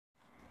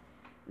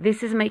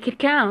This is Make It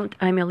Count.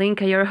 I'm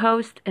Elinka, your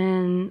host,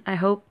 and I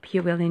hope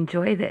you will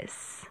enjoy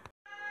this.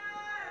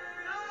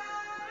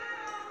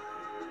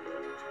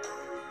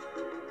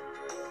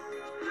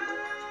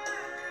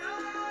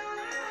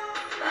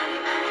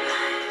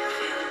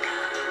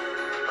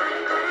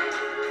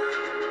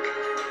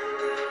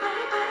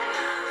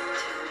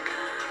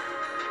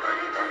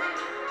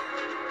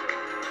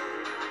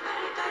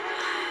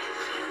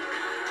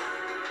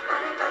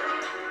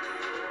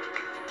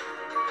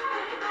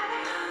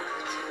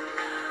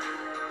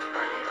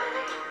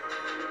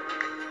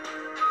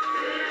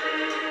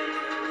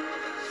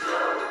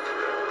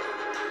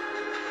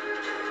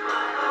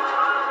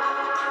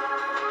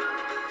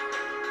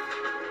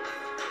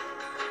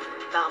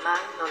 Barman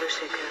dans le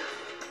shaker,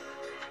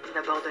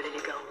 d'abord de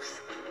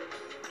l'élégance,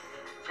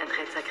 un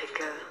trait de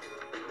Sacré-Cœur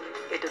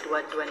et de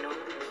doigts de douaneau,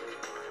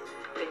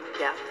 une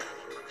Piaf,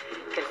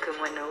 quelques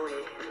moineaux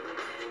et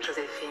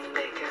Joséphine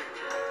Baker.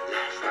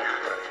 Last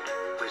night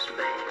was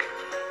Make.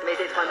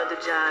 Mettez 3 notes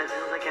de jazz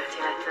dans un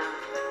quartier latin,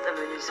 un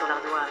menu sur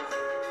l'ardoise,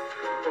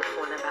 au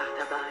fond d'un bar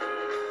tabac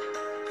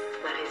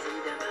et la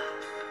résine d'un bar,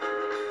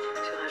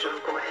 sur un jeune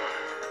poète.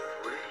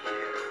 We're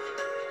here.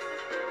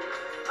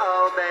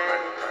 Oh,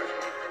 babe,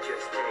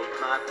 just take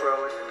my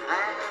frozen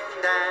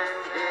hand and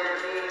hear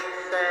me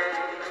say,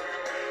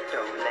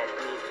 don't let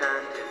me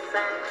turn to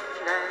sand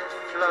and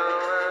blow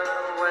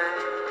away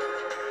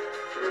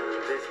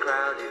through this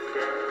crowded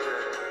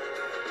desert.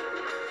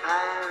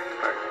 Harry.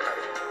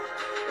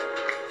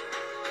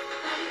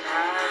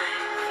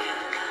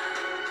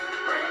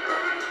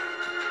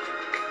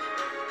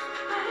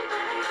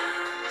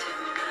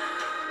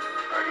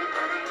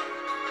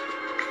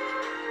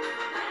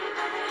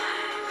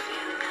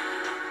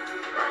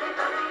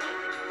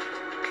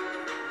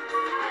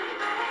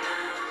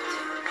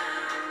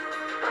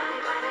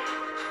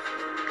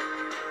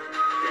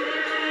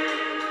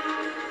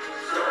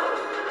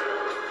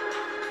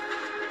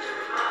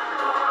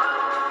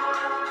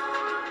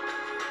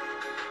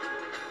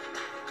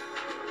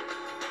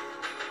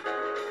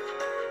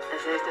 La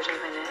zeste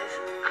javanaise,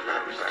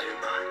 Close to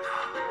my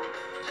heart.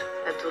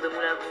 un tour de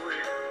Moulin Rouge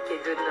et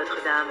 2 de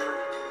Notre-Dame,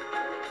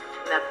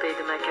 nappé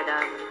de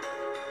macadam,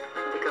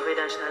 décoré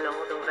d'un chaland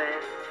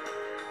d'Anvers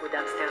ou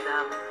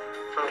d'Amsterdam,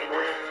 en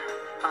Canada,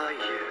 Are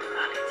you?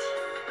 par les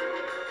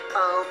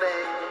Oh,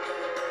 babe,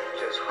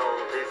 just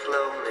hold this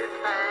lonely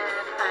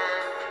hand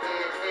and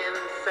hear him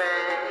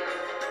say,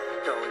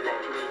 don't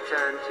let me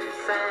turn to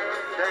sand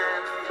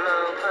and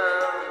blow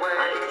away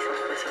par les sans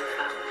poisson de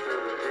femme.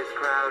 through this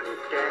crowded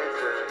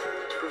desert.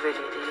 Je pouvais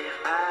lui dire,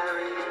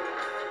 Harry,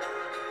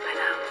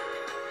 madame,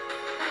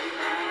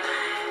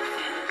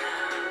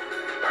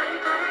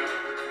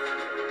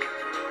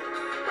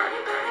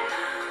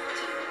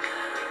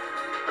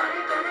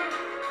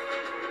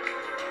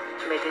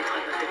 mettez 3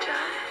 notes de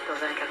jazz dans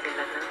un quartier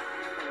latin,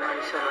 un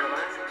menu sur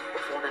l'ardoise, au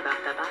fond d'un bar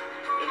tabac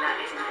et la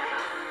résine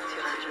tabac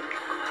sur un genou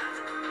qu'on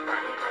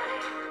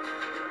croise.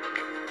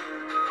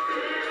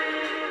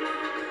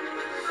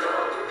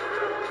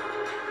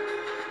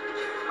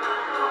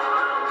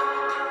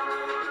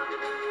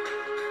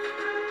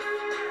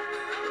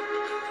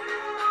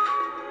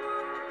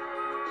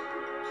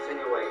 sing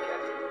away,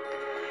 Kathy.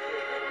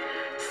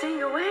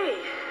 Sing away.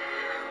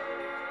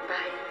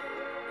 Paris.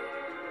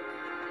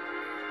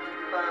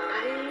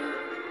 Paris.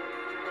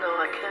 Non,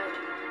 I can't.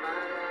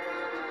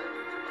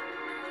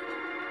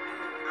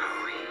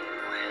 We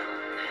will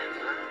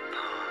never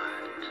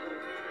part.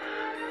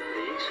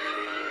 These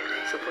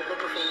feelings. Se pourrait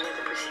pour finir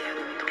de poussière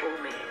de métro,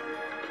 mais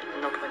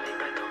n'en prenez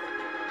pas trop.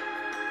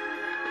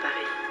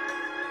 Paris.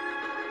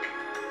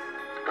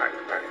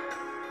 Paris. Paris.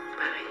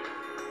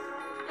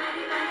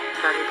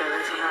 Paris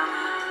perdrait son âme.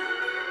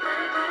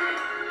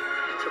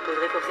 Se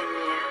poudrait pour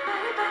finir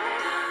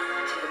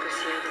de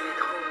poussière de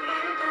métro,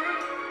 mais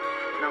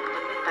n'en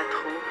prenez pas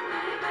trop.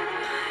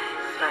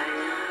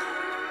 Paris.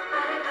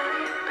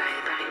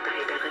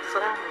 Paris perdrait son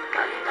âme.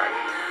 Paris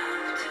perdrait son âme.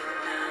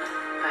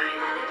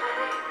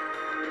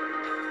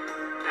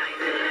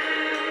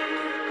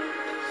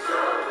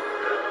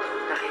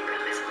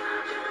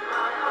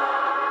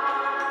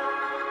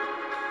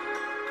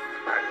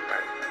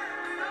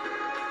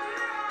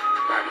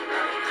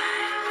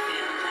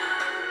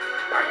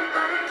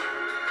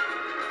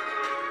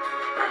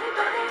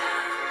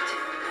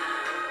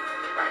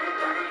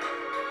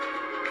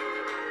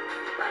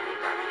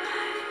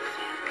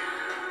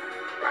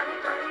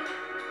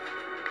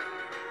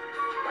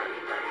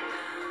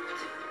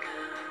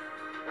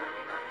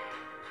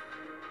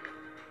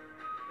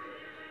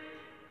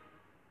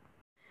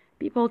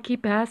 People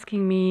keep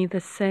asking me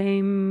the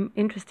same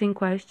interesting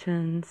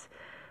questions.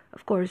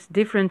 Of course,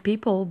 different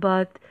people,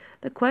 but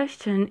the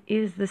question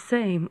is the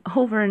same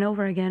over and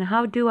over again.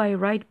 How do I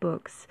write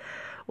books?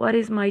 What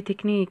is my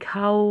technique?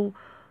 How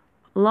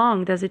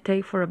long does it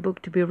take for a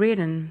book to be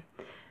written?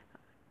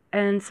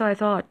 And so I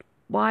thought,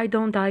 why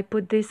don't I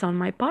put this on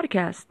my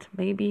podcast?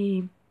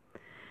 Maybe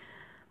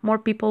more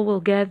people will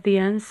get the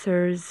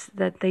answers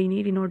that they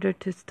need in order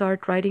to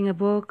start writing a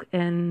book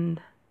and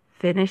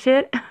finish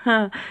it.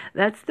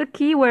 That's the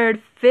key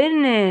word,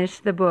 finish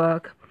the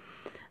book.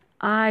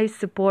 I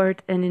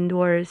support and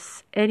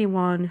endorse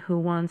anyone who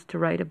wants to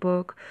write a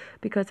book,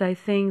 because I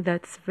think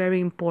that's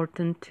very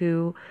important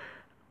to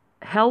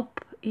help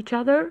each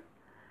other,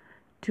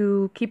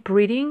 to keep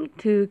reading,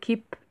 to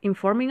keep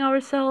informing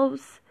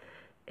ourselves,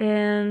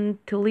 and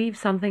to leave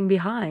something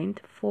behind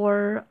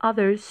for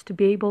others to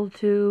be able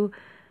to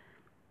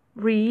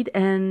read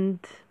and,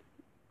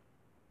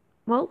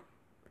 well,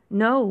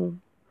 know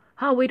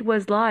how it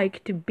was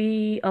like to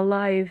be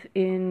alive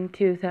in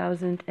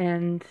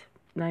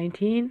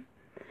 2019.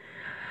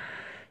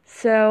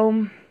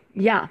 So,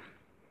 yeah,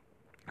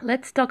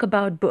 let's talk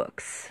about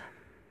books.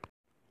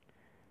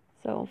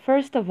 So,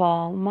 first of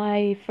all,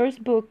 my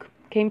first book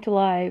came to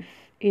life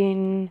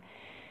in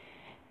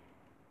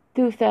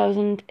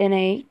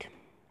 2008.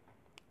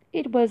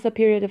 It was a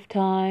period of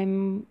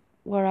time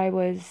where I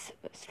was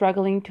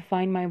struggling to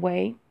find my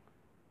way.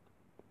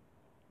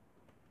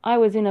 I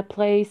was in a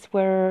place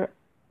where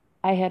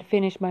I had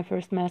finished my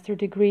first master's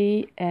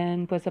degree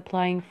and was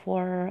applying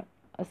for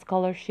a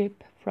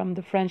scholarship from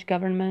the French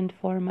government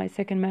for my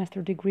second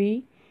master's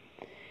degree.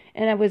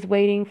 And I was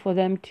waiting for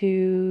them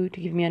to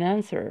give me an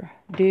answer,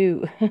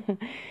 due.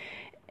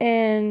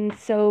 And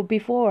so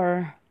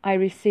before I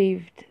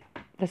received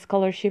the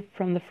scholarship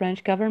from the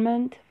French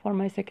government for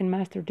my second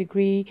master's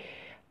degree,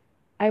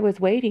 I was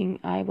waiting.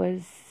 I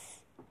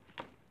was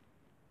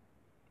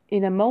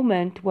in a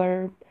moment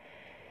where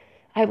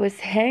I was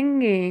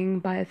hanging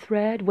by a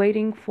thread,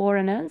 waiting for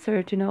an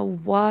answer to know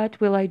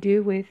what will I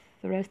do with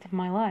the rest of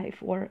my life,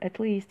 or at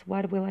least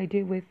what will I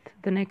do with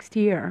the next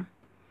year.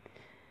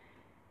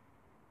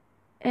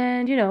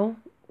 And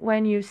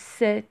when you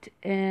sit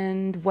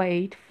and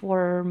wait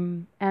for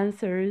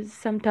answers,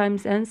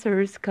 sometimes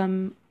answers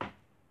come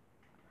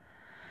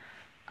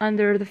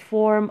under the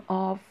form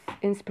of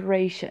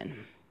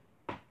inspiration.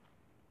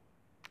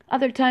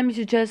 Other times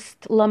you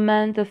just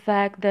lament the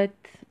fact that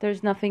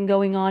there's nothing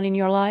going on in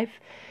your life.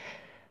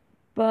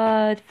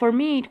 But for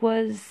me, it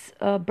was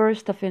a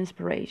burst of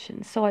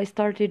inspiration. So I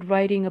started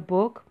writing a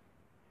book,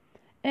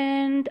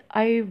 and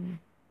I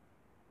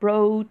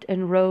wrote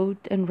and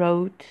wrote and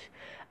wrote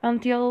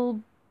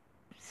until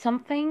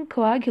something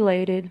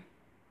coagulated.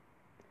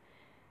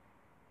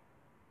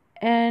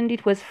 And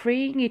it was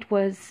freeing, it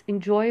was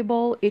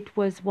enjoyable, it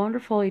was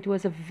wonderful. It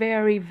was a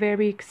very,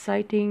 very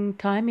exciting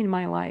time in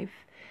my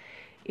life.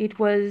 It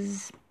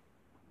was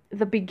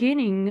the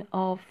beginning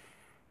of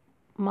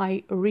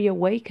my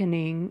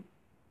reawakening,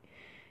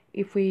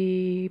 if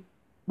we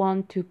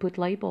want to put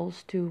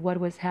labels to what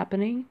was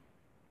happening.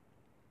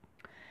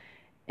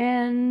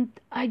 And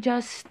I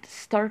just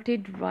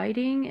started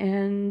writing,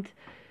 and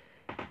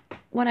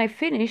when I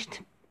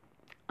finished,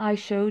 I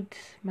showed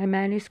my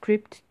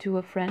manuscript to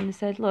a friend and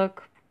said,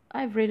 look,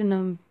 I've written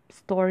a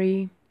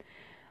story.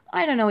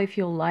 I don't know if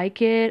you'll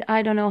like it.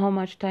 I don't know how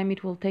much time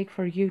it will take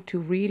for you to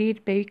read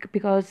it,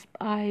 because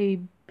I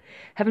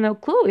have no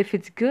clue if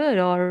it's good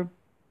or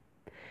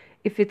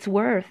if it's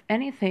worth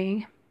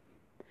anything.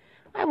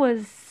 I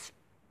was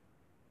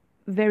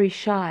very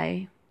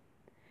shy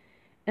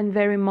and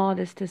very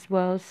modest as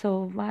well,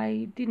 so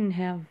I didn't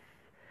have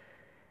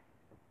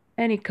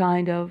any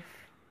kind of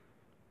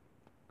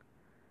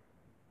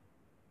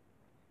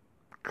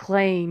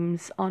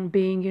claims on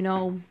being,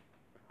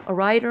 a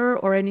writer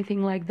or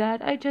anything like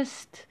that. I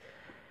just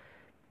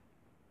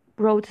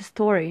wrote a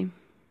story.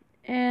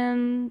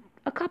 And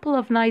a couple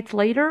of nights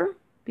later,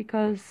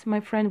 because my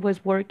friend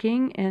was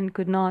working and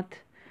could not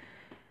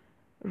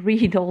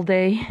read all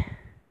day,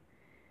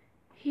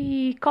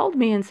 he called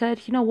me and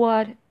said, you know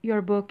what,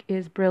 your book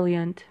is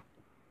brilliant.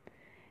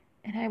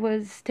 And I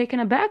was taken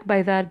aback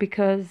by that,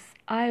 because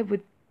I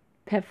would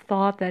have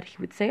thought that he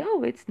would say,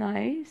 oh, it's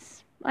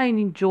nice, I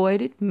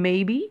enjoyed it,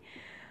 maybe,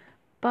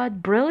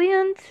 but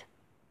brilliant?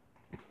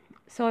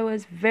 So I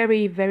was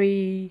very,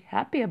 very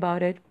happy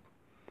about it.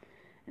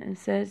 And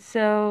said,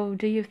 so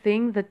do you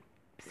think that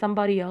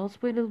somebody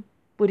else would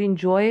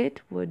enjoy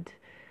it, would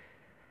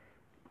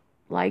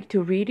like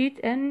to read it?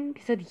 And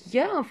he said,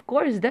 yeah, of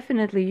course,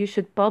 definitely, you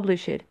should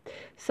publish it.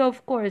 So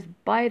of course,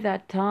 by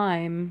that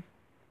time,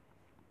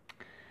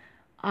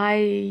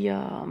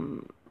 I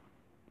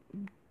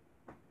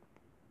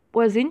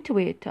was into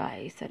it.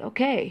 I said,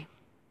 okay,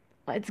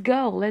 let's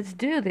go, let's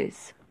do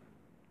this.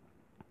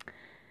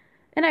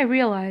 And I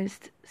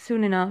realized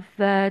soon enough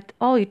that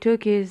all it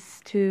took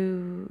was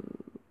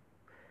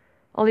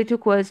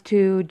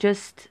to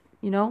just,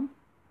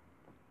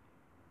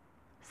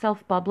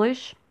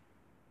 self-publish,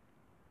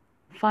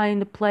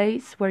 find a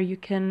place where you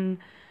can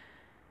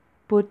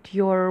put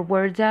your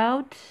words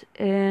out,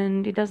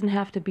 and it doesn't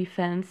have to be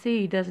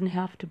fancy, it doesn't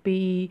have to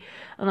be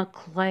an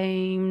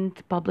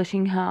acclaimed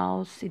publishing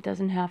house, it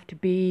doesn't have to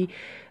be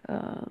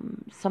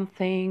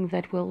something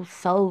that will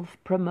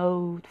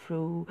self-promote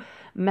through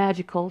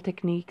magical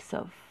techniques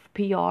of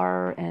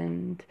PR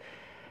and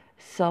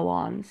so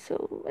on.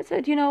 So I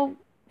said,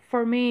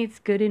 for me it's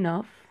good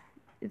enough.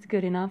 It's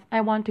good enough.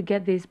 I want to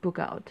get this book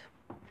out.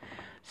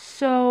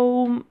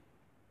 So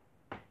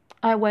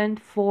I went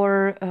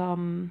for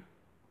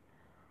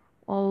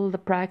all the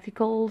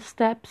practical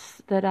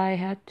steps that I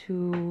had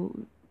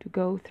to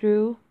go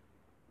through.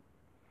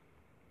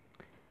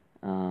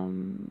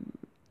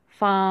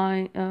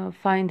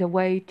 Find a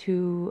way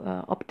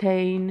to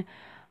obtain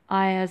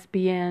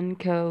ISBN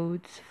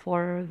codes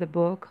for the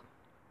book.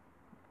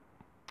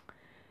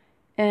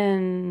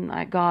 And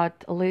I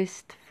got a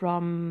list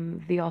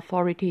from the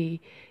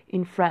authority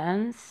in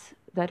France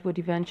that would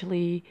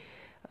eventually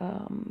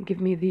give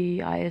me the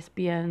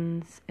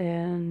ISBNs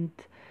and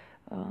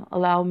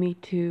allow me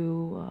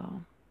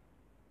to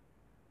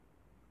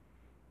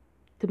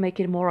make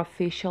it more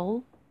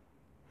official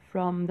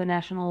from the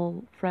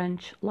National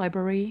French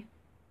Library.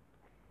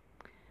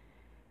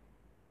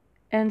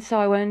 And so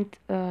I went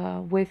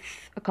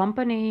with a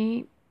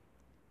company,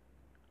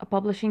 a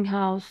publishing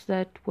house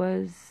that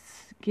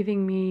was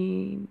giving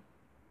me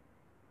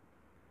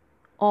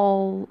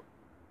all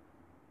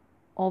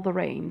the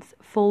reins,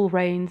 full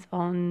reins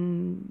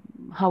on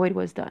how it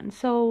was done.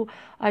 So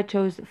I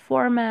chose the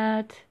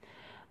format,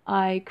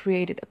 I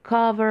created a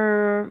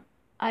cover,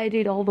 I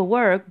did all the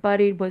work,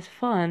 but it was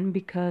fun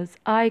because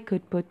I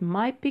could put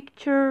my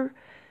picture,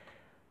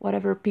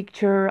 whatever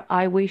picture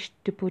I wished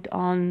to put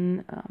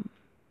on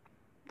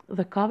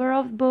the cover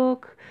of the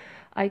book.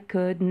 I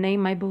could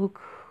name my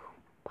book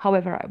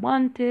however I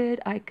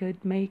wanted. I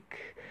could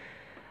make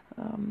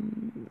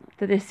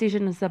the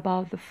decisions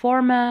about the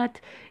format.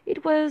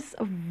 It was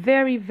a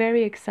very,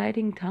 very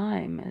exciting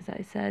time, as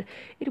I said.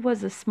 It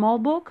was a small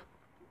book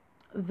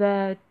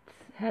that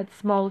had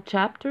small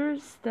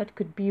chapters that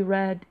could be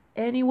read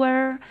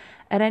anywhere,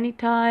 at any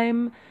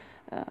time.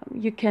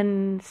 You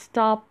can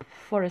stop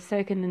for a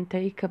second and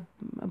take a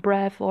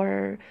breath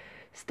or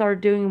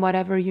start doing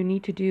whatever you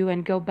need to do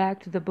and go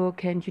back to the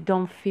book, and you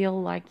don't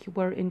feel like you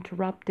were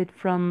interrupted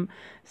from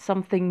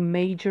something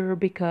major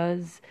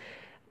because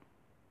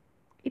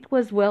it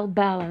was well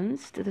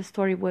balanced. The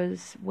story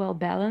was well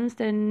balanced,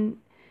 and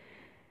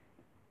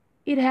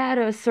it had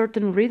a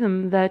certain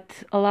rhythm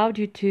that allowed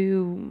you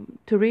to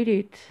read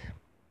it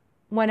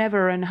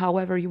whenever and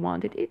however you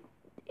wanted. It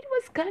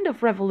was kind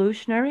of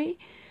revolutionary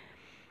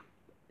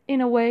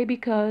in a way,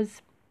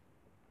 because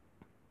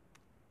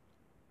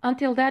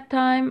until that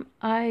time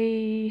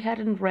I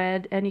hadn't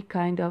read any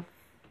kind of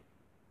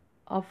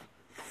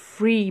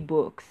free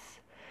books.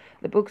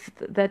 The books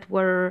that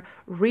were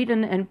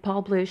written and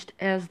published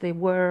as they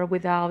were,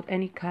 without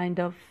any kind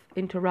of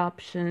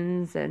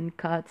interruptions and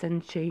cuts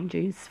and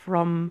changes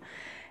from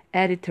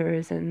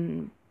editors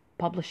and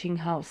publishing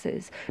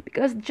houses.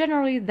 Because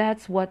generally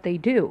that's what they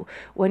do.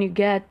 When you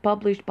get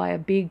published by a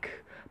big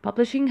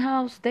publishing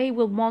house, they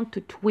will want to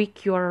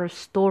tweak your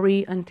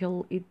story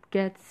until it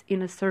gets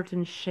in a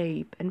certain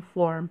shape and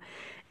form.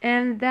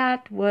 And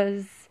that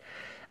was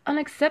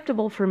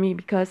unacceptable for me,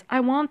 because I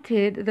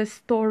wanted the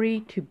story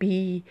to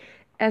be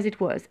as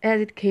it was,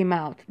 as it came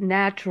out,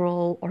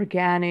 natural,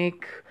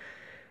 organic,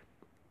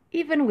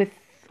 even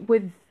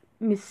with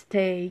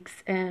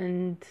mistakes,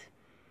 and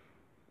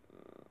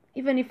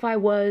even if I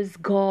was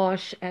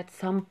gauche at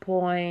some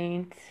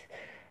point,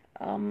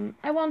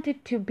 I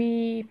wanted to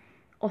be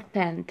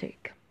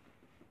authentic.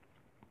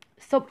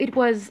 So it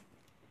was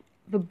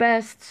the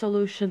best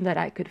solution that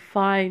I could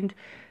find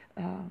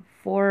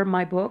for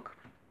my book.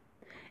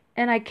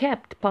 And I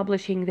kept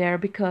publishing there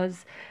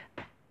because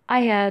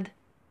I had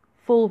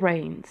full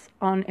reins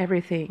on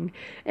everything.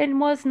 It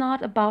was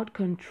not about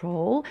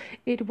control.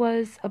 It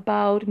was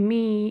about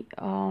me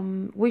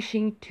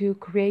wishing to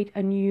create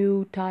a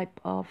new type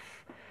of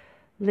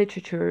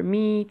literature,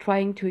 me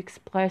trying to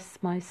express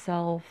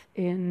myself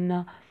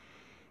in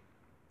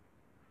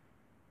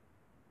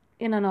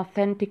an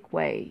authentic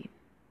way.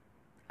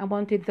 I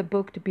wanted the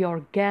book to be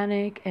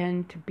organic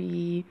and to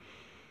be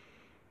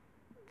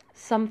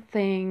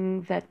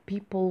something that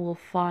people will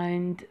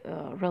find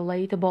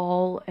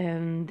relatable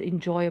and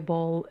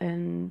enjoyable,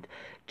 and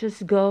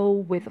just go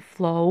with the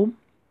flow,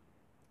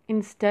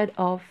 instead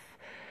of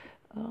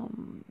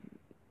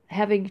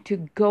having to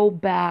go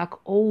back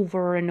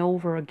over and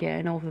over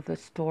again over the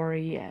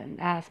story and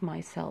ask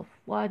myself,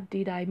 what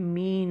did I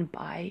mean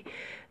by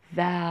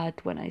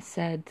that when I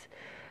said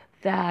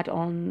that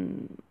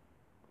on,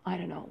 I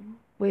don't know,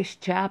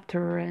 which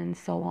chapter, and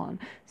so on.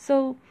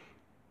 So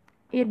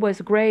it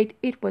was great.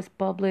 It was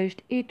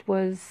published. It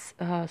was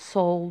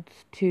sold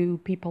to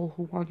people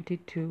who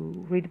wanted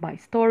to read my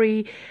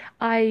story.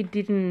 I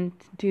didn't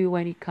do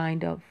any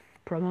kind of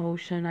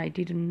promotion. I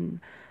didn't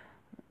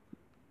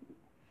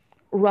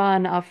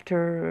run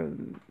after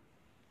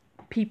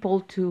people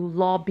to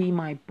lobby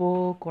my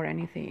book or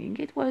anything.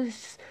 It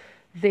was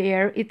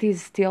there. It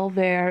is still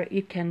there.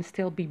 It can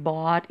still be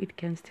bought. It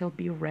can still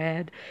be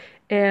read.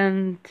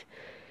 And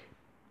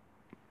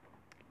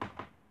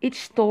each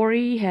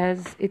story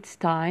has its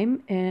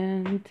time,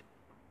 and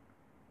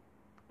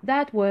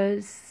that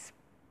was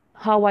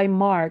how I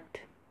marked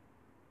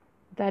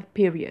that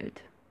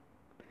period.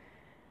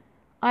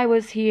 I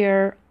was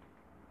here,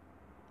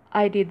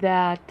 I did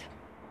that,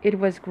 it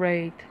was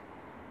great.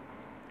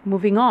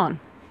 Moving on.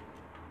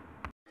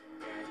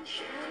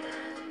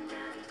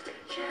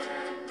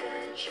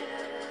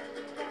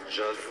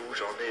 J'avoue,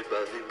 j'en ai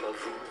bavé, pas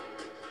vous,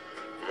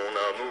 mon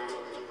amour.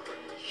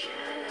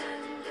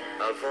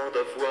 avant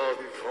d'avoir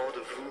eu vent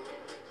de vous,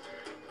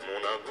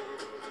 mon amour.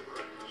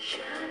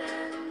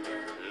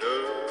 Ne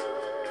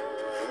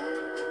vous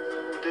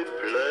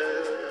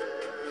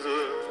déplaise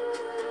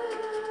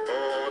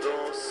en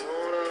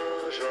dansant la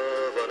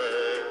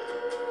javanaise.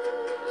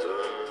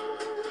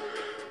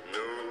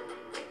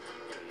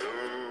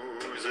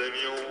 Nous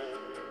aimions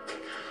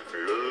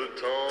le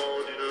temps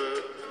d'une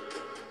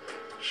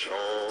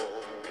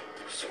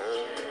chanson.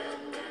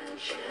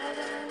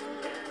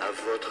 À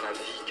votre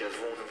avis,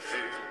 qu'avons-nous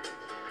vu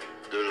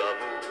de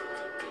l'amour?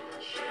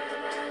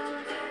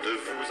 De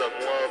vous à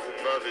moi, vous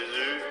m'avez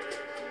eu,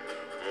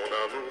 mon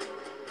amour.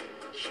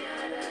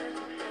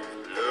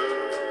 Ne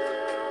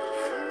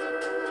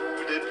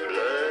vous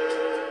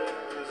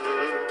déplaise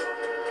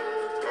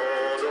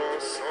en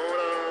dansant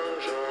la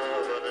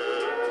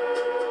javanaise.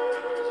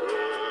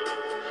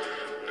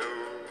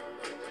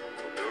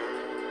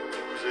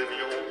 Nous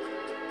aimions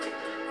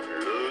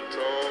le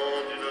temps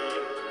d'une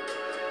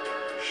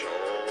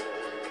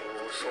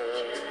chanson.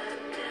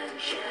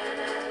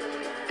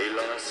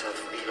 Hélas,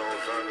 avril en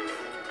vain ne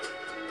vous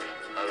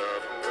à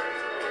l'amour.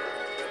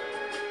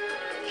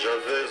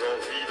 J'avais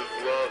envie de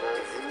voir en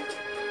vous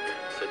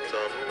cet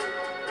amour.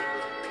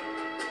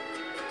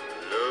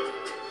 Ne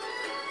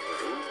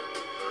vous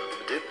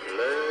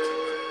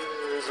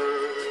déplaise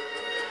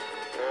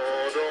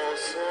en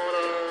dansant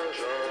la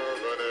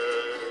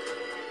javanaise.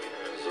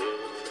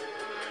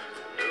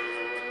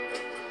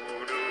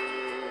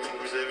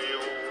 Nous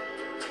aimions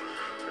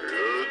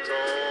le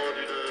temps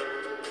d'une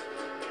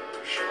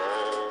chanson.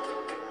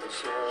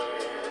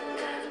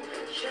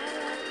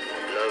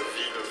 La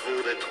vie ne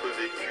vaut d'être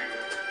vécue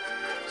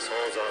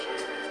sans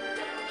amour.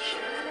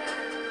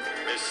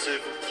 Mais c'est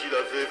vous qui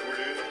l'avez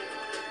voulu,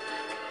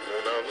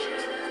 mon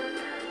amour.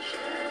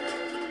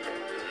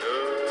 Ne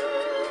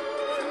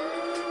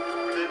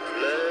vous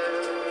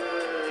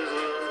déplaise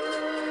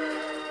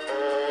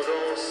en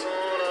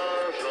dansant la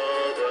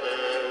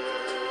javanaise.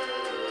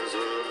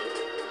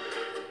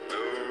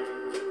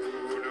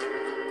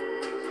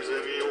 Nous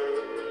aimions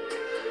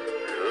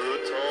le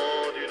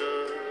temps d'une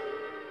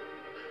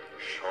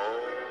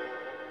chanson.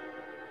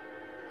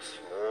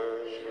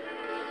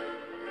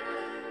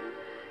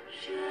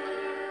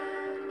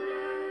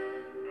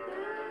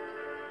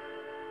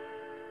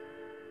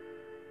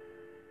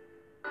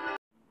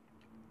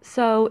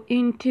 So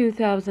in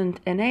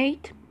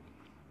 2008,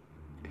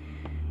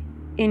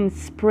 in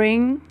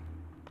spring,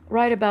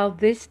 right about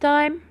this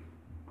time,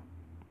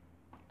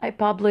 I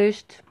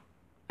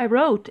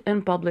wrote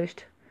and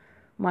published,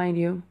 mind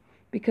you,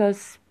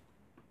 because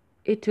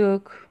it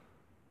took,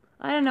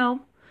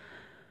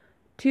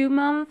 2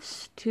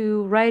 months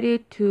to write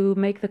it, to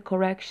make the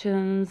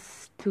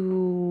corrections,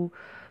 to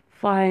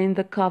find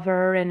the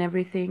cover and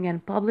everything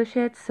and publish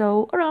it.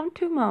 So around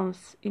 2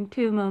 months. In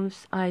 2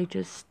 months, I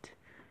just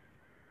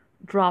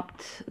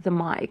dropped the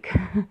mic.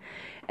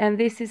 And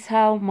this is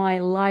how my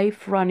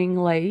life running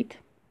late,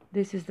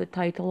 this is the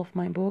title of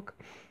my book,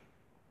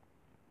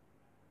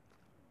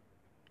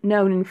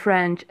 known in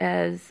French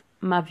as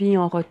Ma vie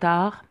en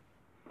retard.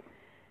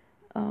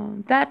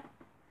 That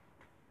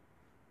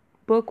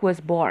book was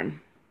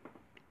born.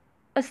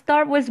 A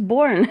star was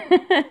born.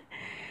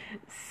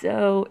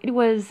 So it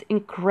was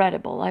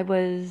incredible. I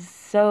was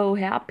so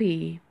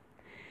happy.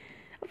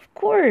 Of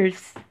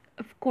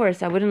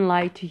course, I wouldn't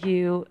lie to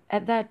you.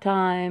 At that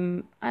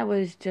time, I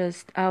was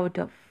just out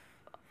of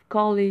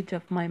college,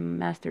 of my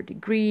master's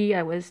degree.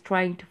 I was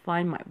trying to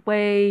find my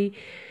way.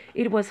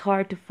 It was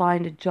hard to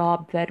find a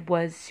job that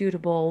was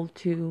suitable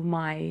to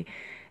my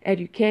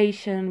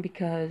education,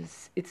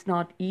 because it's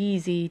not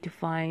easy to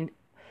find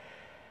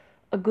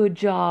a good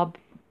job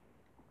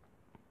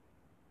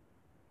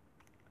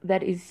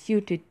that is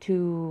suited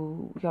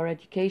to your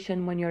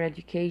education when your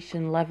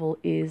education level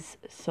is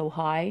so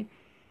high.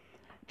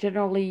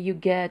 Generally, you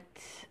get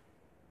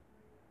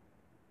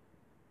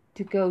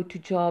to go to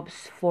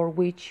jobs for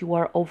which you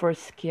are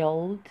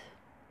overskilled.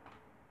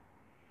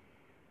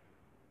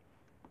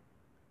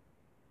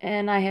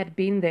 And I had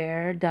been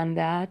there, done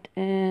that,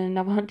 and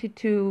I wanted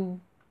to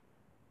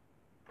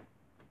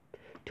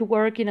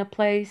work in a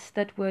place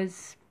that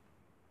was,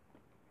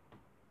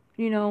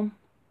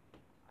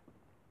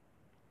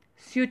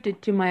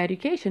 suited to my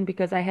education,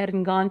 because I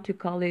hadn't gone to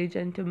college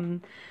and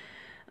to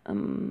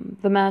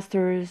the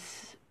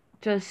masters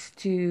just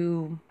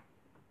to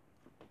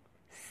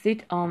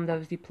sit on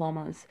those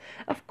diplomas.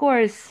 Of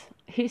course,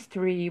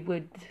 history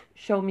would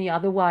show me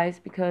otherwise,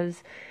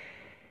 because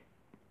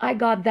I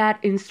got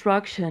that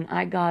instruction,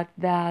 I got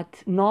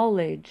that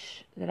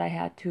knowledge that I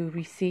had to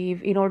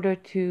receive in order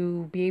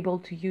to be able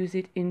to use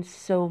it in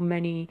so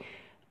many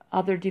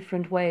other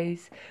different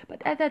ways.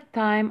 But at that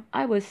time,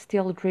 I was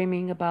still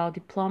dreaming about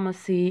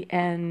diplomacy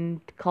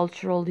and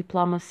cultural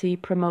diplomacy,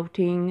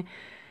 promoting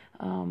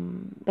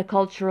the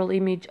cultural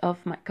image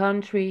of my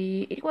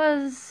country. It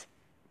was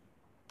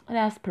an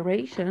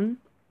aspiration.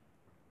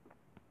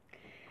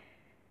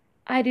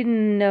 I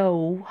didn't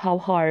know how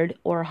hard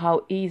or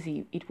how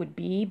easy it would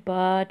be,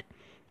 but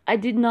I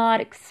did not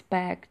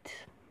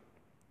expect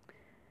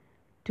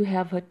to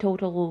have a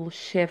total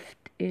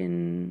shift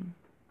in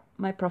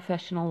my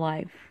professional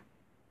life.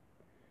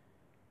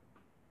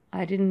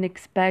 I didn't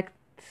expect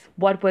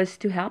what was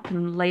to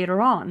happen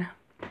later on.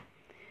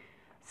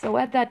 So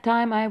at that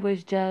time, I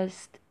was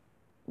just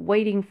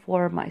waiting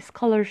for my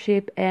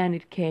scholarship, and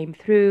it came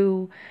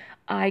through.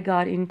 I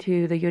got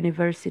into the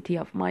university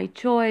of my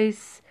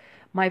choice,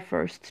 my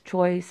first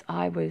choice.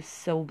 I was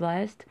so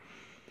blessed.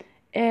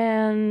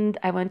 And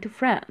I went to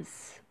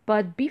France.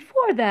 But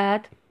before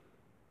that,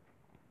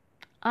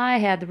 I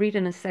had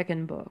written a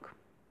second book.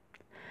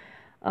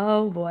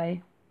 Oh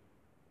boy.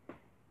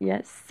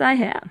 Yes, I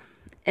had.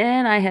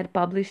 And I had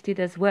published it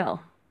as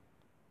well.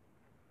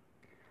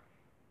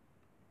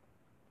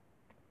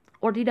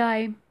 Or did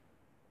I?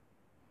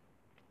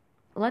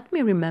 Let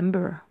me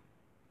remember.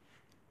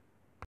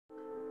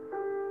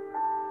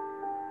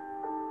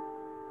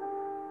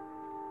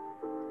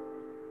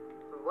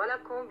 Voilà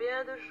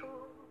combien de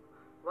jours,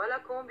 voilà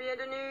combien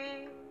de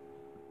nuits,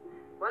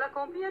 voilà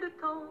combien de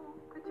temps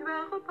que tu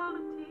es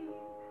reparti.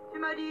 Tu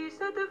m'as dit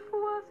cette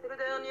fois, c'est le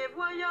dernier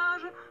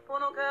voyage pour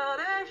nos cœurs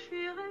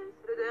déchirés,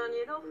 c'est le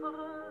dernier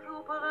naufrage.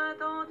 Au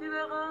printemps, tu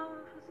verras,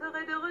 je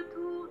serai de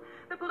retour.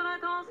 Le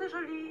printemps, c'est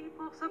joli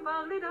pour se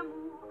parler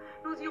d'amour.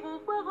 Nous irons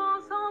voir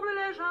ensemble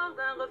les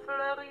jardins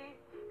refleuris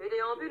et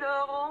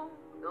déambulerons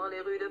dans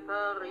les rues de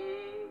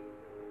Paris.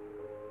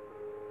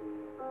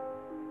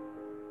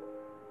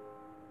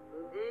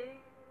 Dis,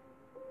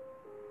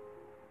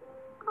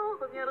 quand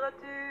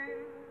reviendras-tu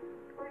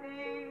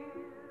dire?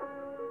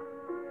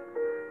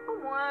 Au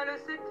moins le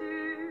sais-tu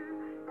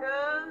que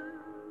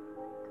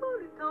tout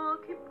le temps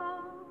qui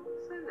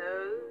passe ne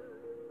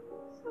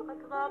se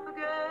rattrape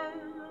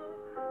guère,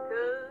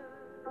 que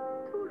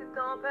tout le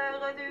temps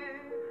perdu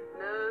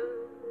ne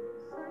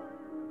se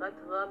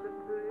rattrape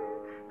plus.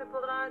 Le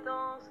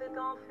printemps s'est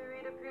enfui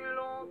depuis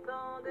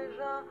longtemps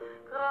déjà,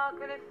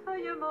 craquent les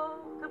feuilles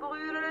mortes,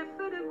 brûlent les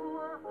feux de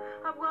bois.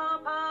 À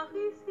voir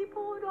Paris si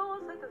beau dans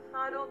cette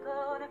fin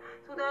d'automne,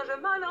 soudain je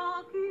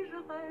m'alanguis, je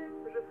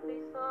rêve, je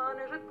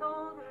frissonne, je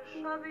tangue,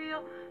 je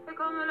chavire, et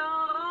comme la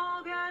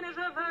rengaine,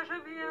 je vais, je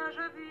viens,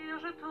 je vire,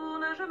 je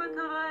tourne, je me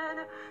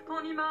traîne,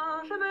 ton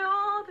image me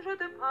hante, je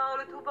te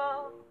parle tout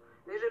bas,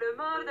 et j'ai le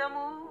mal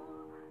d'amour,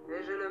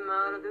 et j'ai le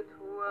mal de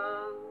toi.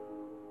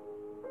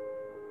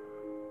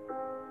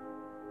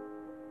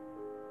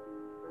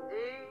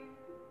 Dis,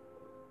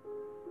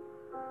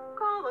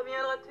 quand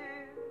reviendras-tu?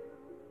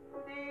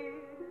 Dis,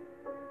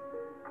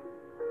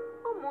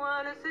 au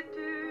moins le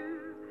sais-tu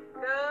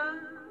que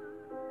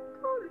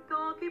tout le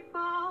temps qui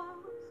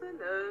passe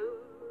ne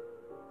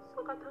se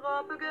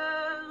rattrape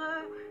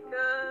guère,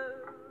 que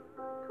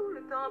tout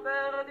le temps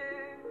perdu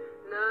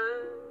ne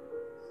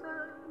se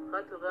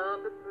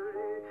rattrape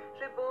plus.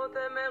 J'ai beau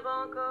t'aimer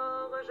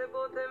encore, j'ai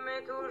beau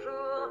t'aimer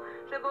toujours,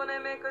 j'ai beau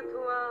n'aimer que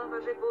toi,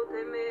 j'ai beau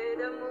t'aimer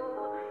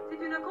d'amour. Si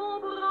tu ne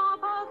comprends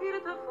pas qu'il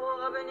te faut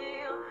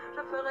revenir,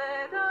 je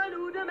ferai de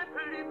nous de mes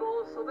plus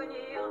beaux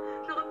souvenirs.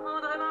 Je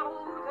reprendrai ma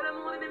route, le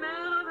monde et mes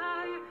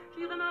merveilles,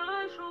 j'irai me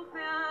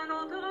réchauffer un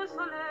autre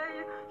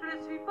soleil. Je ne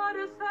suis pas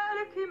de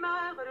celles qui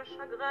meurent de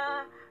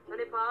chagrin, je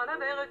n'ai pas la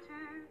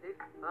vertu des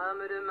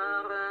femmes de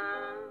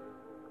marin.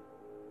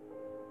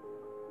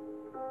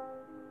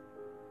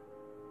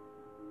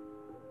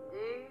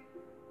 Dis,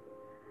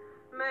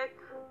 mais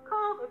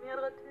quand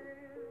reviendras-tu?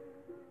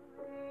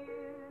 Dis,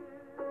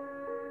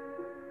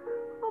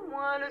 au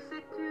moins le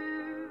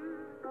sais-tu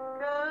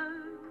que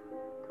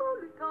tout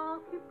le temps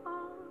qui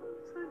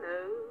passe ne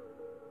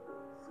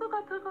se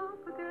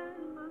rattrape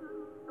guère,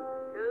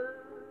 que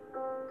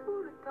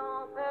tout le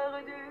temps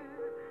perdu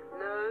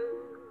ne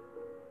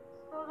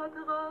se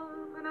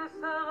rattrape, ne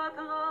se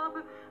rattrape,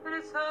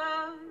 ne se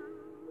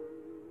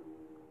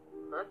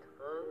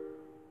rattrape.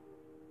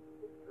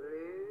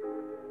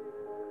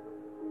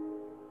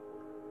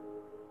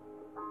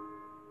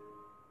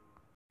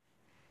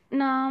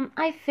 Now,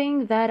 I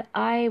think that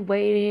I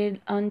waited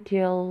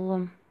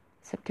until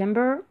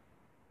September,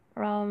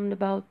 around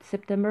about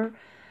September,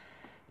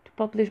 to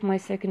publish my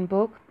second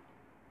book.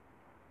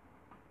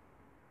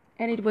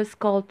 And it was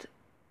called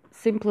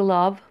Simple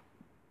Love.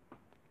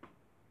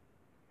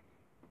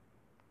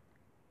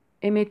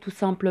 Aimer tout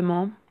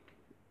simplement.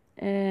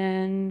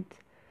 And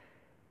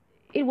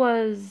it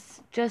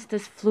was just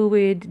as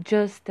fluid,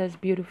 just as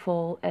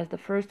beautiful as the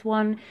first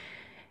one.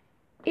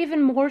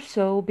 Even more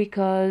so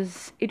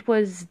because it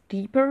was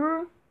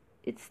deeper.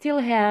 It still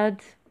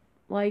had,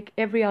 like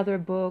every other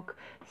book,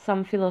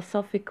 some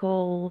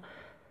philosophical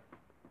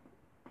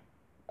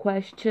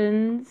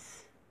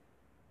questions,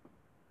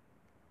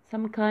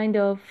 some kind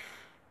of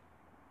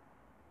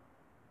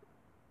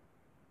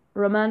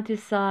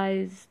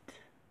romanticized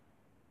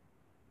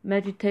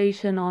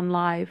meditation on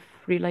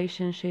life,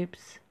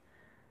 relationships,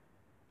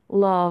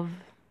 love,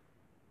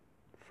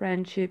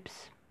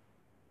 friendships,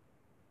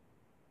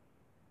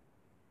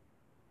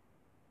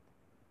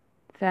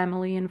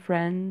 family and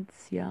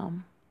friends. Yeah,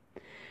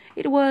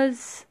 it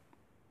was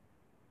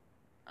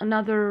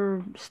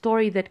another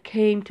story that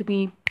came to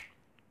me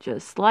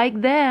just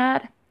like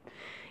that.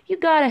 You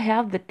gotta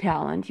have the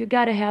talent, you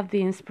gotta have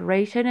the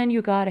inspiration, and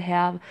you gotta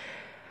have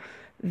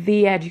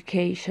the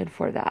education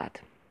for that.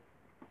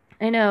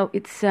 I know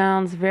it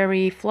sounds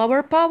very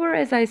flower power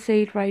as I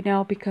say it right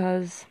now,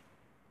 because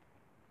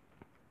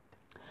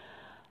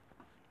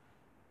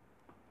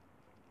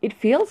it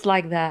feels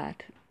like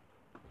that.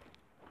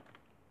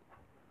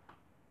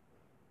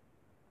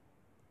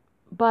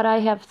 But I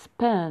have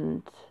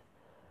spent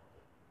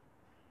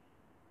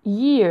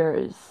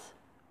years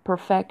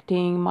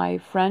perfecting my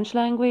French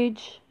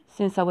language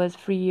since I was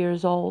 3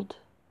 years old.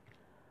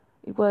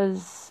 It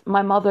was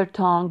my mother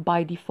tongue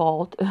by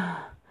default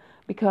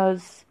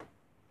because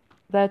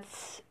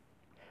that's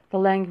the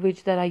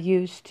language that I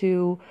used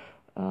to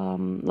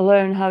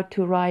learn how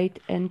to write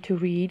and to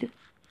read.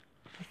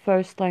 The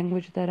first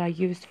language that I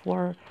used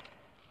for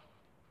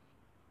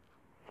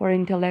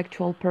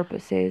intellectual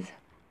purposes.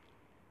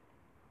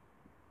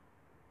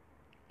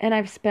 And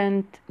I've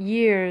spent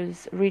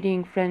years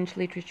reading French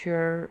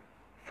literature,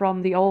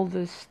 from the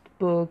oldest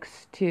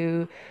books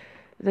to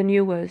the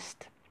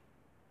newest.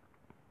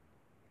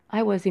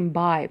 I was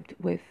imbibed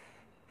with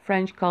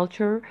French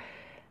culture.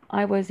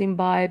 I was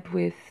imbibed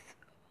with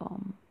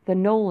the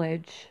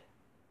knowledge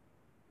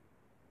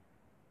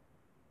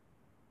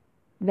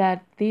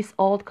that this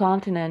old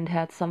continent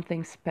had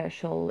something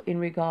special in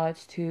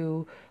regards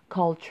to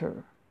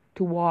culture,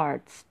 to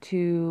arts,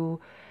 to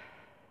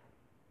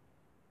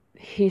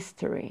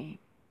history.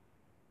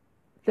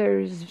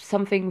 There's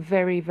something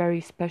very, very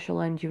special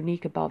and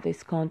unique about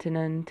this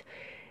continent.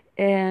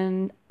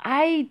 And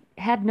I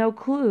had no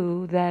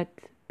clue that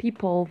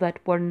people that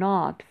were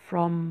not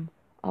from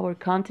our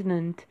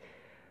continent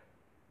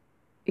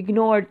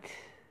ignored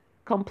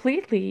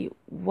completely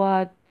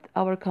what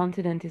our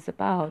continent is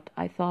about.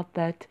 I thought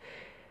that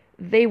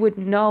they would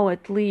know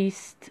at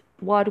least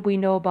what we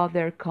know about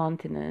their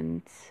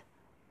continent.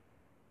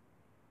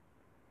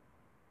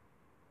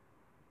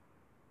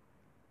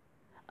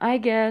 I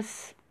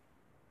guess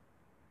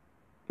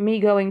me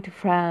going to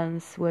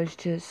France was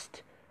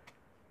just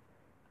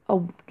a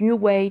new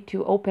way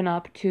to open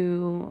up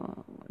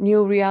to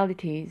new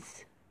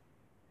realities,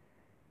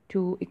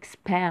 to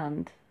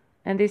expand.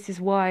 And this is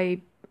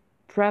why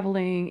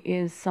traveling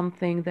is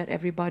something that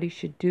everybody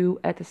should do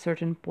at a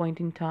certain point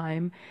in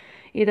time.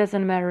 It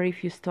doesn't matter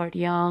if you start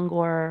young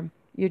or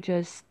you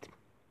just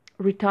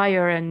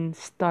retire and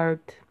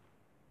start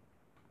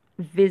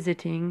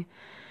visiting,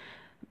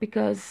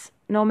 because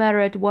no matter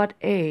at what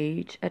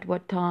age, at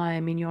what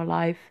time in your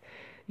life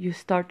you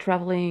start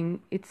traveling,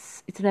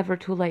 it's never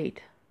too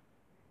late.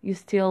 You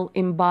still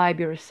imbibe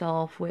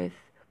yourself with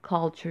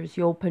cultures.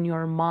 You open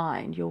your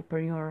mind, you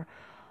open your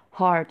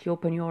heart, you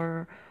open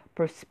your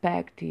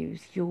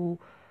perspectives. You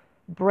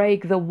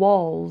break the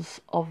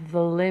walls of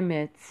the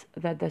limits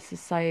that the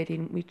society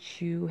in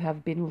which you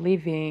have been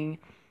living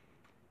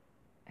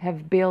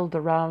have built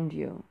around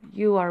you.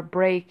 You are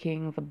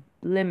breaking the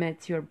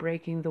limits, you're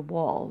breaking the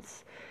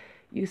walls.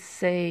 You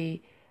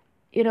say,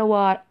 you know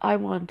what, I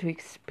want to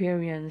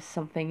experience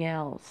something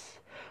else.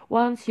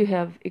 Once you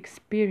have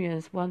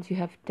experienced, once you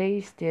have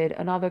tasted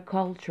another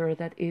culture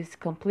that is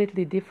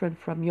completely different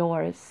from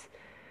yours,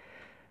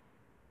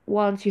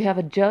 once you have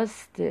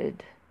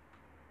adjusted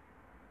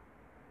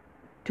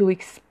to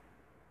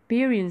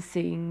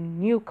experiencing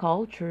new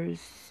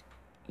cultures,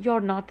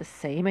 you're not the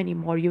same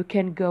anymore. You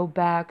can go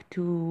back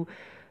to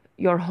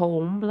your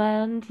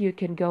homeland, you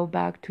can go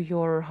back to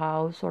your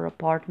house or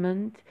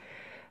apartment,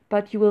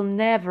 but you will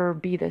never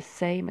be the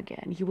same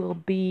again. You will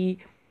be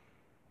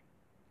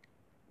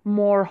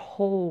more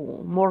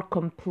whole, more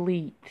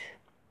complete.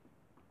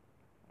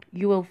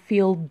 You will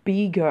feel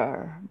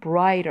bigger,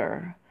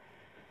 brighter.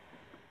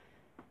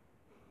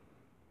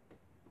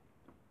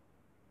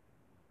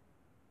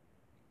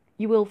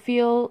 You will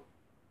feel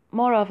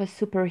more of a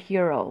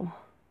superhero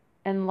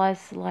and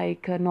less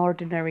like an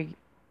ordinary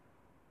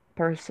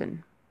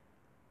person,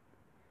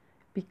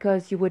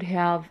 because you would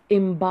have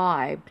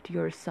imbibed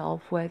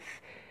yourself with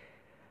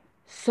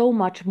so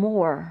much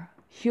more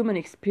human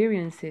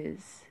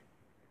experiences.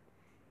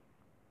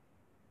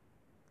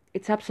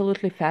 It's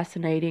absolutely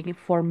fascinating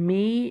for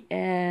me,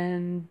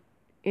 and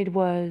it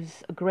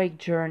was a great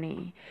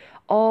journey.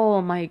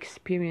 All my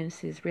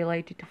experiences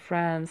related to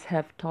France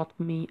have taught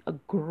me a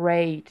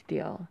great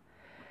deal.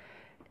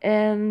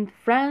 And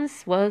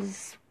France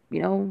was,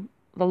 the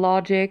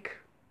logic,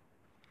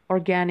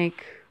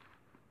 organic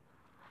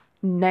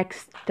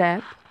next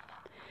step.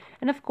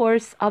 And of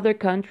course, other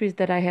countries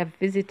that I have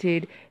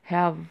visited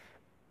have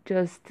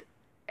just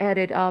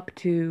added up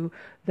to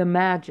the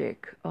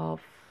magic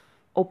of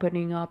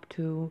opening up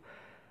to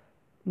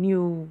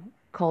new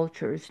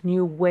cultures,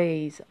 new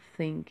ways of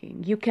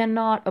thinking. You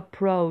cannot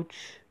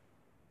approach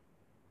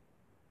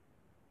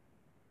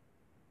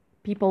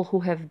people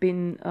who have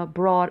been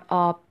brought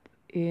up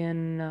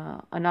in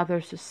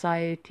another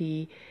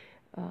society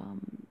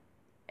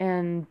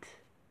and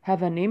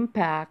have an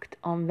impact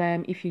on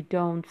them if you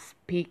don't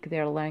speak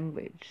their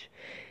language,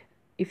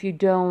 if you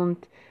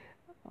don't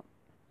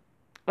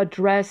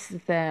address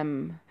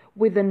them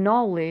with the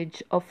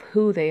knowledge of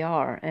who they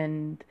are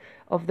and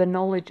of the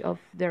knowledge of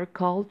their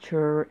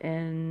culture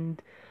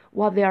and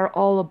what they are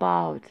all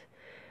about.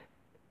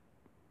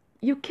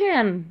 you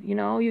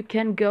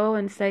can go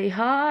and say,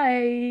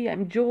 hi,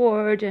 I'm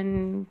George,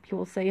 and he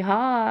will say,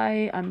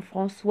 hi, I'm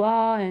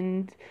Francois,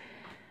 and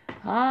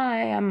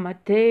hi, I'm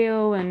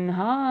Mateo, and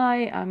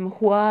hi, I'm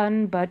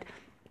Juan. But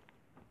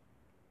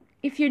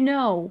if you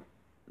know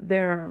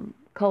their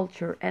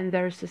culture and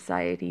their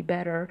society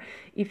better,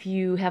 if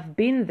you have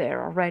been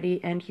there already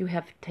and you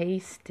have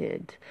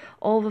tasted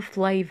all the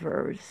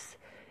flavors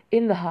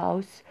in the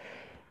house,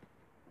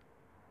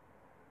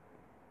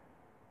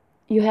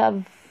 you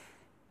have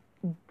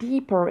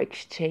deeper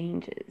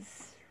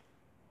exchanges,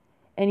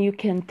 and you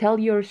can tell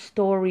your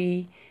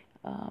story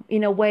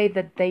in a way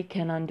that they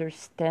can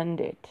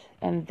understand it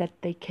and that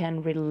they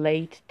can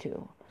relate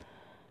to.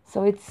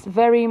 So it's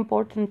very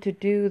important to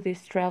do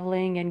this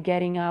traveling and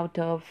getting out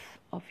of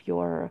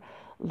your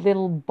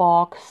little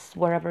box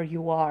wherever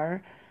you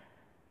are,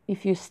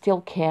 if you still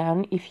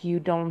can, if you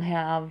don't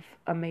have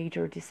a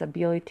major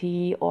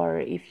disability, or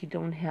if you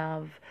don't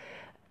have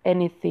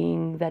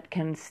anything that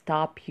can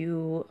stop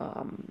you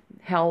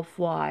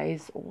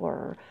health-wise,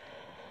 or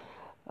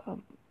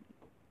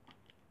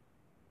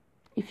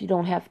if you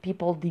don't have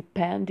people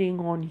depending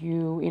on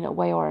you in a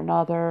way or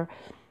another,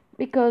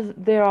 because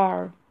there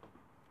are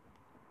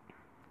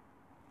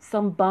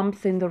some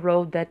bumps in the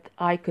road that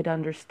I could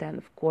understand.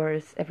 Of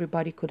course,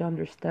 everybody could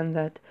understand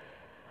that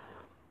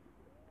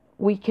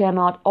we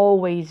cannot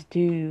always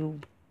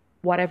do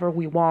whatever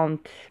we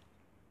want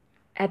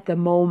at the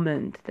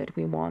moment that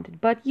we want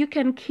it. But you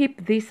can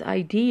keep this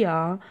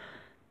idea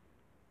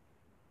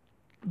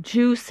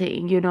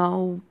juicing,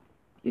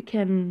 you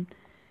can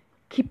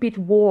keep it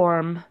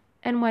warm,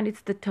 and when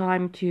it's the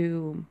time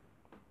to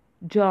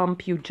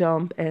jump, you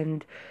jump,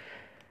 and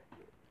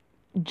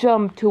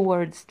jump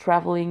towards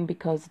traveling,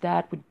 because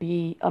that would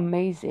be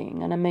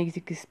amazing, an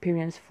amazing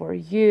experience for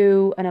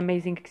you, an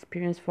amazing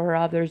experience for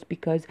others,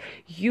 because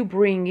you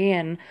bring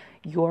in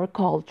your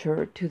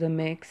culture to the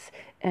mix,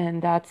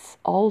 and that's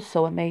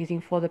also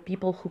amazing for the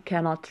people who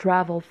cannot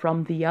travel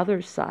from the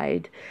other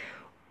side.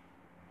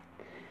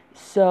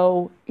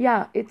 So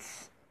yeah,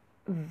 it's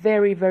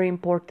very, very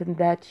important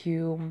that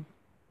you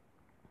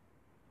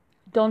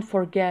don't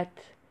forget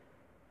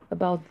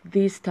about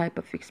this type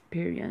of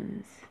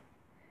experience.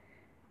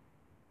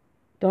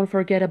 Don't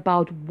forget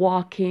about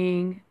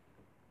walking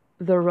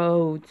the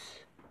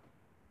roads,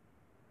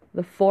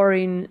 the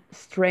foreign,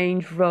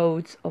 strange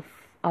roads of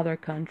other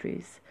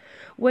countries.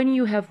 When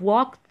you have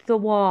walked the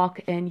walk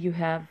and you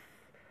have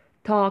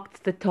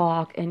talked the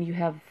talk and you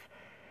have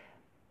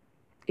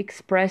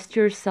expressed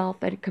yourself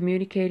and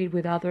communicated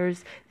with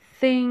others,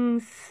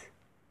 things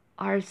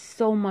are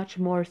so much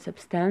more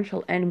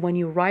substantial. And when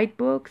you write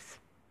books,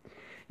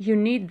 you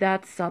need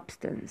that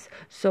substance.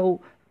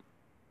 So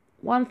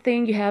one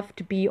thing, you have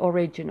to be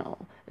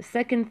original. The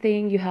second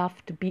thing, you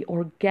have to be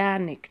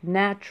organic,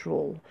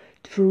 natural,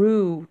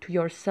 true to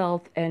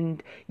yourself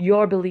and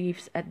your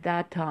beliefs at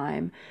that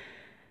time.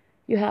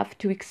 You have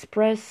to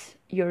express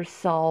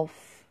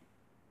yourself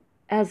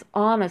as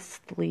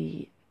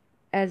honestly,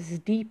 as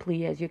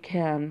deeply as you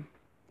can,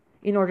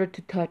 in order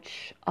to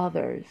touch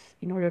others,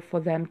 in order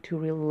for them to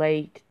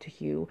relate to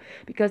you.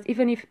 Because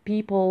even if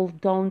people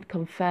don't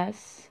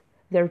confess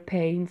their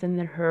pains and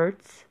their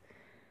hurts,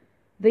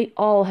 they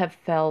all have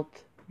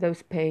felt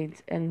those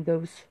pains and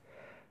those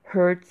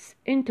hurts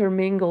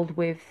intermingled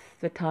with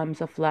the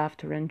times of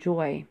laughter and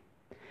joy.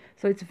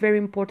 So it's very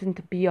important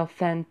to be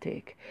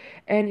authentic.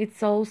 And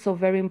it's also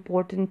very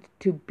important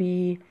to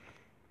be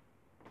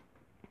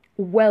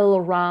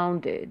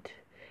well-rounded.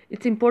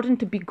 It's important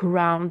to be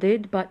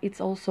grounded, but it's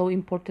also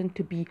important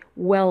to be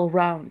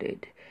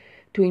well-rounded,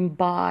 to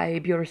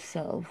imbibe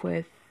yourself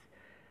with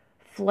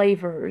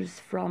flavors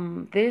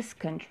from this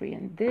country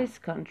and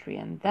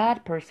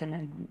that person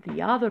and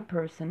the other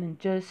person, and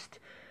just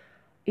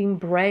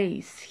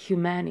embrace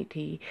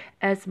humanity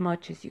as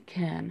much as you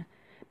can.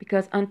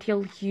 Because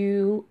until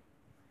you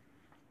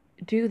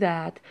do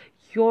that,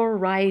 your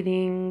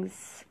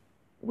writings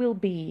will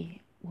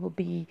be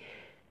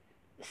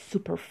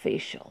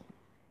superficial.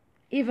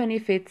 Even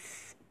if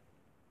it's,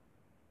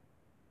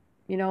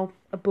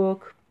 a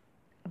book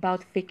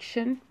about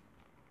fiction.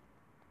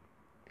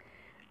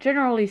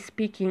 Generally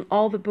speaking,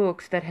 all the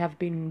books that have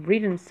been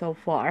written so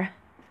far,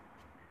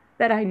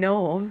 that I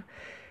know of,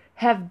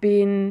 have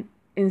been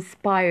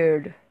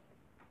inspired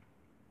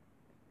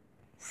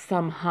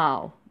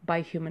somehow by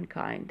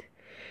humankind.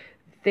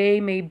 They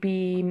may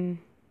be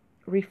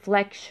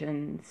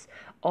reflections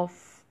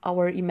of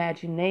our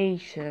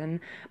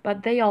imagination,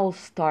 but they all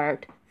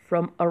start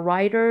from a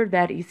writer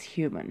that is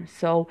human.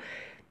 So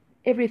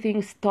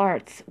everything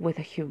starts with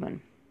a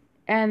human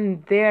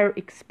and their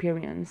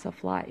experience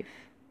of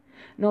life.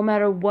 No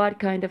matter what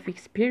kind of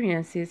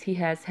experiences he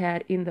has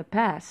had in the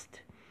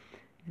past,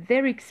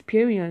 their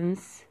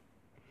experience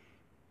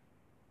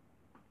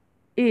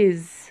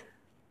is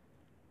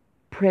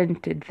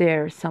printed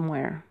there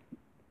somewhere.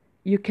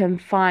 You can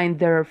find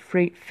their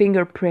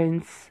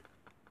fingerprints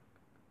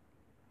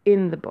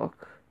in the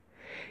book.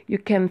 You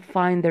can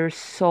find their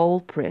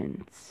soul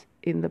prints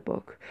in the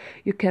book.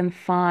 You can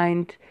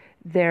find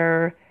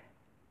their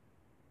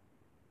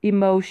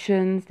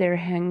emotions, their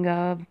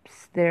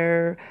hang-ups,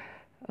 their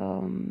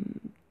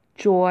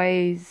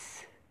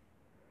joys,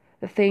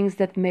 the things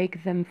that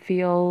make them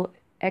feel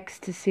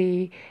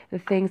ecstasy, the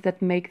things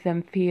that make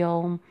them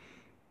feel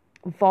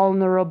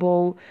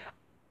vulnerable.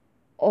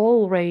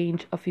 All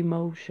range of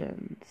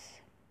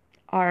emotions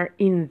are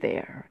in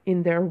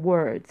their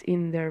words,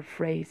 in their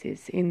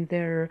phrases, in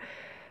their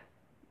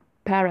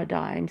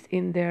paradigms,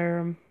 in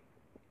their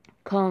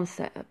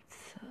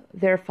concepts,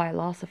 their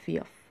philosophy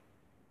of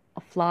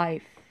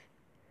life.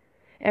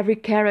 Every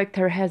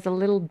character has a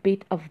little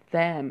bit of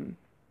them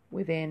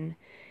within,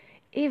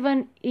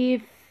 even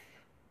if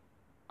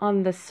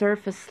on the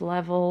surface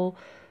level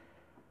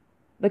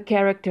the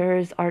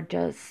characters are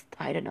just,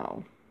 I don't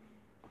know,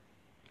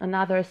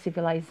 another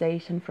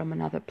civilization from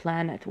another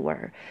planet,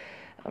 or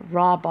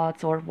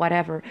robots or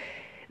whatever.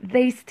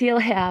 They still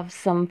have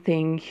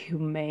something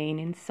humane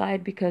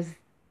inside because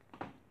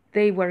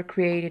they were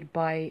created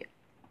by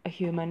a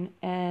human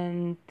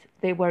and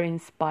they were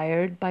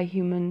inspired by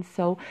humans.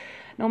 So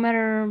no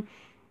matter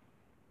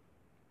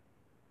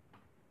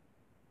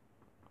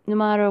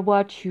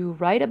what you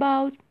write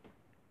about,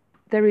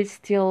 there is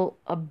still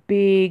a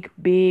big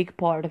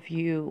part of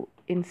you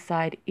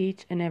inside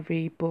each and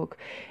every book,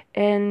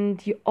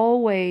 and you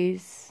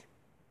always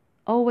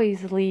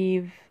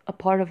leave a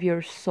part of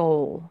your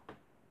soul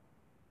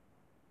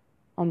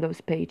on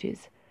those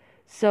pages.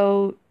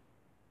 So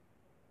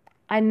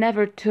I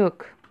never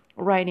took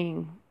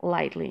writing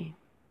lightly.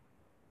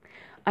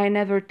 I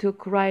never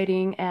took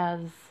writing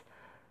as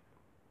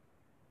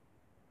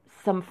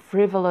some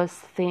frivolous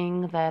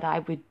thing that I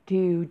would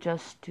do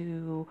just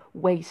to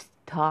waste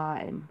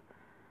time.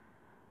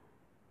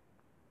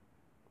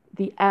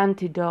 The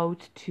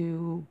antidote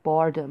to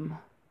boredom.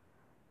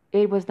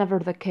 It was never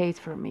the case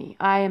for me.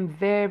 I am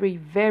very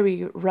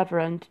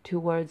reverent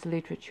towards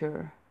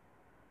literature.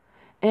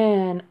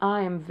 And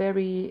I am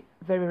very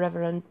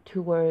reverent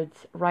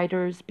towards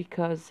writers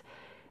because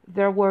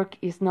their work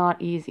is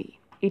not easy.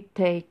 It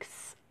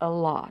takes a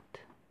lot.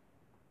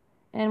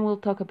 And we'll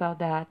talk about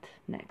that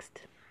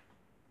next.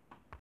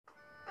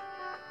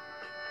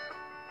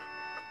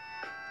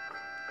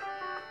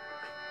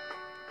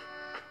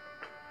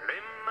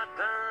 Les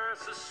matins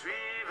se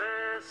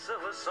suivent, se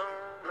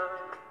ressemblent.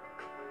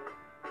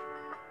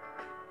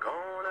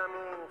 Quand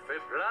l'amour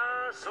fait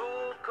place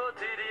au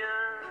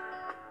quotidien,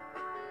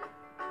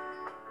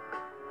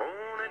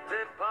 on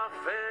n'était pas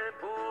fait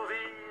pour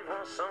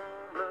vivre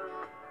ensemble.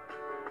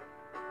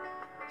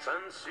 Ça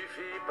ne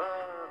suffit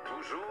pas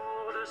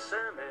toujours de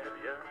s'aimer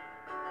bien.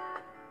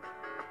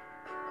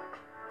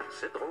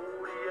 C'est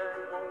drôle, hier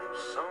on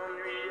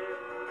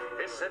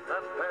s'ennuyait, et c'est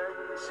à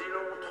peine si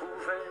l'on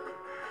trouvait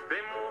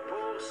des mots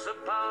pour se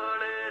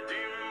parler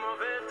du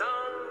mauvais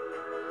temps.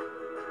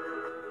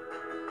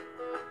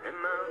 Et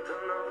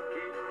maintenant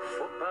qu'il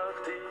faut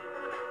partir,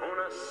 on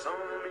a 100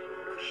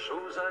 000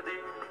 choses à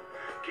dire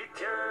qui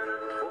tiennent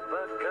trop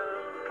à cœur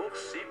pour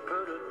si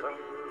peu de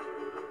temps.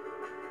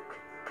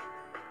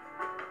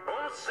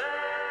 On s'est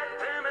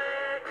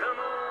aimé comme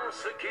on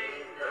se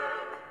quitte,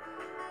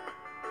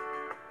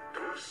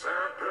 tout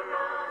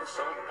simplement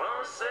sans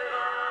penser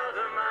à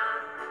demain.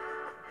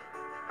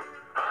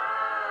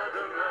 À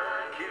demain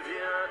qui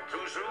vient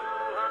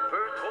toujours un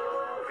peu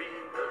trop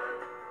vite.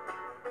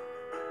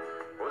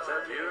 Aux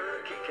adieux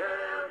qui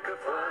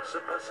quelquefois se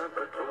passent un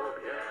peu trop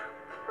bien.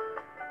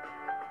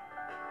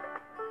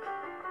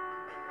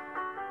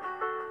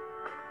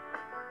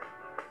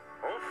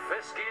 On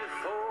fait ce qu'il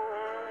faut,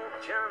 on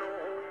tient nos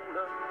rôles.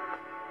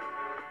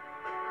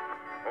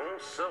 On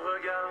se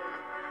regarde,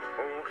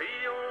 on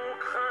rit, on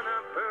craint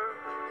un peu.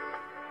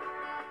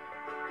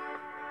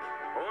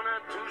 On a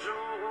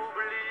toujours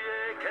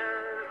oublié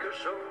quelque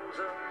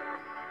chose.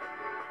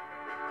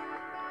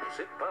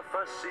 C'est pas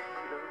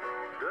facile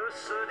de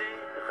se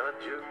dire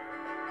adieu.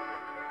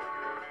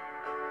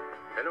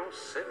 Et l'on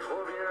sait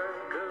trop bien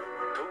que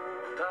tôt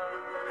ou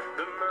tard,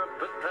 demain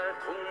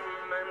peut-être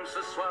ou même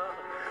ce soir,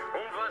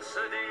 on va se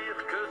dire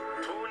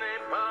que tout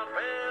n'est pas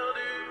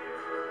perdu.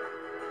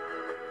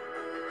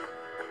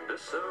 De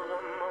ce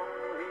roman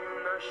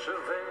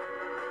inachevé,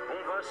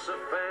 on va se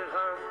faire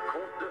un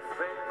conte de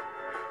fées,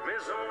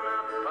 mais on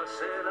a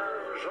passé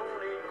l'âge, on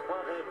n'y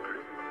croirait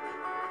plus.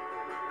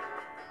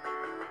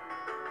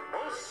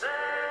 On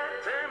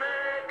s'est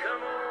aimé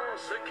comme on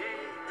se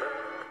quitte,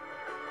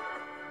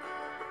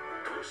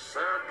 tout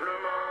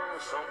simplement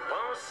sans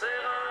penser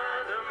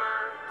à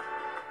demain.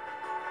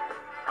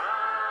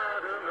 À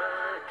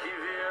demain qui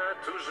vient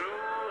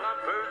toujours un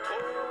peu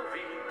trop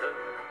vite.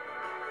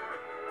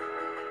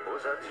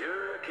 Aux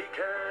adieux qui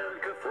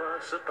quelquefois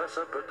se passent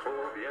un peu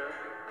trop bien.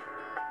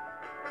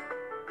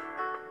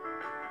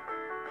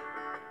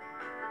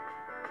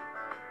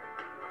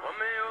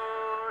 Roméo,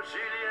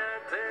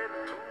 Juliette et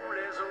tous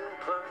les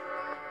autres,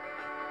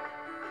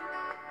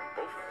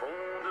 au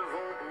fond de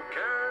vos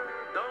bouquins,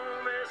 dans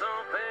mes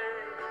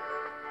empêches,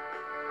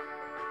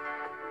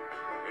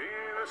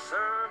 une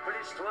simple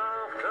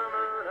histoire comme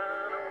la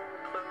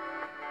nôtre,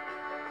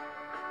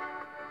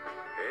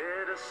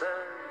 et de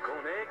celle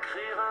qu'on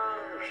n'écrira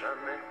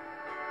jamais.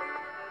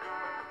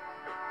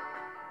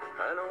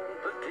 Allons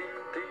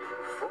petite,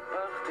 il faut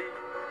partir,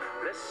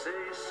 laisser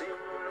ici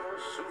nos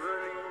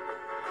souvenirs.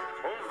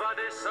 On va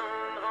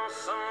descendre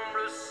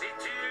ensemble si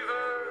tu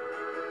veux.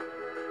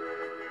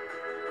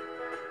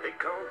 Et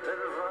quand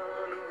elle va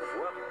nous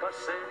voir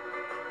passer,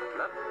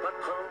 la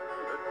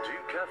patronne du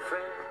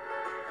café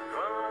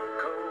va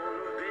encore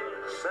nous dire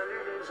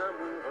salut les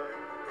amoureux.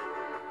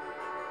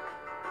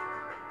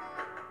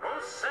 On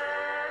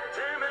s'est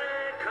aimé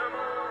comme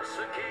on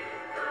se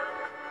quitte,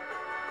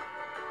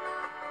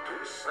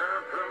 tout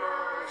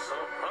simplement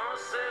sans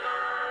penser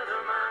à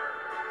demain.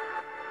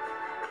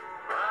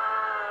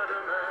 À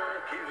demain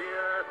qui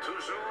vient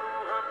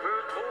toujours un peu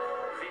trop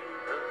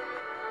vite.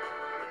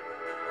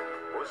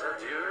 Aux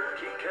adieux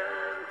qui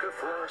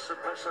quelquefois se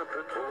passent un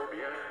peu trop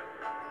bien.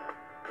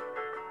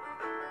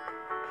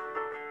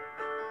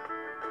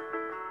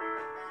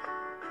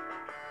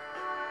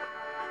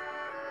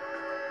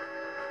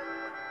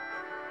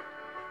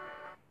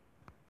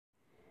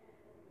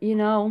 You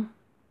know,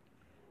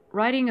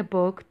 writing a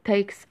book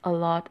takes a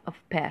lot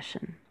of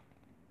passion.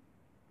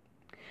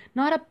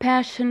 Not a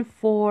passion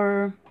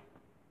for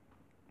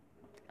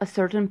a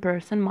certain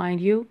person,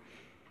 mind you,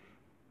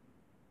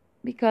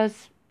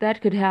 because that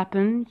could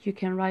happen. You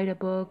can write a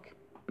book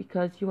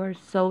because you are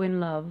so in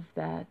love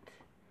that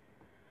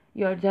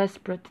you are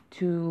desperate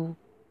to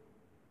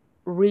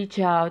reach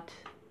out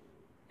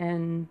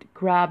and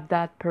grab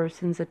that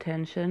person's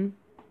attention.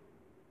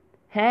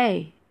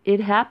 Hey, it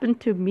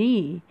happened to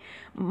me.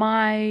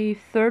 My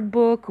third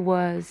book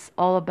was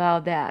all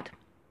about that.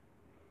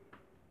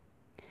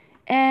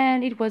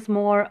 And it was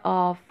more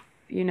of,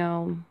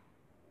 the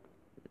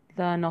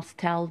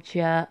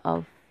nostalgia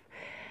of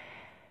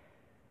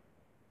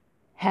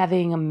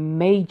having a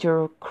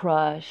major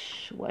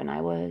crush when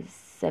I was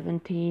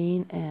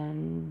 17,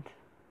 and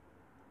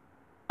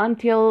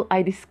until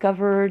I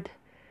discovered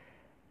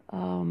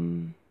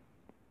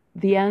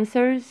the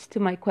answers to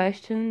my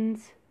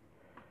questions,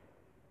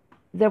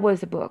 there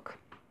was a book.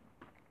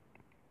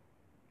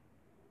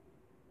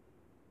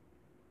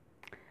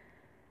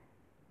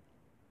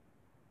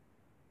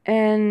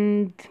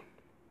 And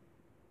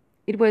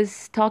it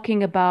was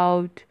talking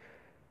about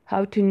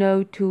how to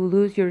know to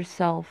lose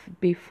yourself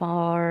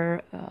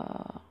before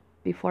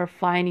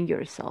finding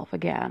yourself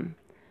again.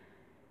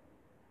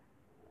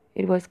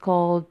 It was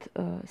called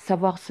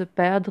Savoir se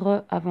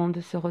perdre avant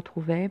de se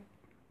retrouver.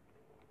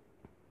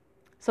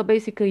 So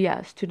basically,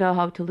 yes, to know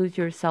how to lose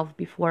yourself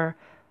before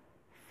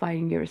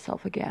finding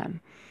yourself again.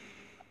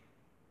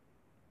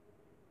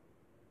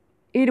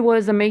 It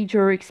was a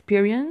major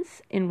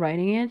experience in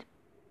writing it.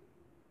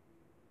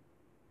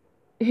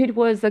 It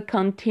was a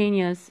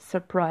continuous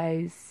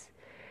surprise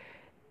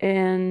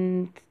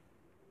and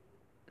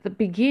the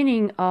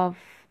beginning of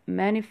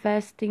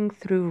manifesting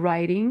through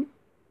writing.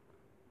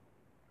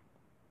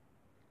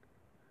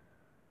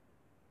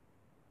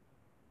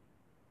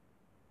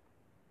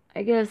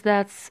 I guess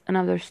that's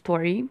another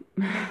story.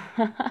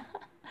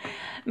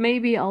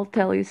 Maybe I'll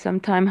tell you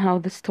sometime how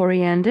the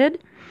story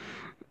ended.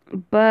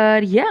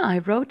 But yeah, I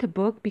wrote a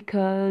book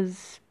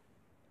because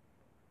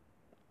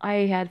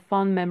I had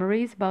fond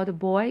memories about a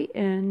boy,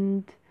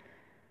 and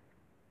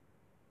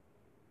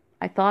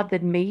I thought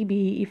that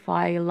maybe if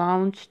I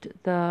launched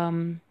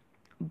the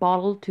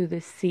bottle to the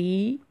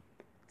sea,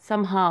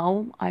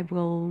 somehow I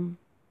will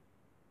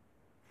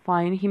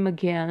find him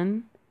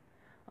again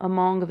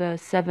among the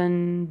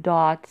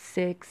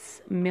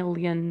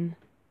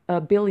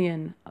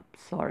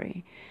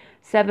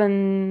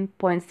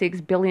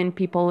 7.6 billion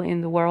people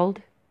in the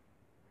world.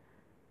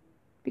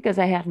 Because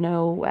I had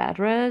no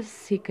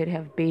address, he could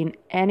have been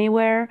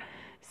anywhere.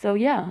 So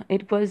yeah,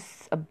 it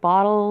was a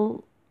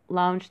bottle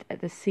launched at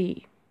the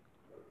sea.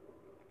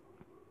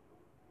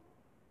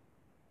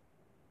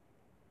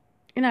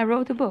 And I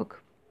wrote a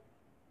book.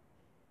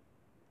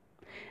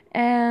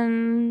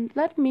 And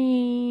let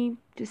me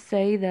just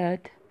say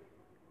that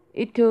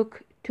it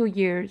took 2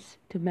 years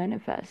to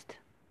manifest,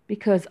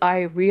 because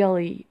I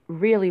really,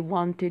 really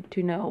wanted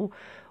to know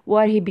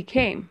what he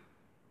became.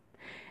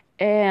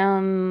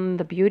 And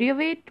the beauty of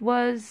it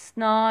was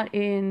not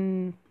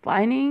in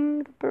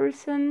finding the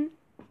person.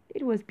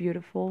 It was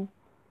beautiful.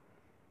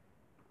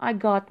 I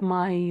got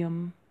my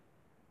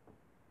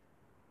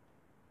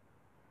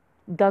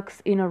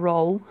ducks in a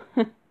row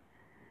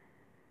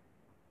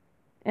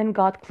and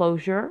got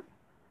closure.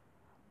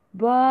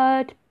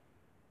 But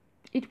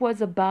it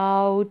was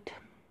about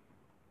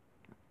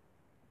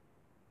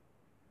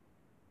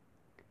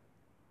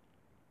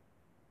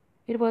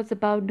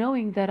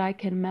knowing that I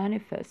can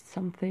manifest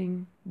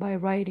something by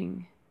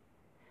writing,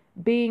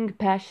 being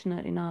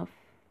passionate enough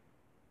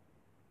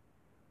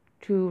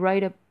to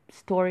write a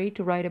story,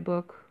 to write a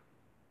book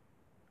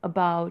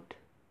about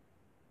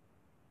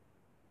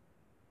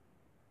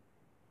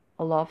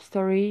a love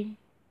story.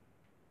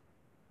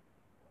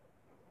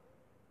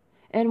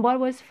 And what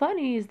was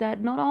funny is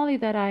that not only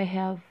that I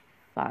have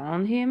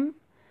found him,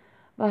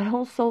 but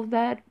also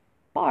that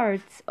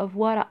parts of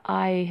what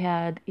I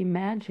had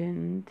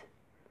imagined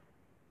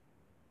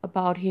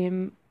about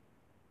him,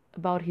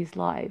 about his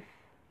life,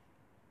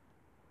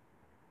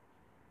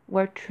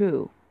 were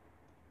true.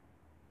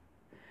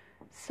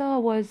 So I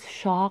was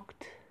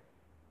shocked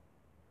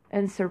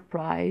and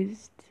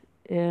surprised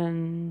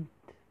and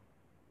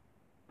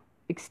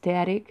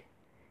ecstatic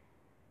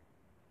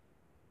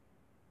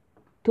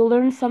to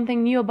learn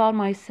something new about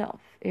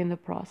myself in the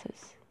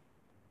process.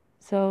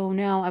 So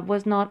now I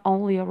was not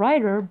only a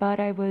writer, but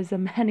I was a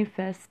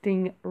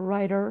manifesting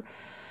writer,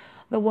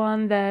 the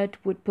one that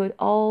would put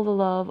all the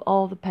love,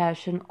 all the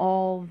passion,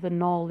 all the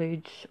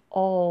knowledge,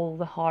 all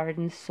the heart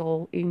and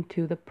soul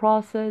into the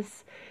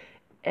process.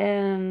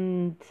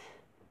 And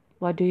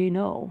what do you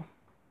know?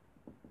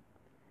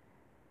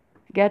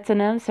 Gets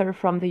an answer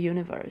from the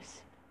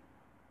universe.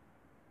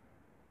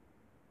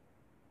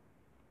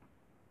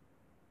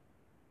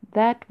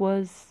 That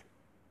was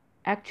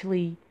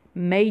actually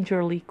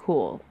majorly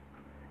cool.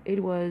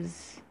 It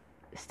was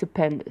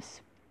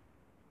stupendous.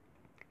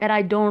 And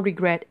I don't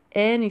regret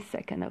any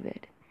second of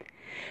it.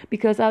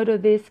 Because out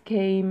of this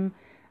came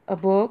a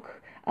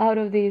book. Out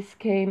of this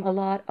came a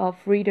lot of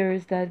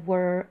readers that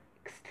were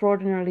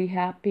extraordinarily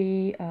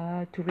happy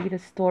to read a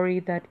story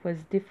that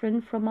was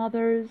different from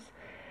others.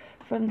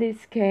 From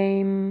this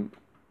came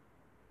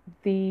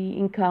the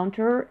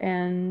encounter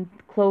and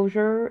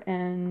closure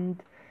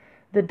and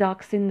the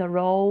ducks in the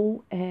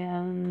row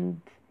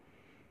and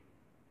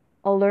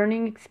a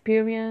learning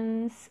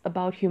experience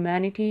about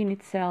humanity in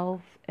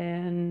itself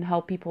and how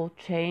people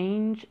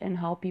change and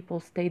how people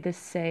stay the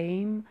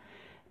same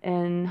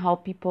and how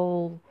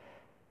people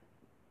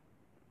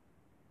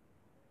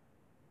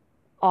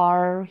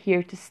are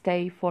here to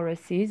stay for a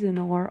season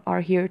or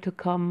are here to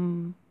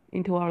come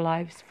into our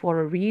lives for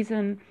a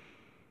reason.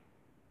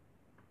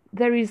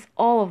 There is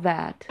all of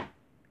that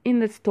in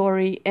the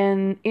story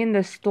and in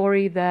the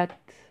story that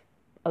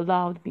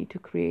allowed me to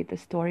create the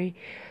story.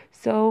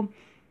 So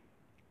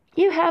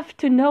you have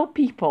to know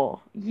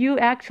people. You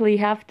actually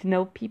have to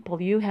know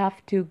people. You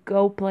have to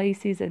go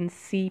places and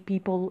see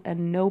people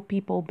and know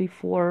people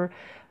before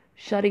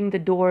shutting the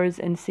doors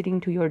and sitting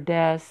to your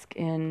desk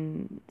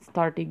and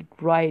starting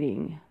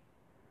writing.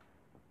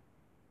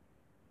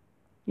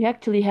 You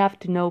actually have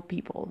to know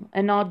people,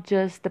 and not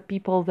just the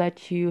people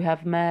that you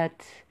have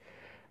met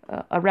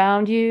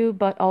around you,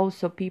 but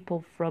also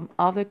people from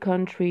other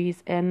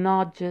countries, and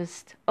not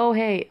just, oh,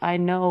 hey, I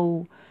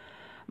know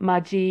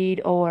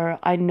Majid, or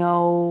I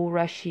know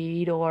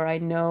Rashid, or I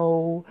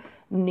know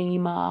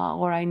Nima,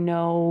 or I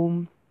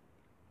know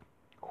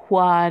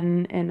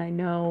Juan, and I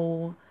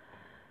know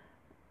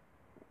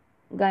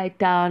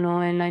Gaetano,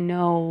 and I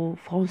know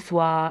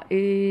Francois.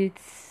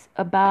 It's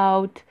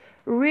about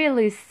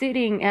really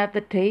sitting at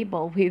the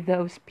table with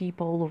those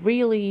people,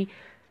 really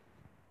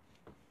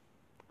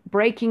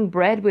breaking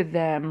bread with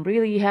them,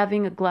 really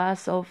having a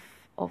glass of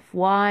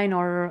wine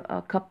or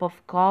a cup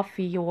of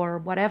coffee or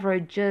whatever,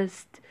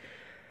 just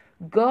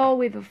go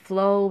with the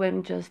flow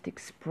and just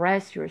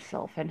express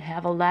yourself and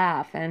have a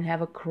laugh and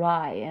have a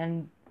cry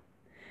and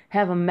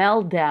have a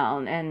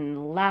meltdown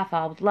and laugh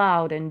out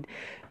loud and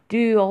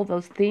do all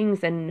those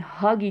things and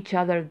hug each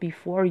other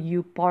before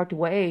you part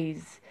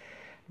ways.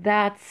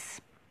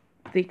 That's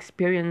the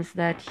experience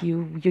that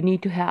you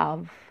need to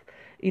have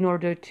in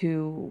order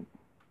to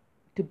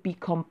be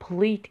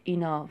complete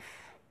enough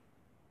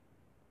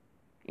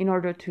in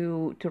order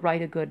to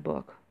write a good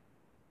book.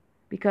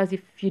 Because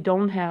if you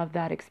don't have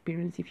that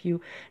experience, if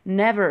you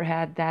never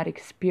had that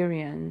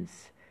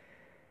experience,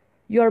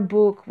 your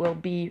book will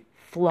be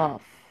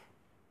fluff.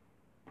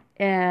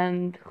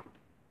 And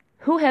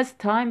who has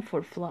time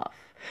for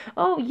fluff?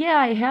 Oh yeah,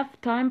 I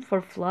have time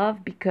for fluff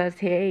because,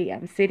 hey,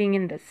 I'm sitting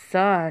in the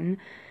sun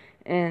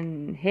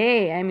and,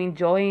 hey, I'm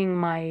enjoying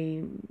my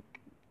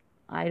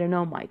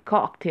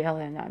cocktail,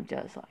 and I'm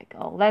just like,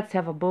 oh, let's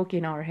have a book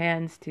in our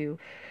hands to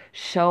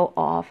show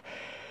off.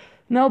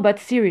 No, but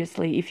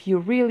seriously, if you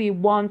really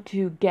want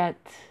to get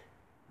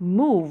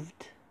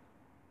moved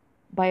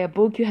by a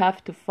book, you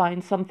have to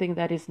find something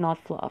that is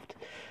not fluffed,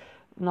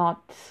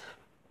 not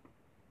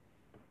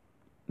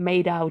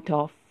made out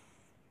of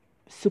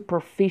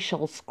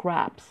superficial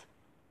scraps.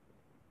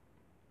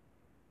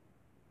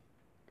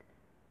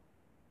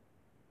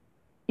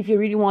 If you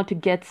really want to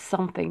get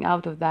something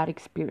out of that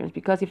experience,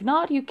 because if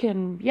not, you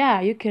can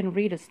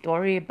read a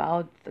story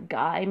about the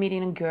guy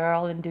meeting a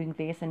girl and doing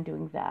this and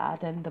doing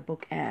that, and the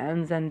book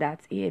ends and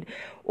that's it.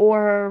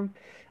 Or,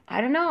 I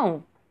don't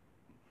know,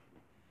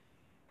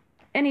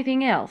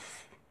 anything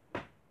else.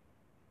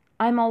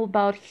 I'm all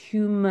about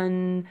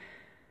human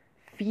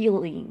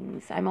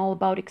feelings. I'm all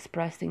about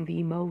expressing the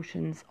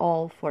emotions,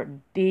 all for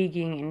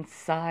digging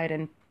inside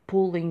and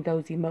pulling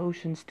those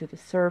emotions to the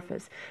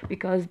surface,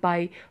 because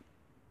by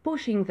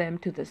pushing them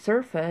to the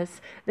surface,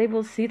 they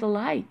will see the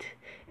light,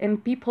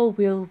 and people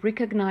will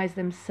recognize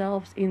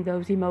themselves in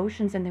those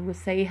emotions, and they will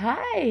say,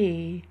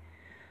 "Hi,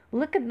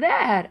 look at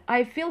that.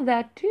 I feel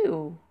that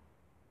too."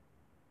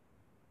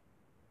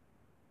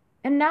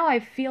 And now I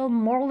feel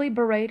more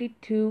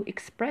liberated to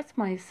express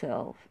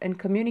myself and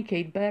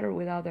communicate better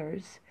with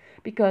others.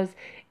 Because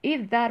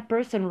if that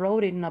person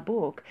wrote it in a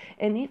book,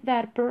 and if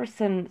that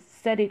person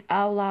said it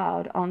out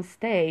loud on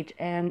stage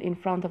and in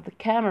front of the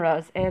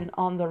cameras and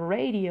on the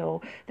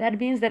radio, that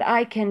means that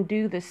I can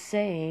do the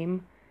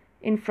same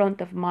in front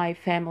of my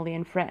family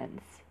and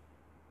friends.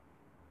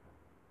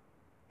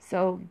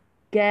 So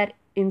get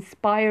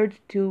inspired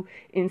to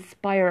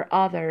inspire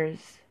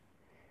others,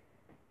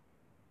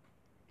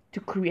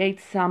 to create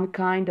some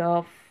kind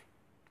of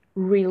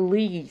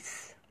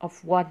release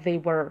of what they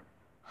were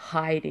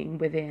hiding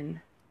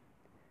within.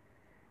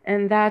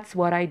 And that's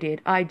what I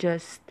did. I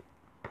just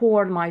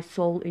poured my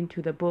soul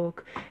into the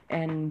book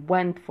and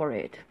went for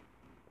it.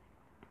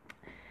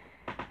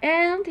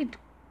 And it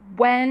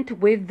went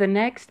with the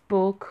next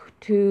book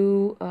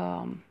to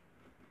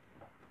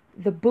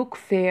the book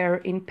fair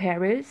in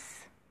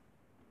Paris.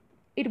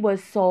 It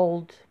was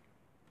sold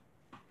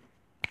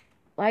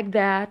like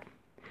that.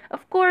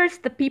 Of course,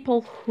 the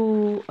people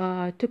who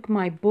took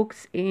my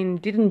books in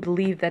didn't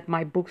believe that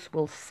my books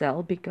will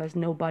sell because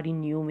nobody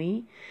knew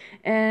me.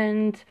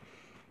 And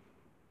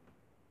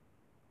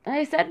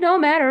I said, no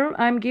matter,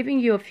 I'm giving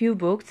you a few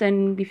books,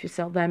 and if you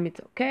sell them, it's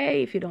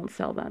okay. If you don't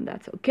sell them,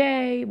 that's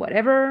okay,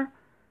 whatever.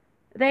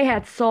 They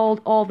had sold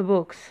all the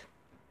books.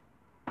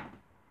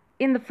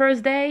 In the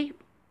first day,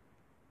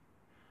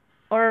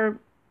 or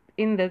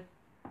in the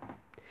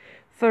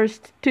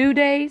first 2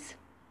 days,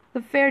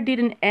 the fair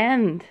didn't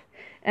end.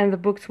 And the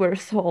books were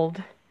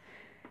sold.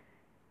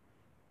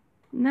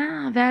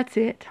 Now that's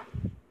it.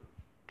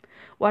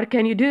 What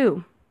can you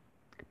do?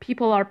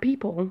 People are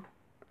people.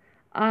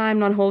 I'm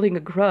not holding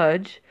a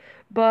grudge,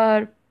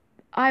 but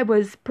I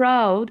was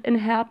proud and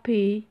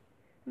happy,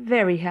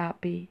 very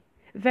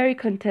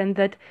content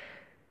that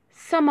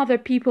some other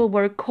people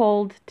were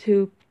called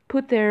to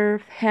put their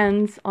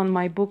hands on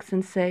my books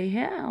and say,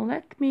 yeah,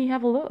 let me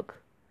have a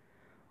look.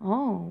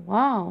 Oh,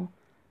 wow.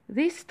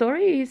 This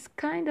story is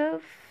kind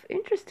of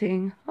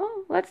interesting.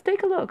 Oh, let's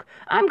take a look.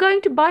 I'm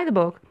going to buy the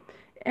book.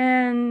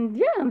 And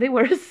yeah, they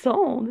were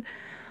sold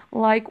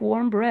like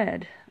warm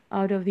bread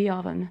out of the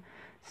oven.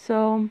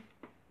 So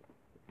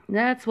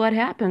that's what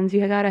happens.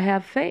 You gotta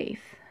have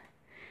faith.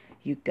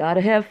 You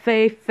gotta have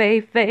faith.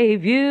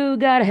 You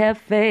gotta have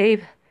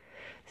faith.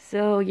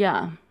 So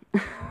yeah.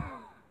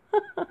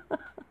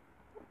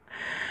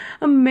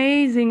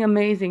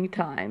 Amazing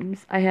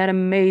times. I had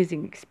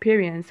amazing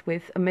experience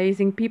with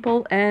amazing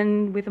people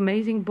and with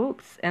amazing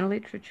books and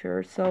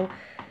literature. So,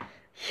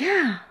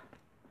 yeah,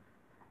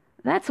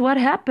 that's what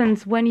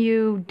happens when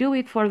you do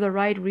it for the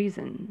right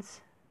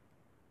reasons.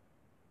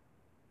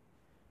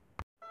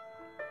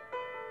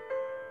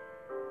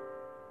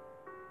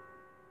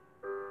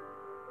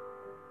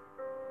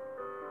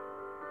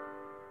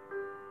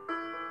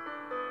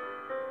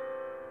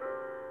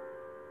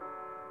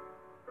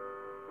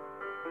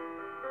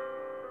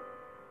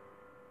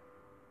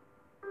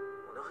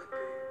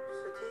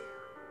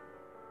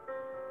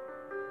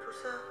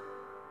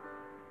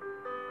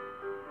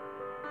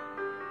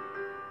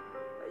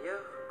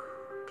 Ailleurs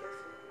qu'au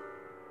café,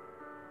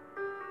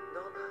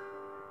 dans le bar,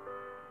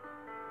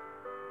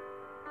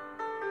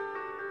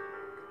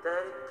 que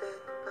t'allais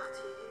peut-être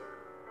partir,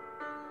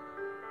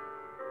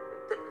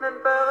 peut-être même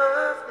pas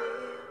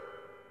revenir.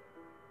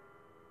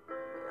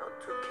 Mais en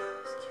tout cas,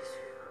 ce qui est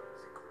sûr,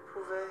 c'est qu'on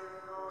pouvait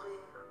en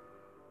rire.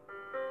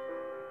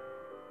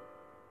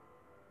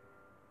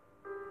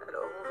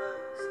 Alors on va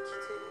se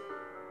quitter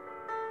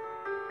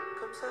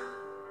comme ça.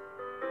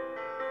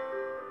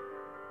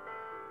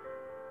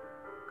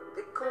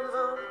 Dès qu'on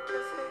vend le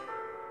café,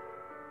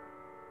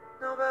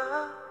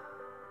 d'embarras,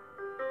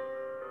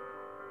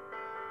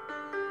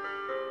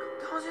 comme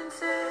dans une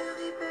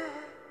série B,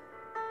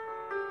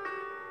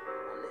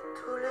 on est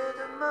tous les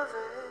deux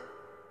mauvais.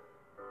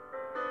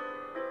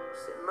 On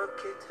s'est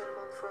moqué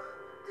tellement de fois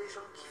des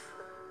gens qui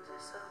faisaient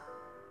ça.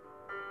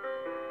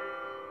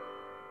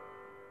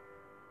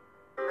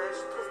 Mais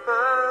je trouve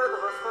pas de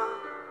refrain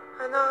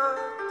à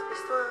notre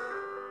histoire.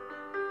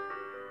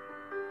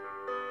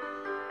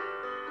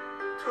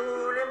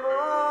 Tous les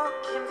mots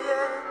qui me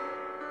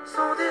viennent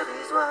sont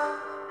dérisoires.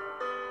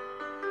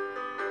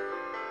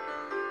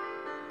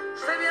 Je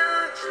sais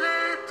bien que je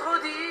l'ai trop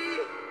dit,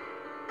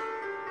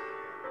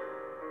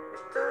 mais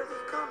je te le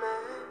dis quand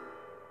même.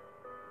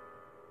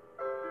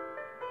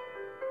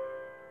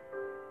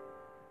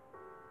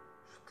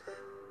 Je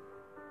t'aime.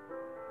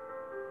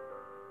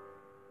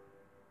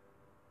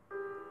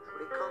 Je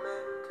voulais quand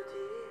même te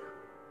dire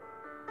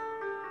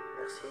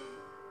merci.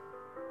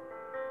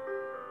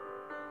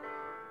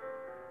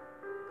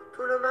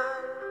 Tout le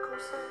mal qu'on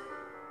s'est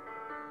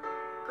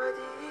pas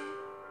dit.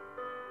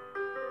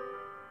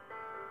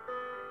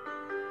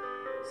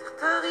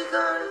 Certains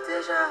rigolent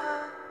déjà.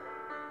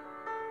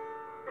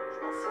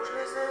 Je m'en fous, je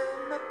les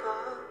aimais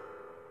pas.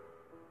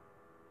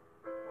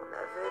 On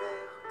avait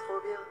l'air trop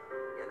bien,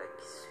 y'en a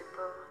qui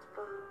supportent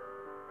pas.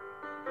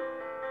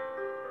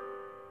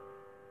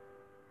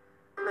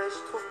 Mais je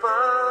trouve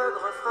pas de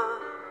refrain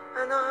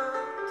à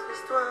notre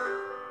histoire.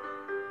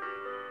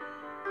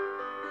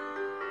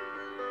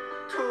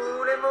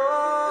 les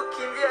mots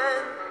qui me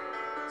viennent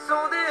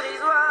sont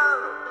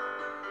dérisoires.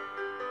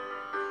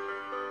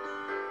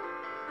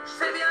 Je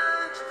sais bien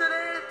que je te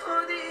l'ai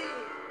trop dit,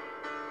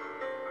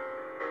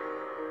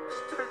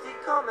 je te le dis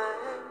quand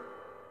même.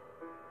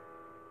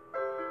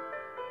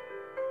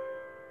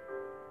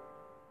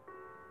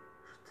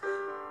 Je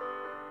t'aime.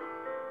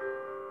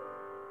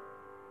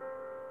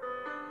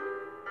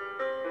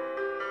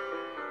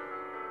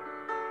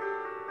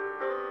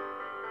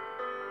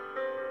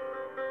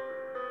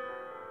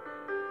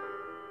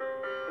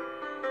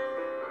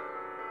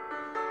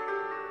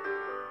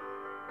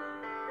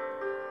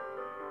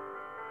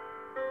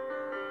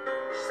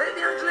 Je sais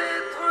bien que je l'ai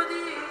trop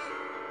dit,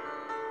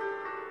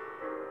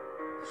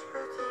 je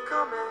le dis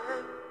quand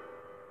même.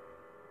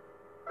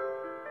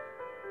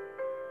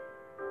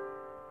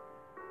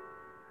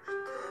 Je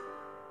t'aime.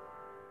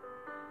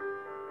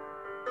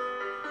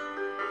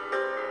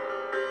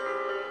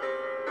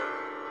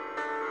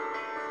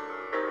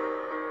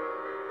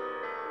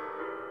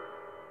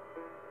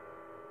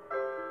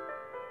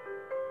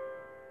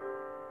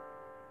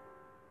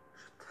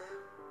 Je t'aime.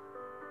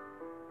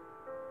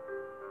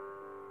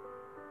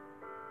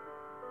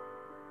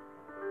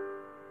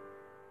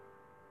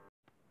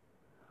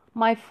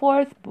 My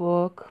fourth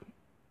book,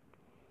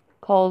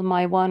 called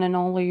My One and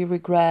Only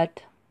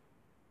Regret,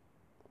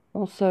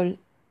 Mon seul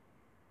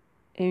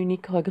et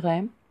unique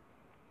regret,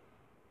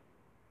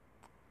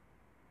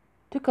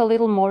 took a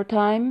little more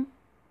time,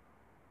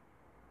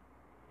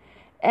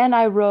 and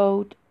I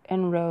wrote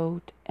and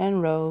wrote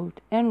and wrote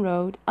and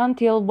wrote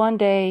until one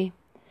day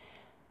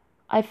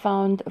I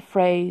found a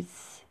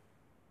phrase.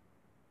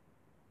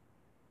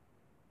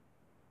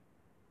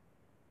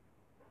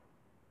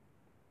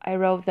 I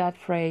wrote that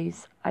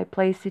phrase. I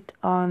placed it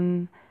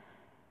on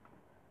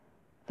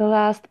the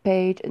last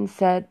page and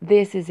said,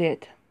 this is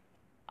it.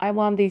 I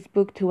want this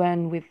book to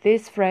end with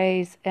this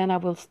phrase, and I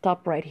will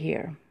stop right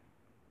here.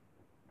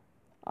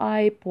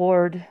 I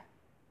poured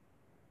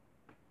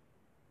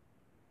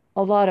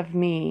a lot of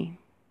me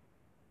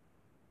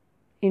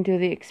into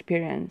the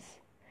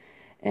experience.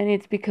 And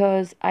it's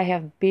because I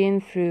have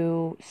been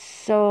through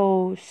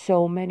so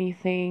many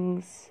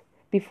things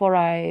before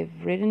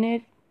I've written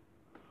it.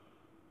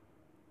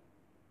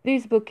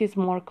 This book is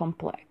more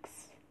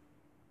complex.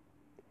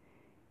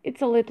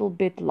 It's a little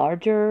bit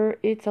larger.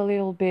 It's a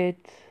little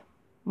bit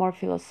more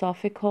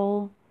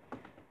philosophical.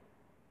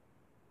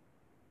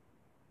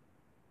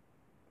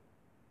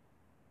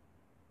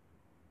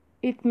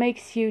 It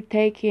makes you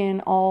take in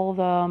all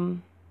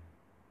the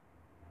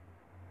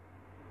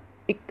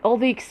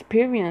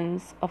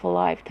experience of a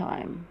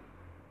lifetime.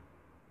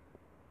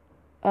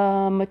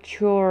 A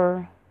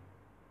mature,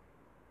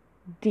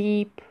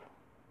 deep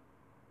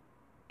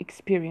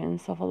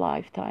experience of a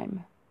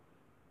lifetime.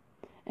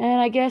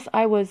 And I guess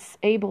I was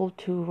able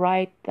to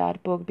write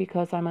that book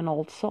because I'm an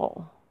old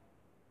soul.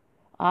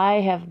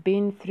 I have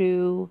been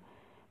through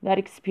that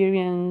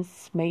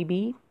experience,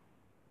 maybe,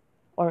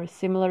 or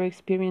similar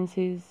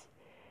experiences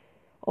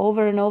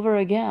over and over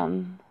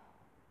again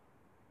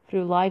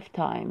through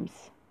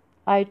lifetimes.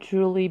 I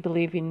truly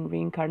believe in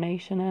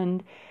reincarnation,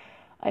 and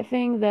I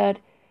think that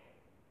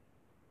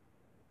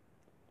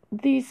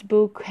this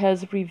book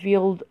has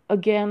revealed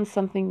again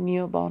something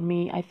new about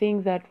me. I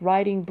think that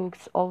writing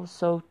books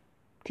also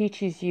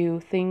teaches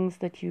you things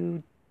that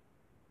you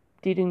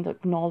didn't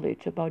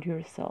acknowledge about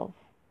yourself.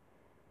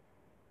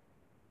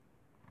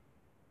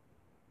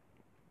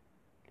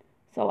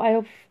 So I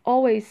have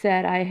always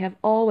said, I have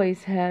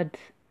always had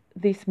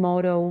this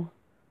motto,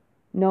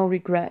 no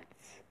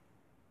regrets.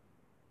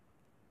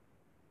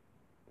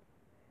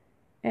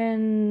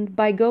 And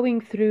by going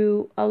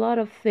through a lot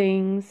of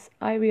things,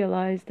 I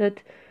realized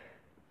that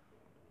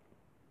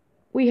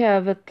we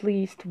have at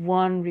least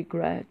one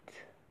regret.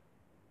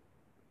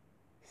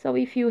 So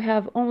if you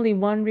have only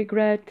one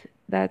regret,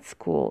 that's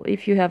cool.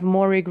 If you have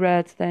more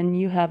regrets, then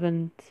you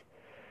haven't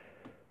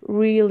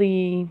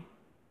really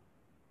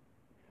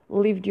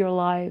lived your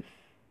life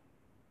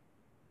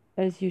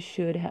as you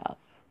should have.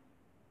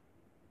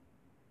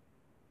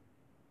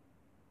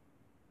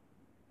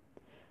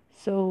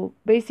 So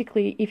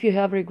basically, if you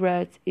have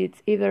regrets,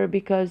 it's either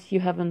because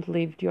you haven't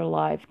lived your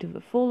life to the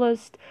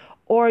fullest,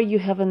 or you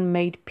haven't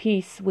made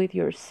peace with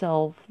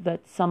yourself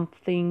that some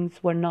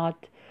things were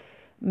not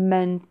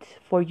meant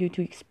for you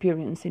to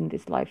experience in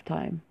this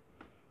lifetime.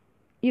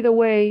 Either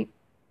way,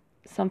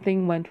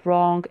 something went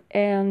wrong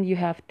and you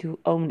have to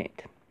own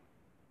it.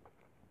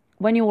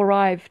 When you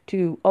arrive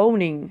to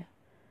owning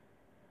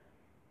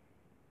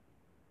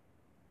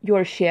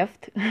your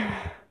shift,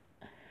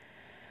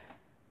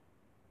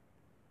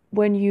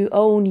 when you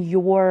own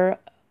your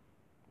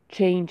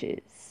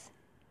changes,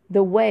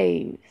 the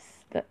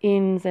waves, the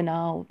ins and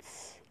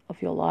outs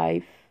of your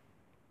life,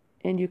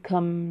 and you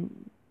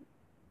come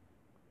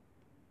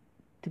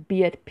to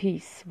be at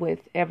peace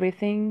with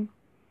everything,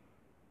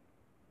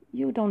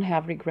 you don't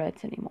have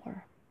regrets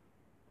anymore.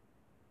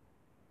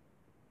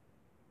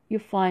 You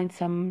find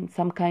some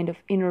kind of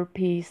inner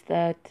peace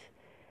that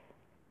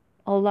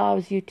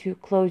allows you to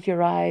close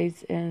your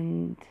eyes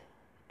and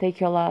take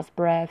your last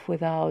breath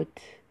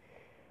without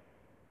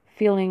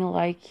feeling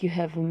like you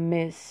have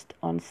missed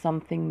on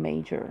something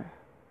major.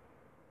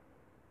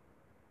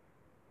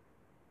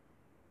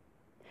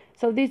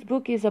 So this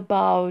book is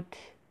about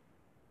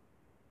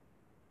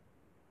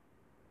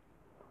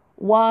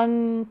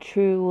one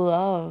true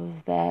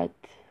love that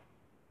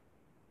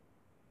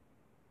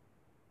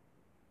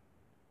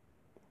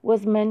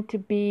was meant to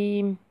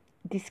be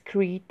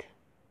discreet,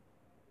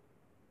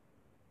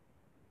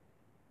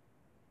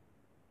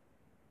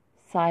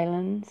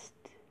 silenced,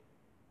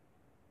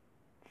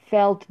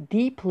 felt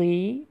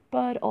deeply,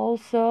 but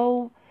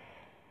also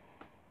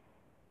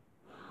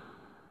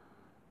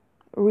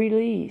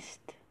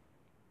released.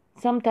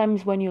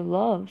 Sometimes when you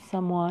love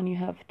someone, you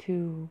have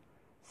to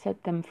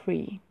set them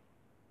free.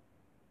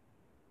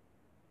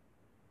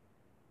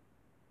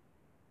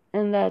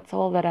 And that's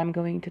all that I'm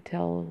going to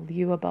tell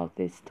you about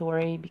this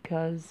story,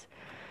 because,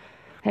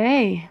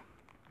 hey,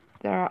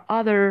 there are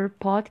other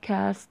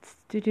podcasts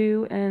to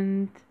do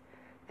and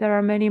there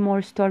are many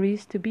more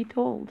stories to be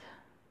told.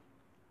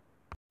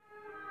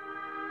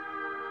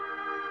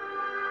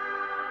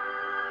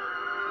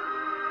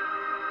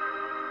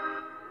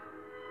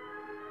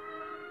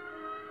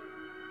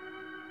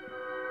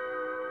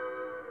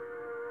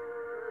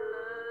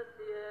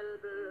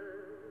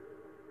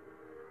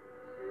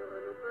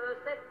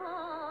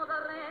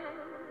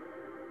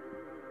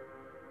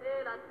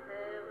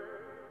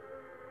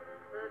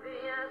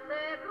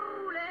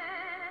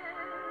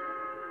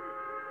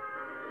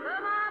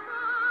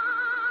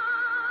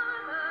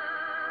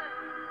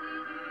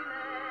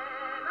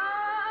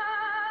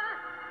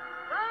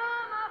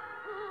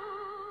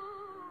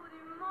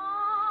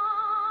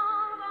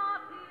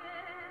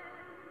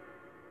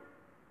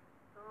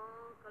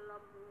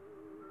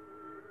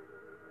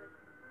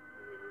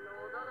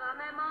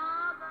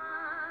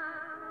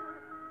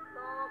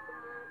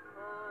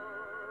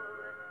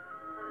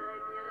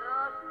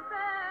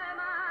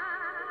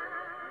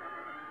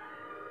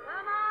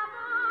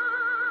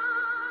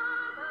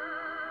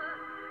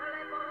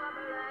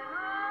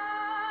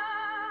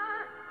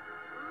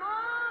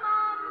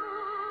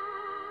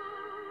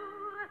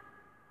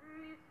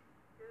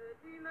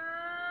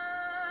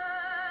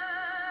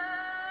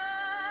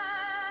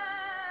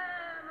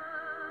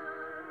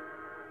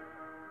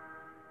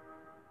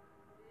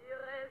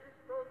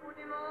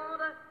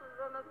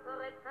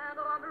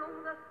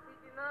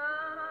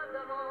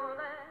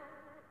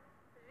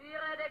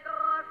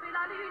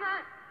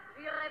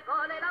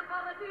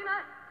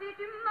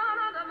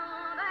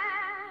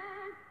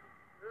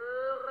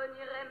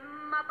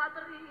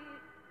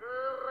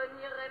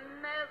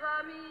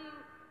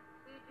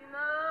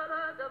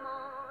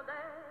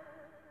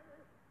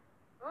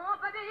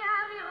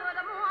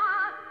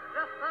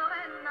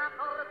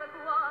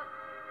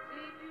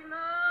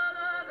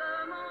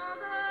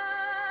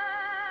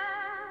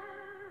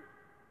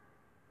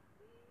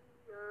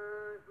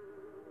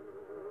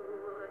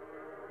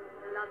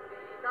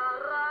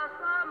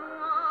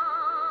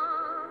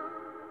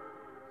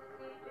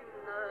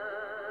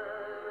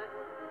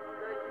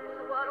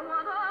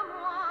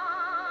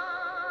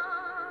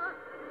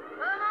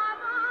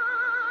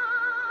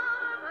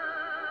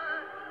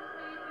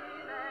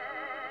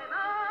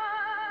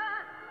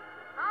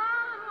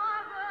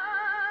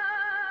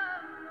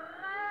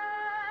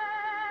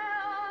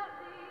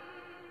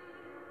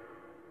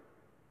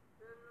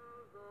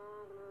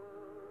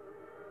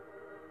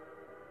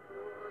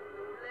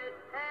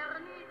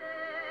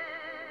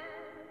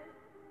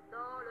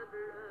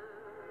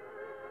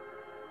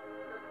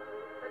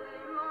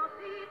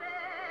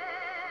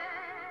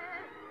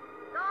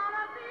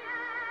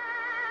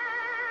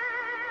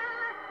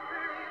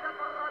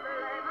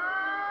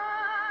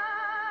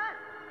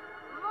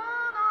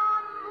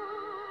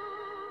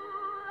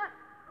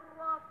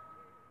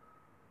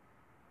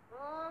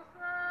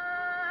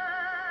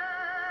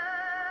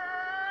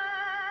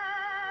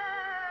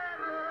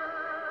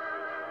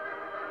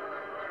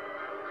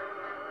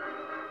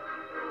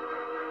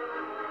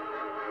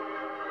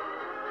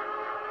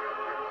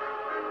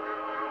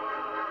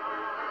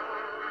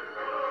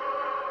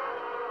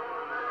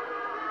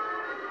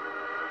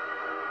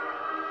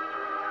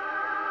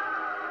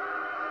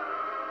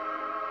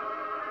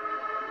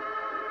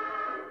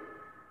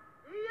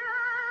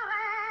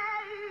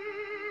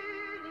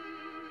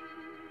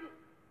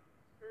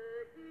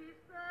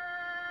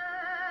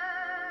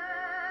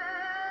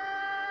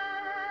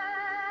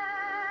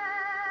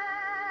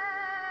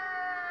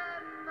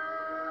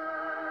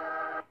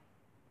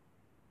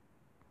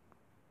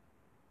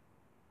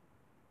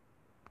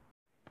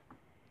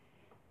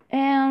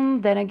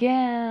 And then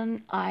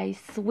again, I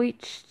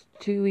switched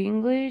to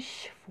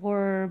English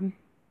for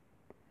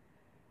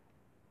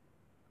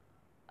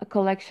a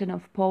collection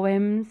of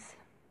poems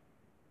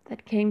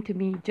that came to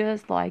me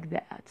just like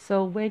that.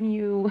 So when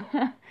you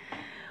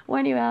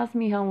when you ask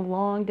me how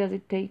long does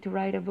it take to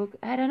write a book,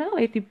 I don't know,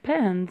 it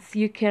depends.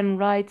 You can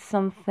write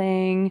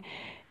something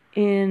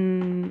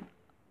in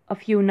a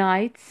few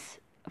nights,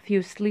 a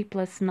few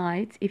sleepless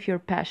nights, if you're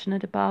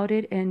passionate about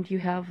it and you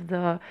have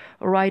the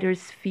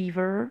writer's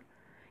fever.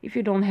 If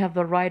you don't have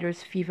the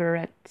writer's fever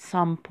at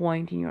some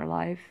point in your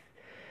life,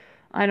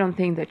 I don't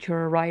think that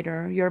you're a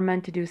writer. You're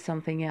meant to do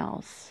something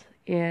else.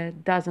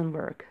 It doesn't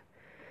work.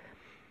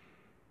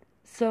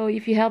 So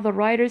if you have a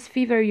writer's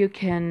fever, you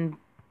can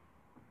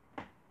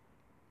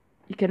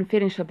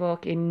finish a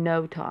book in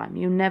no time.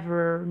 You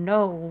never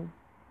know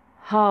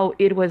how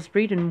it was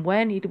written,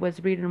 when it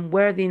was written,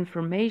 where the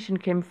information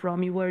came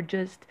from. You were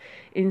just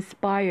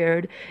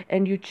inspired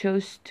and you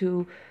chose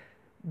to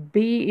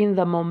be in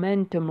the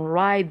momentum,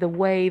 ride the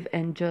wave,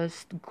 and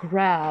just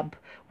grab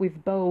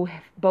with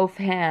both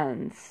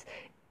hands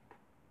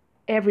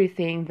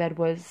everything that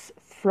was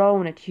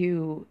thrown at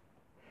you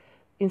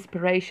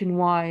inspiration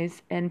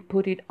wise and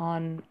put it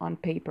on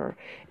paper.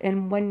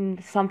 And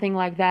when something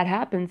like that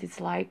happens, it's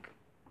like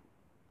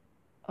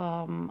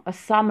a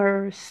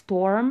summer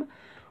storm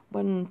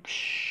when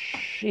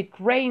it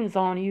rains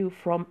on you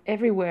from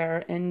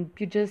everywhere, and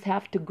you just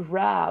have to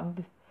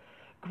grab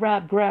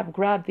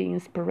the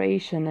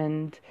inspiration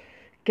and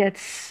get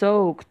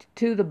soaked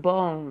to the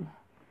bone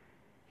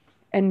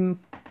and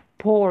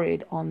pour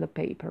it on the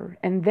paper.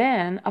 And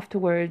then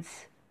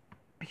afterwards,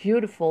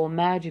 beautiful,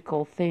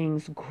 magical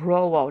things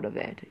grow out of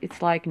it.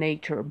 It's like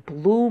nature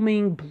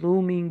blooming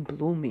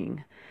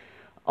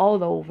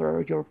all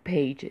over your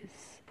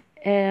pages.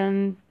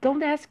 And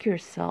don't ask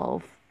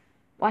yourself,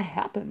 what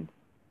happened?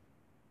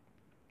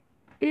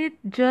 It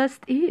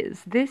just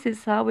is. This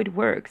is how it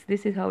works.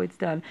 This is how it's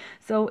done.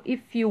 So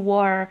if you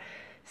are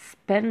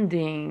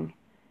spending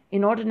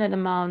inordinate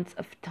amounts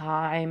of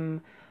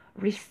time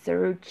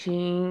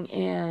researching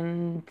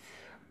and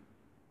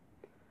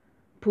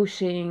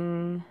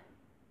pushing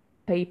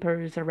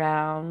papers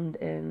around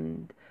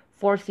and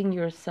forcing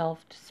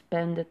yourself to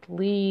spend at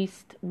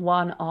least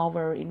 1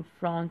 hour in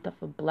front of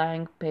a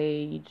blank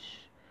page,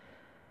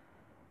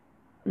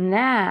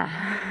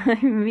 I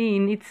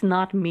mean, it's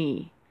not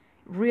me.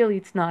 Really,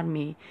 it's not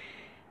me.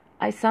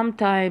 I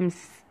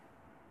sometimes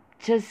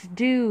just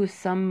do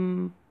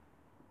some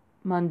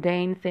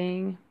mundane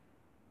thing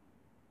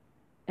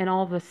and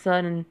all of a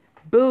sudden,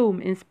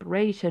 boom,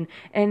 inspiration.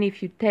 And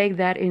if you take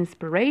that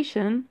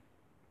inspiration,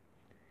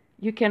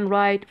 you can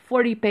write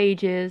 40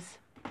 pages,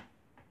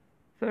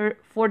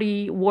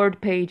 40 word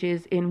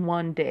pages in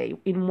one day,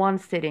 in one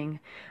sitting.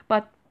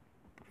 But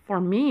for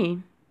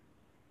me,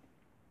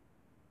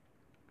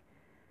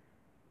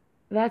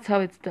 that's how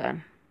it's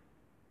done.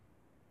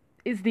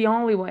 It's the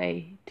only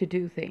way to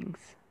do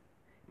things.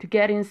 To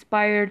get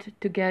inspired,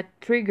 to get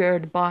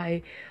triggered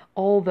by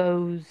all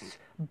those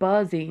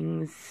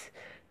buzzings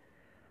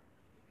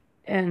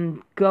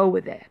and go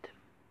with it.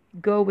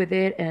 Go with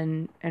it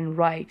and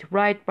write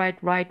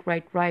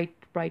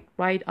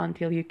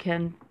until you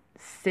can't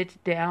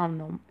sit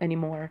down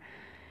anymore.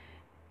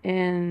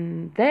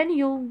 And then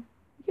you'll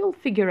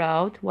figure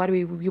out what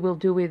you will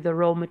do with the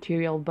raw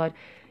material. But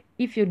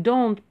if you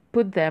don't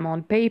put them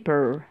on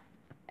paper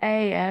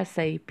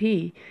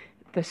ASAP,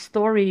 the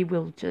story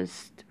will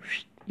just,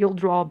 you'll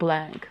draw a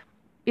blank.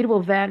 It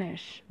will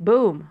vanish.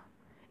 Boom.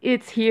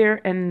 It's here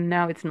and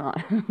now it's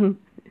not.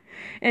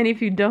 And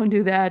if you don't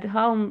do that,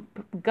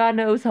 God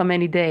knows how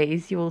many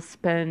days you will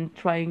spend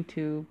trying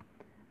to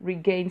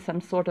regain some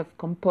sort of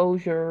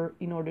composure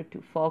in order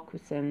to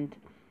focus and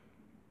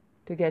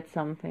to get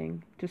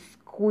something, to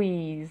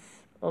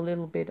squeeze a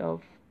little bit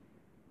of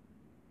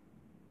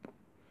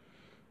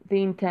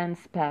the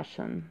intense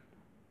passion,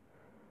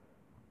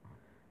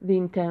 the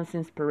intense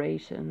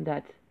inspiration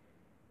that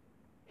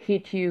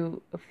hit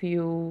you a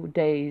few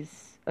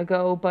days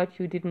ago, but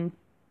you didn't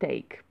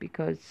take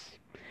because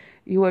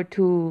you are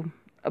too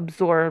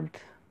absorbed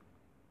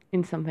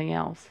in something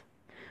else.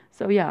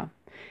 So yeah,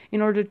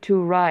 in order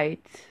to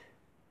write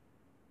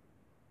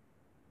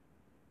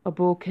a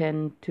book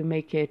and to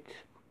make it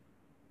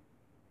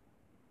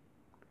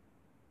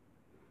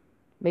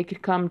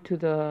come to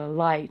the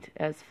light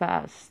as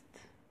fast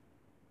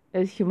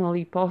as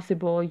humanly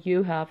possible,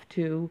 you have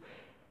to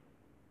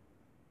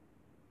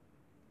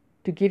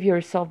give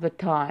yourself the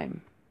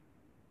time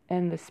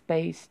and the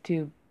space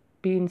to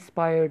be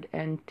inspired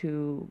and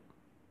to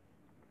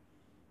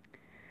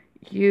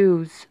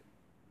use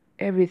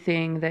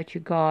everything that you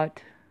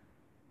got.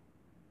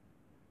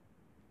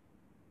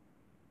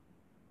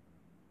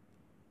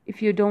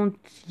 If you don't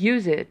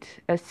use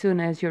it as soon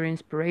as your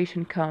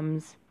inspiration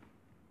comes,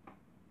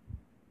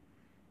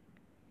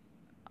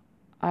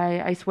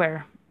 I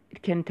swear,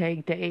 it can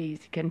take days,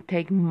 it can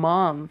take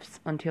months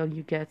until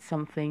you get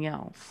something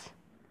else,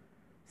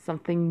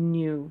 something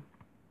new.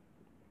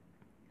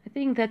 I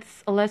think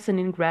that's a lesson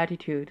in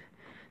gratitude.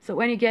 So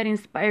when you get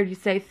inspired, you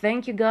say,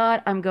 thank you,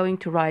 God, I'm going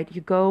to write.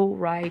 You go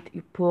write,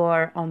 you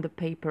pour on the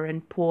paper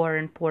and pour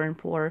and pour and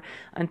pour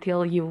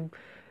until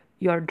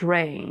you're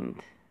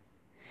drained.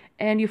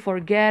 And you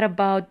forget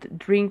about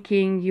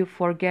drinking, you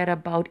forget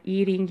about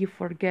eating, you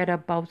forget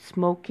about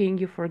smoking,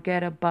 you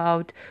forget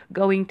about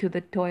going to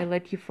the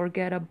toilet, you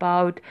forget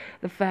about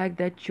the fact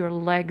that your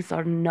legs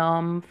are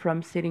numb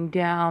from sitting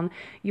down,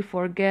 you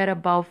forget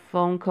about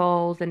phone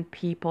calls and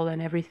people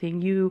and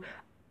everything. You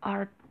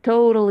are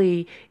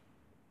totally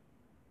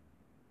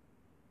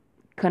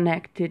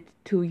connected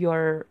to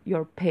your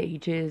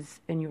pages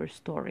and your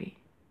story.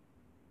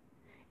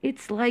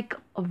 It's like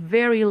a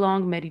very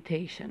long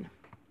meditation.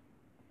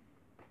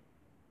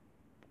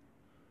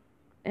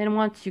 And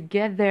once you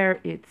get there,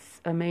 it's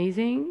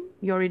amazing.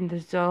 You're in the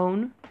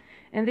zone.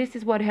 And this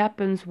is what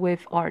happens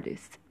with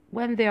artists.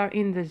 When they are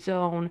in the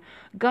zone,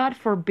 God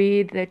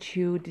forbid that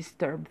you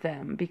disturb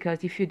them,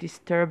 because if you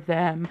disturb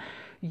them,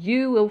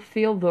 you will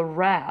feel the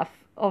wrath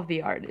of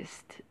the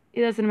artist.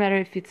 It doesn't matter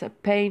if it's a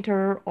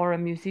painter or a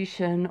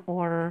musician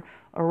or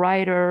a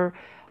writer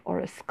or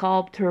a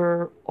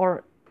sculptor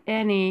or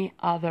any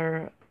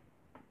other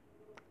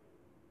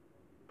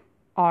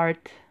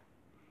art.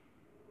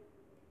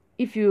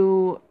 If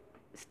you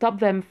stop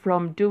them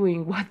from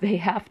doing what they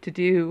have to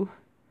do,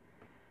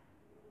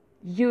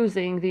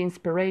 using the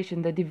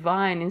inspiration, the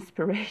divine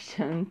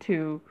inspiration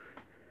to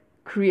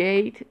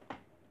create,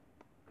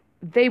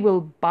 they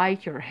will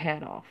bite your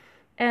head off.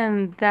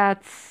 And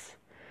that's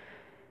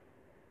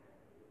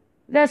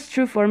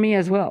true for me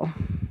as well.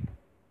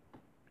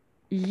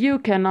 You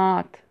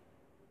cannot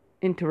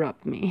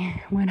interrupt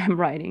me when I'm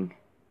writing.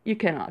 You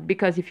cannot,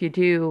 because if you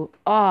do,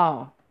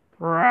 rah.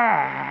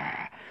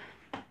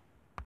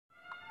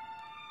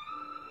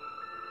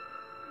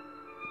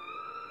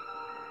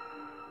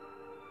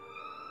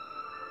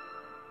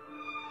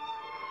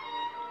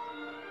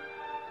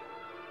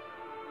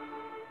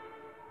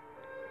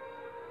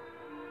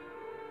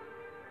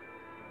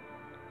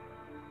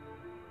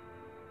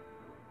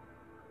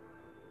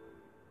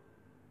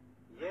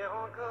 Hier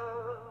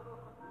encore,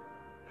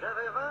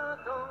 j'avais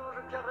 20 ans,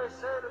 je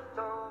caressais le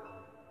temps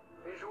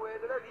et jouais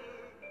de la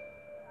vie,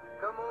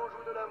 comme on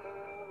joue de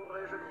l'amour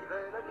et je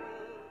vivais la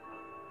nuit,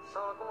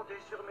 sans compter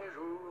sur mes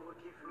jours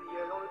qui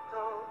fuyaient dans le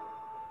temps.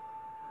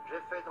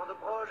 J'ai fait tant de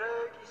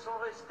projets qui sont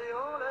restés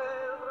en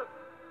l'air,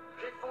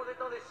 j'ai fondé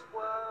tant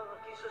d'espoirs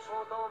qui se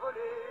sont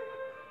envolés,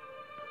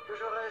 que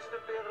je reste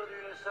perdu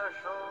ne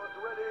sachant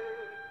où aller,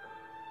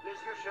 les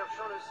yeux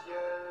cherchant le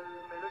ciel,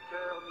 mais le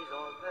cœur mis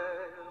en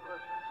terre.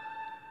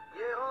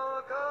 Hier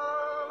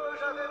encore,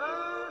 j'avais 20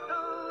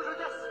 ans, je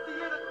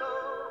gaspillais le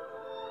temps,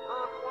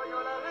 en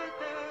croyant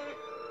l'arrêter,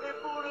 et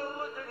pour le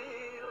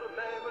retenir,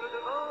 même le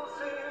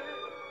devancer,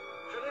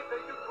 je n'ai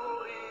fait que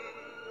courir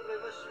et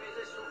me suis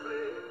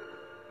essoufflé.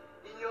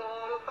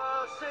 Ignorant le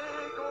passé,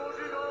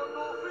 conjuguant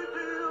au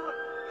futur,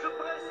 je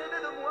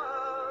précédais de moi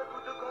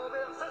toute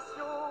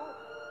conversation,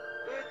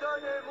 et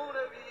donnais mon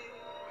avis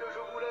que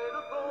je voulais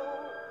le bon,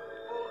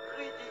 pour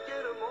critiquer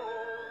le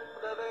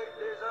monde avec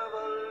des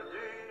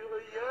involtures.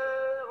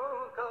 Hier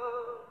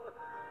encore,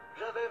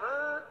 j'avais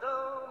 20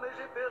 ans, mais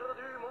j'ai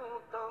perdu mon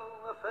temps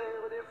à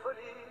faire des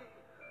folies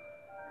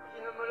qui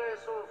ne me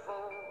laissent au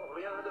fond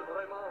rien de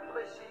vraiment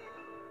précis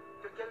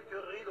que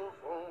quelques rides au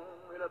front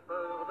et la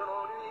peur de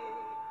l'ennui.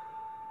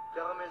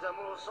 Car mes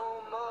amours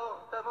sont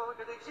mortes avant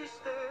que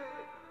d'exister,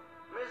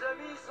 mes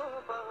amis sont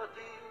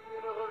partis et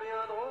ne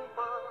reviendront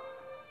pas.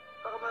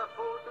 Par ma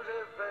faute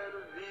j'ai fait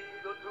le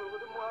vide autour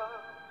de moi,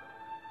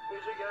 et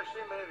j'ai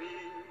gâché ma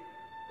vie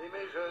et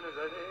mes jeunes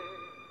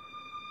années.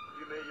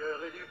 Du meilleur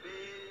et du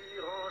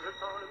pire en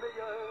jetant le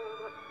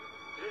meilleur,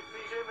 j'ai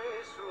figé mes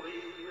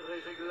sourires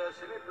et j'ai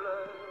glacé mes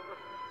pleurs.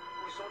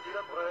 Où sont-ils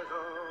à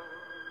présent?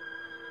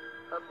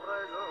 À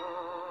présent,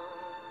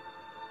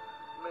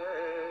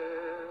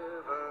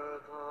 mes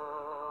 20 ans.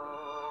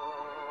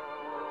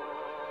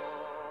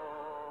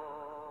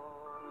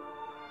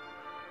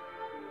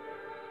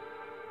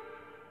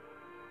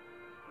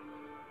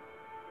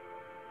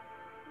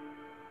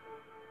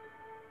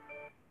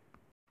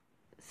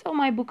 So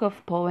my book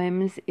of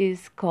poems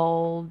is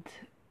called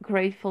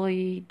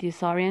Gratefully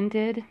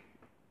Disoriented.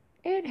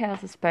 It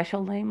has a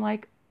special name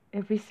like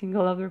every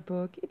single other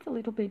book. It's a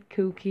little bit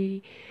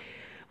kooky.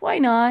 Why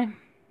not?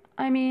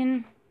 I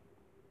mean,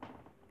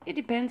 it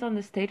depends on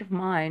the state of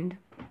mind.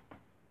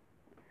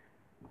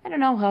 I don't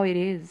know how it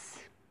is.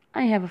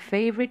 I have a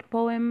favorite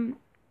poem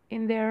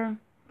in there.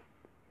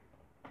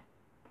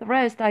 The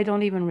rest I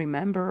don't even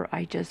remember.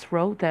 I just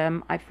wrote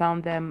them. I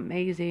found them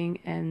amazing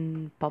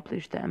and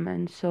published them.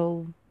 And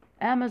so,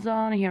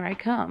 Amazon, here I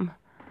come.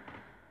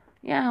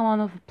 Yeah, one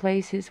of the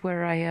places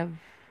where I have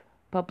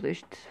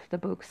published the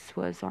books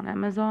was on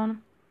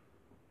Amazon.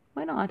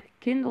 Why not?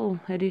 Kindle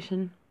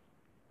edition.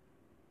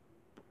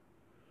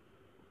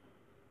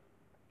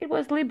 It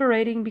was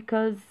liberating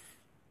because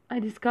I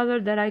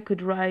discovered that I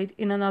could write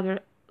in another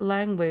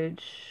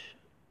language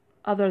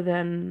other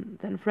than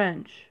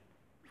French.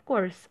 Of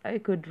course, I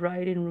could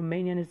write in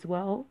Romanian as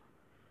well.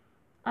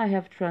 I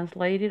have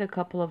translated a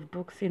couple of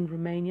books in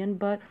Romanian,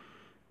 but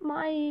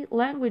my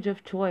language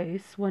of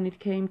choice when it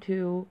came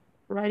to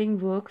writing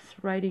books,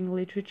 writing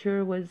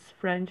literature was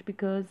French,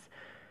 because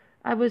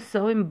I was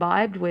so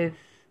imbibed with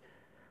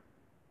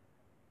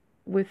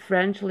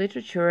French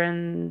literature,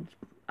 and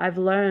I've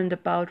learned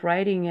about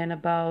writing and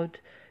about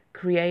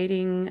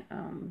creating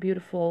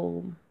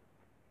beautiful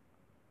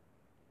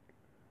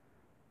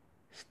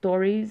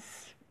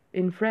stories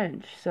in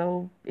French.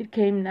 So it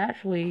came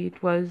naturally.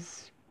 It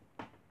was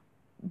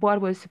what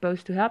was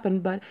supposed to happen.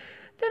 But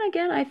then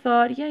again, I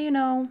thought,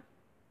 yeah,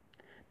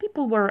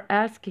 people were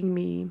asking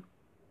me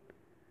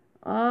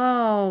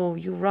 "Oh,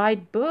 you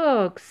write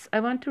books. I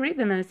want to read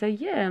them." And I said,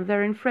 "Yeah, and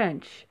they're in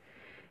French."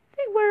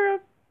 They were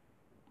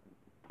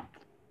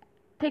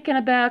taken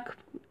aback.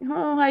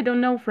 "Oh, I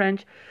don't know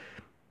French."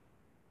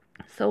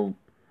 So,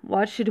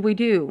 what should we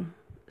do?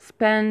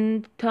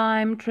 Spend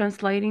time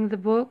translating the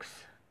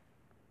books?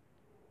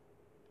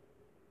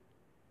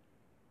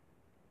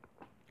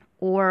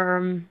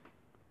 Or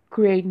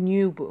create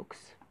new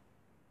books?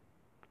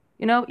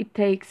 You know, it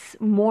takes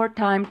more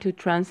time to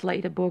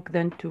translate a book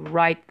than to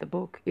write the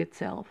book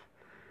itself.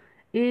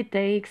 It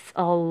takes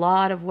a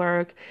lot of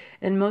work,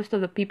 and most of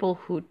the people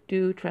who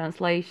do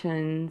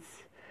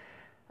translations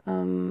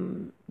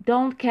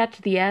don't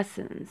catch the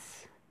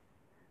essence.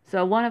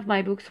 So one of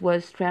my books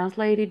was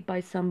translated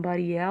by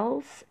somebody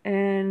else,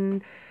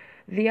 and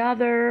the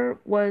other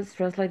was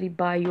translated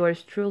by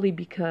yours truly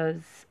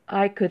because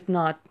I could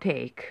not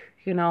take,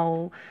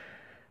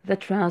 the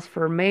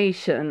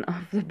transformation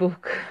of the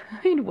book.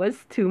 It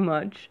was too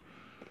much.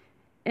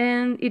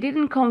 And it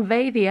didn't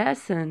convey the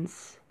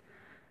essence.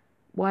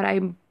 What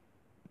I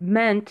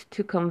meant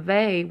to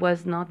convey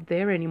was not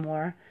there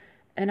anymore.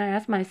 And I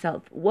asked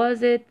myself,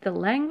 was it the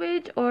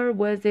language or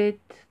was it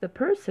the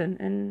person?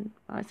 And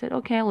I said,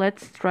 okay,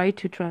 let's try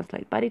to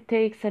translate. But it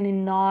takes an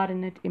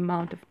inordinate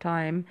amount of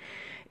time.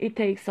 It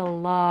takes a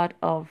lot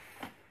of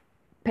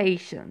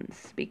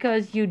patience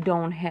because you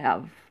don't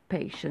have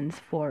patience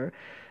for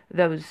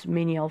those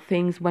menial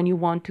things when you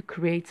want to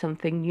create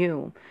something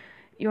new.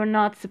 You're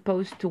not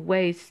supposed to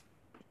waste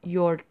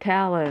your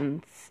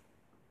talents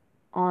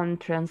on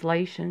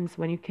translations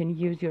when you can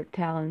use your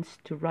talents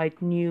to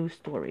write new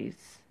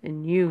stories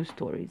and new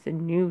stories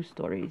and new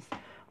stories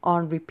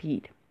on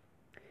repeat.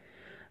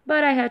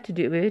 But I had to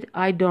do it.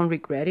 I don't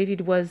regret it.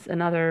 It was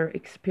another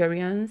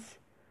experience.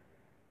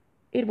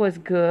 It was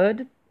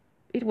good.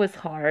 It was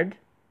hard.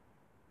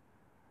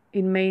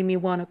 It made me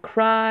want to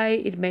cry.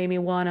 It made me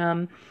want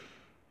to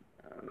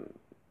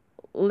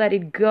let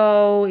it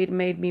go. It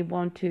made me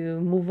want to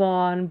move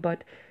on.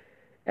 But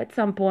at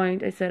some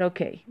point I said,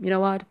 okay, you know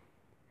what?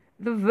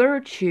 The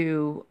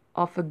virtue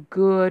of a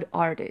good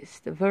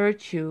artist, the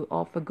virtue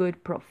of a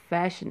good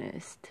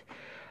professionist,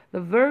 the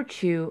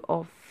virtue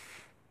of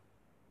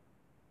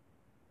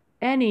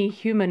any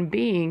human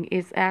being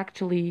is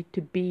actually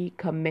to be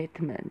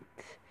commitment.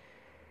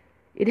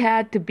 It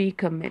had to be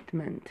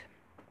commitment.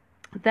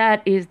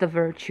 That is the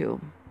virtue.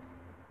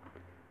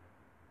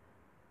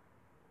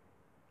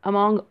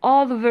 Among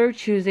all the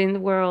virtues in the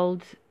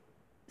world,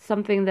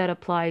 something that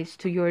applies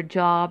to your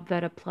job,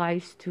 that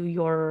applies to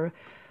your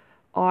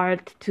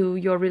art, to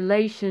your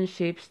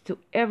relationships, to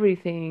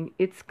everything,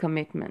 it's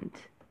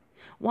commitment.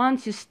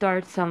 Once you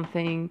start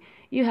something,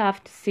 you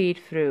have to see it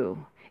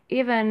through,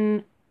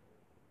 even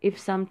if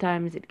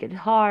sometimes it gets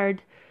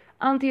hard,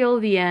 until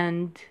the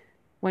end,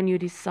 when you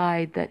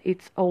decide that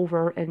it's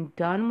over and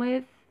done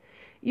with.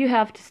 You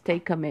have to stay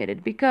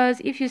committed, because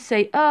if you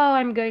say, oh,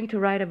 I'm going to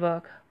write a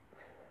book,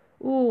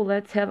 ooh,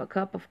 let's have a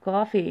cup of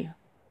coffee,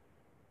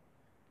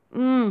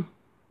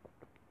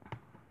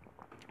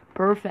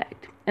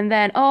 perfect. And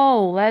then,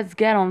 oh, let's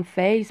get on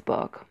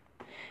Facebook.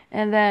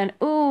 And then,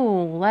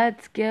 ooh,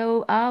 let's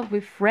go out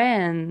with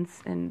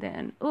friends. And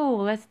then, ooh,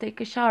 let's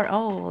take a shower.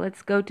 Oh,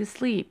 let's go to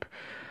sleep.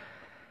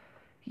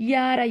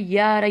 Yada,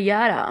 yada,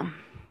 yada.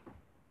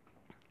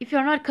 If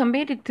you're not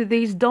committed to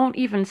these, don't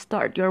even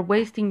start. You're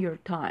wasting your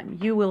time.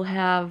 You will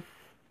have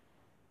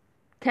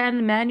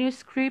 10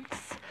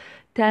 manuscripts,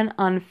 10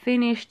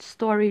 unfinished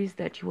stories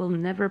that you will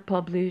never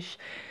publish,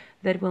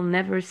 that will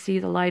never see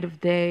the light of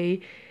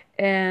day,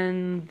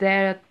 and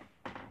that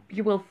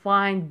you will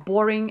find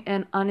boring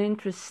and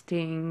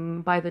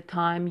uninteresting by the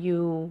time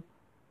you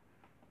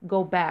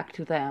go back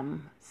to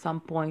them some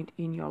point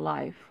in your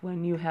life,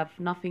 when you have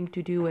nothing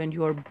to do and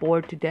you're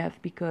bored to death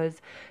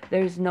because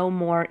there's no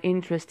more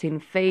interest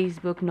in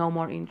Facebook, no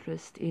more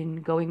interest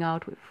in going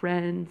out with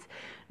friends,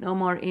 no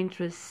more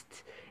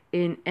interest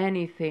in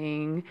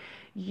anything.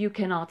 You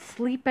cannot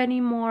sleep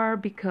anymore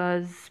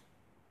because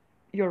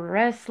you're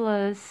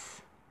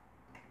restless,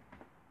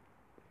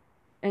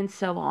 and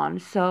so on.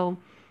 So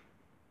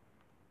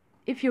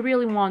if you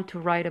really want to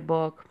write a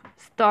book,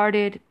 start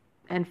it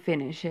and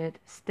finish it.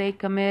 Stay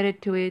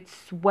committed to it,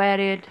 sweat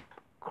it,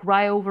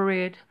 cry over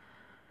it,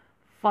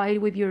 fight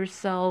with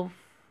yourself,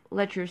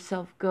 let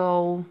yourself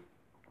go.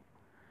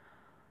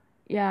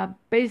 Yeah,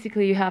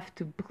 basically you have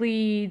to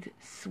bleed,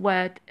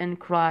 sweat, and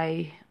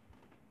cry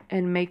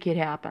and make it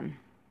happen.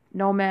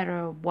 No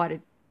matter what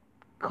it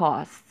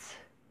costs.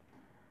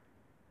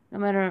 No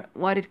matter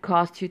what it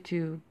costs you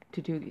to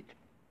do it.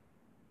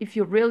 If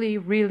you're really,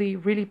 really,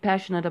 really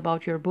passionate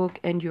about your book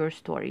and your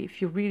story,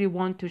 if you really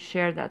want to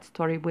share that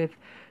story with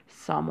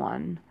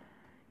someone,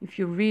 if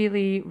you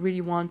really,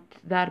 really want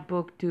that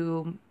book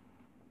to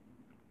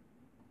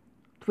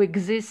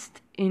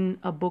exist in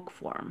a book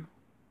form.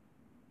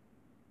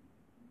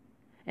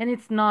 And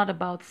it's not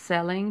about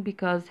selling,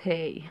 because,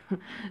 hey,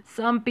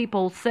 some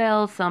people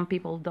sell, some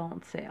people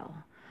don't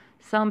sell.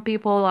 Some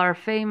people are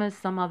famous,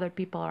 some other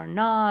people are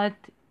not.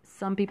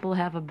 Some people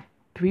have a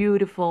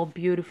beautiful,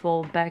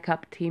 beautiful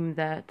backup team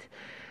that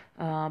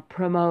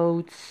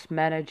promotes,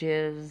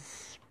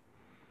 manages,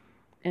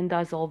 and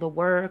does all the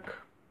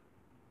work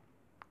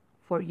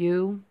for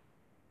you.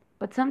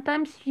 But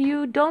sometimes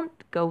you don't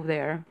go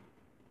there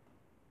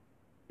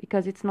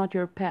because it's not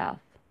your path.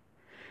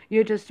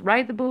 You just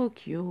write the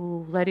book,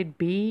 you let it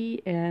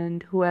be,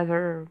 and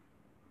whoever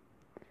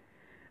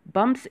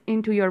bumps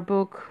into your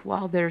book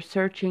while they're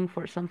searching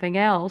for something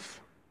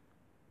else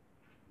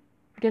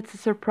gets a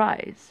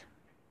surprise.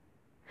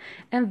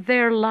 And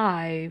their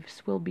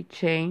lives will be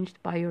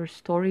changed by your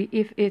story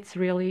if it's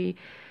really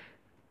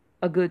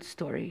a good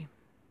story.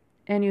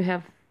 And you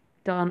have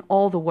done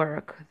all the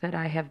work that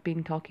I have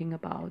been talking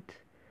about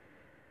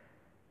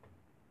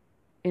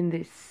in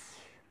this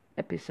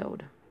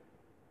episode.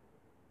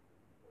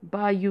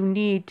 But you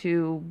need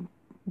to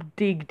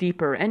dig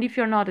deeper. And if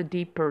you're not a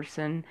deep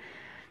person,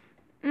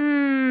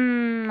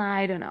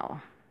 I don't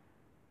know.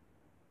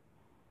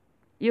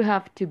 You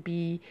have to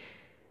be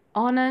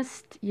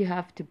honest, you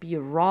have to be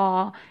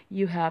raw,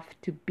 you have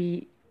to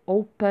be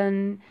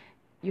open,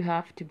 you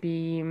have to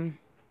be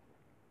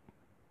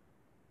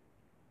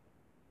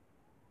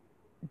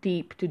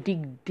deep, to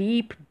dig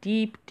deep,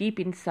 deep, deep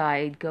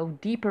inside, go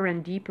deeper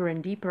and deeper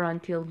and deeper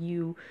until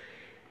you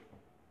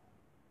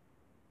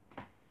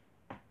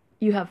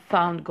have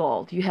found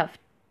gold, you have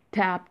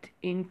tapped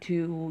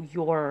into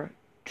your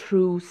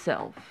true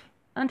self.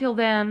 Until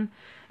then,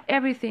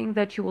 everything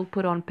that you will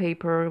put on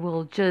paper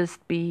will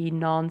just be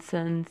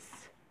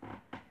nonsense,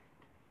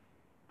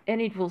 and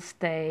it will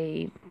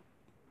stay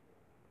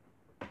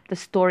the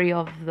story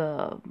of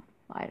the,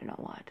 I don't know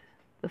what,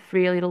 the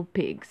 3 little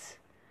pigs.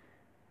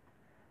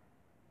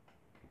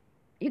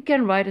 You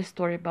can write a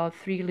story about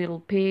 3 little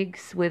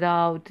pigs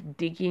without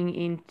digging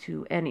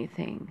into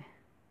anything.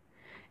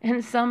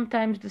 And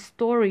sometimes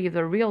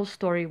the real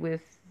story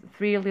with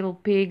 3 little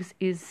pigs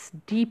is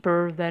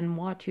deeper than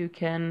what you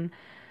can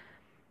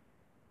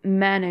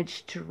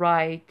manage to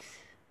write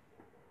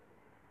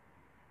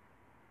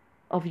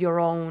of your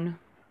own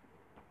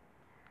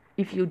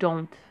if you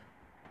don't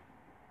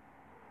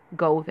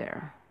go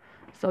there.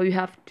 So you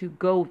have to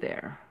go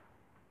there.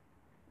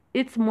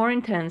 It's more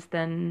intense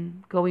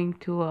than going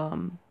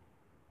to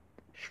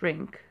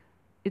shrink.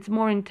 It's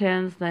more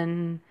intense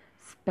than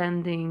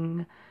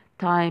spending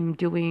time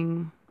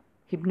doing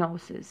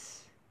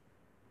hypnosis.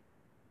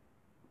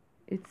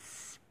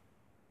 It's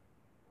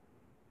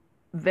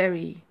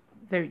very,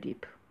 very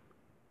deep.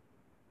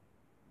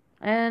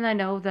 And I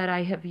know that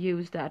I have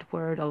used that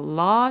word a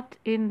lot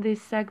in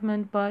this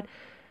segment, but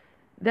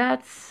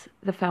that's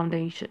the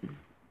foundation.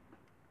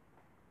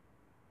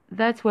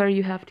 That's where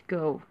you have to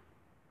go.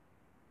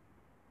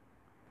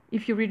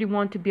 If you really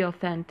want to be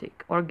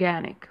authentic,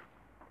 organic.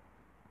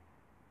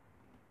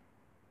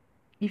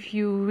 If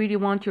you really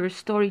want your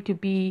story to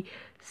be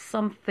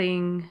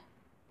something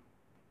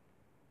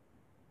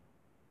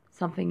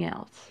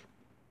else.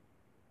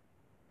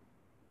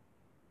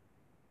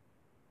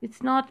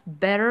 It's not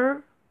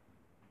better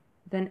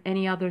than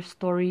any other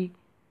story,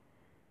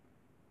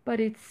 but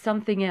it's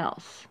something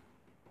else.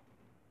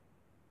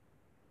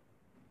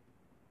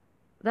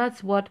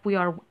 That's what we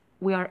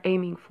are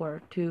aiming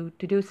for, to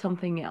do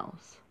something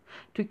else,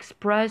 to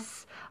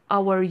express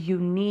our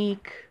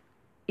unique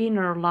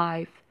inner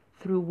life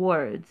through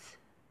words.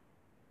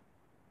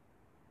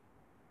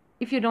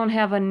 If you don't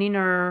have an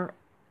inner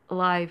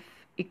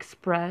life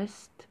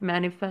expressed,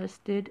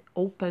 manifested,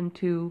 open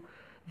to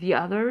the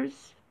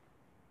others,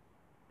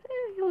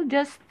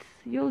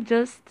 you'll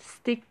just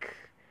stick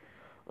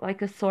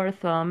like a sore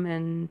thumb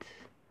and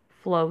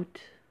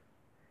float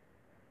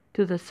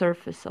to the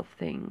surface of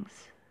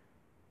things.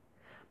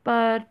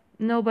 But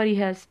nobody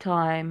has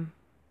time.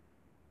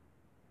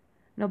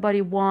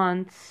 Nobody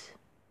wants,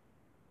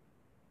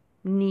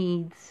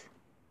 needs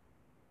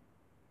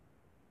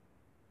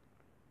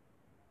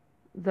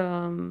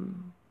the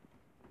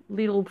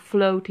little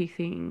floaty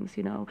things,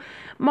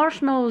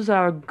 Marshmallows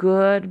are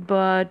good,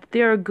 but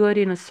they're good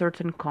in a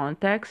certain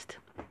context.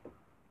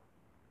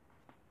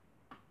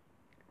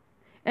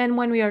 And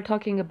when we are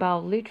talking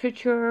about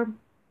literature,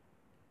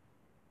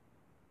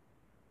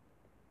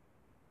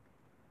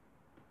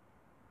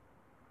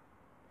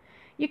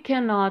 you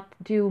cannot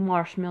do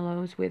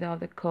marshmallows without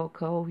the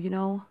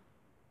cocoa,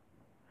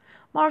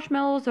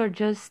 Marshmallows are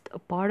just a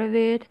part of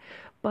it,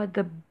 but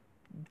the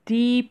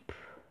deep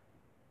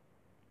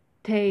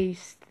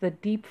taste, the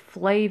deep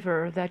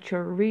flavor that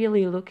you're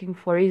really looking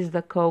for is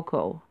the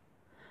cocoa,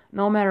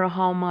 no matter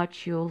how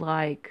much you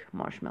like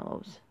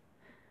marshmallows.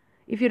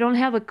 If you don't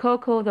have a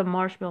cocoa, the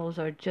marshmallows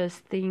are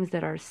just things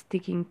that are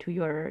sticking to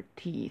your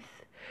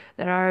teeth,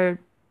 that are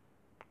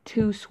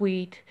too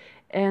sweet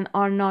and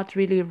are not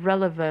really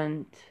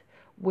relevant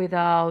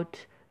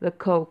without the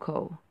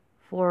cocoa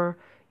for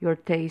your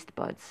taste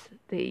buds.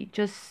 They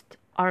just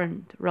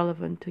aren't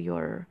relevant to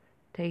your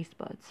taste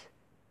buds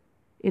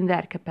in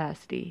that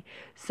capacity.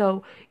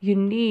 So you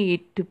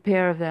need to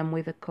pair them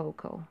with a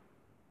cocoa.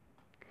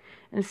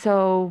 And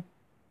so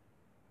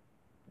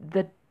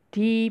the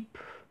deep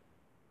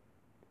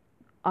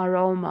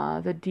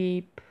aroma, the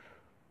deep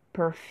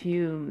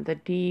perfume, the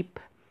deep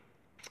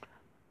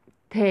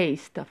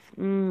taste of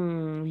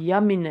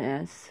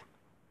yumminess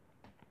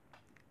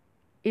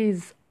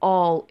is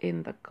all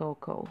in the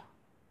cocoa.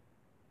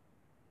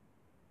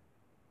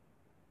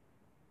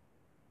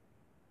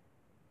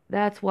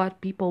 That's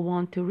what people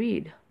want to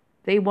read.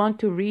 They want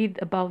to read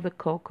about the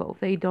cocoa.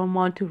 They don't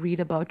want to read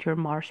about your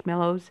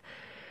marshmallows.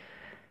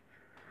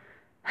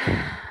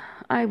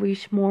 I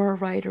wish more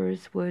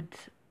writers would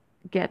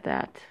get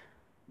that.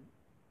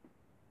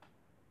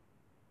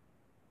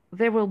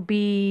 There would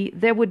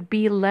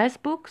be less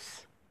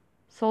books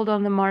sold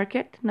on the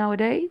market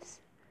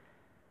nowadays,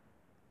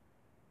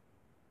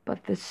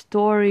 but the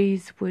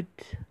stories would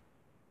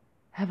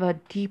have a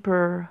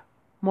deeper,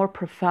 more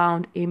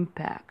profound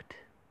impact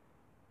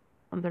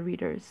on the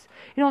readers.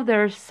 You know,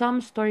 there are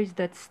some stories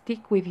that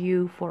stick with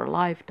you for a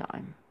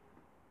lifetime.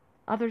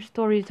 Other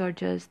stories are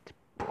just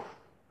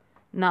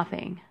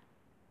nothing.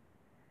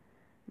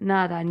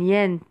 Nada,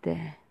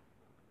 niente,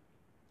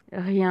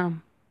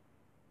 rien,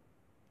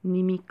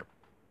 nimic.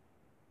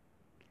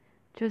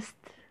 Just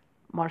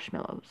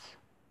marshmallows.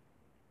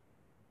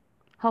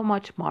 How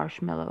much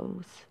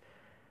marshmallows?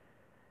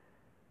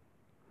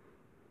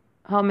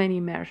 How many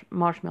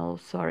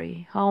marshmallows,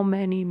 sorry. How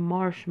many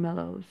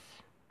marshmallows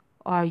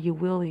are you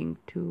willing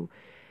to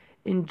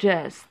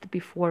ingest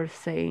before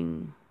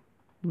saying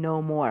no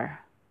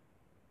more?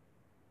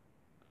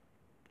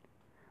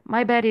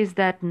 My bet is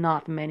that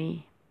not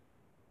many.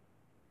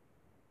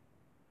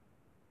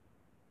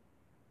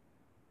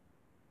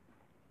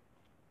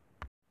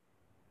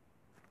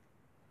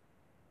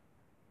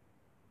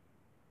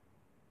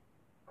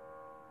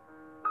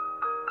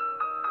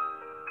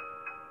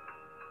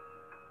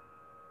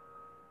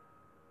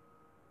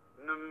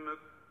 Ne me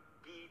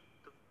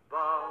quitte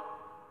pas,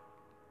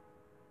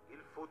 il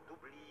faut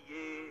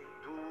oublier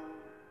tout,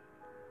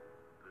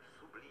 peut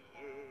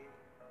s'oublier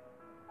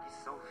qui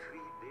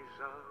s'enfuit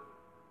déjà.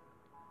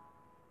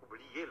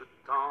 Oublier le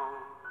temps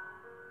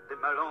des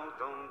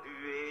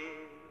malentendus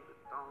et le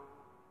temps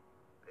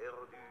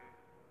perdu,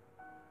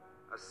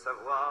 à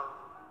savoir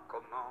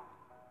comment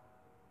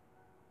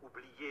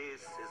oublier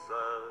ces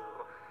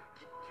heures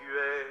qui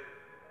tuaient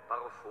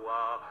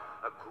parfois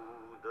à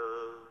coups de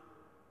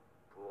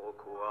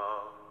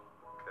pourquoi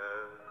que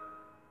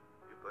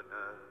du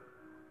bonheur.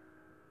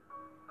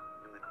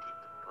 Ne me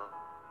quitte pas,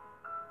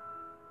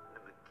 ne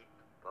me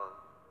quitte pas,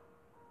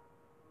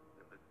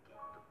 ne me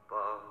quitte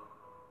pas,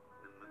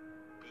 ne me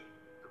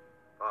quitte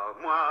pas.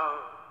 Moi,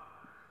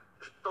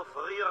 je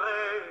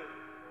t'offrirai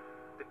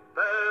des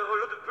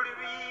perles de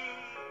pluie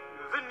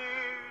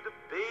venues de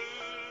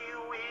pays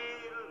où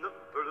il ne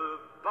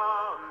pleut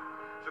pas.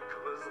 Je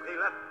creuserai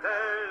la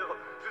terre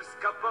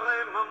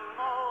jusqu'après ma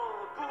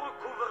mort pour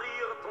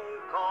couvrir ton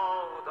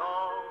corps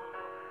d'or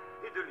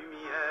et de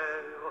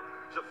lumière.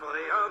 Je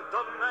ferai un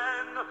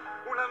domaine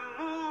où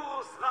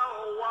l'amour sera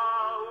roi,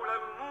 où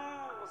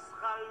l'amour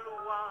sera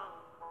loi,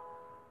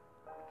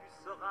 où tu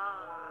seras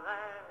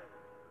reine.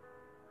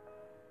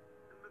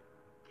 Ne me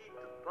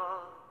quitte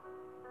pas,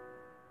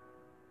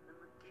 ne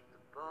me quitte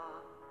pas,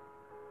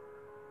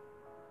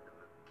 ne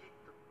me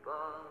quitte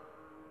pas,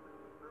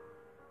 ne me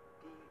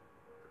quitte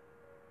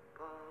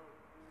pas.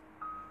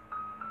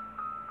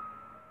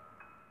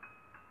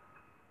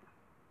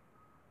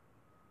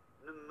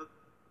 Ne me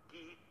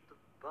quitte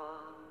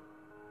pas,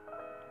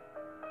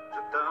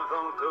 je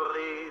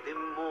t'inventerai des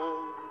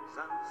mots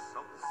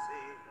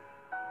insensés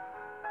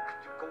que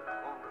tu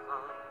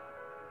comprendras.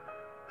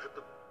 Je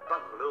te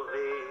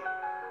parlerai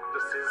de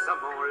ces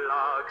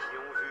amants-là qui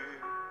ont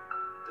vu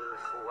deux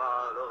fois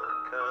leur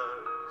cœur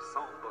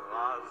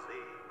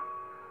s'embraser.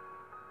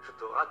 Je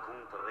te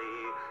raconterai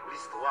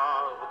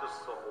l'histoire de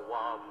ce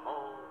roi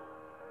mort,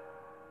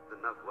 de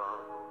n'avoir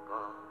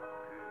pas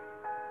pu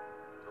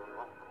te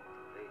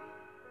rencontrer.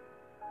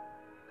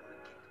 Ne me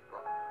quitte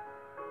pas,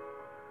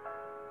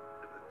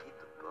 ne me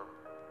quitte pas,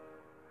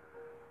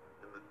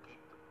 ne me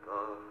quitte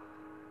pas,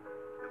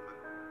 ne me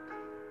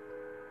quitte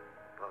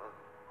pas.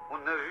 On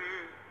a vu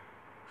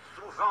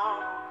souvent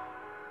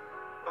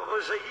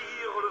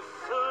rejaillir le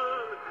feu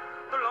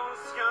de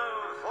l'ancien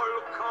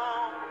volcan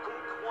qu'on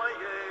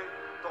croyait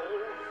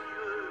trop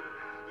vieux.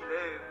 Il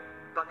est,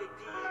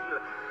 paraît-il,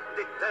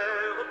 des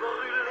terres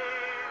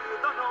brûlées,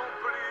 donnant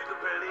plus de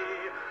blé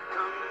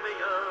qu'un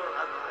meilleur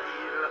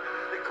avril.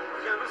 Et qu'on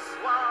vient le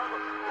soir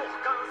pour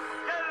qu'un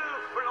ciel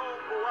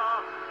flamboie,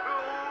 le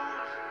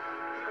rouge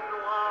et le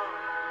noir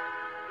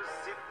ne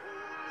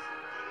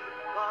s'épousent-ils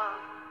pas?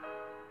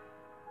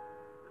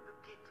 Ne me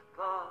quitte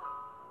pas,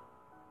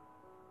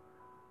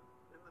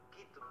 ne me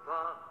quitte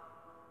pas,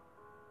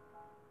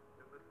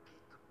 ne me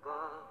quitte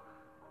pas,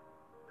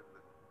 ne me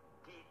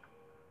quitte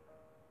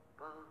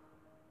pas.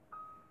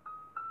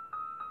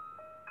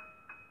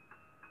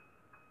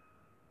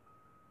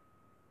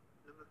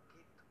 Ne me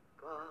quitte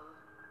pas,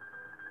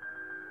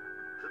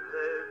 je ne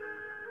vais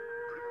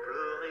plus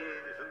pleurer,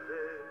 je ne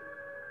vais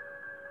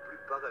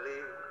plus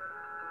parler,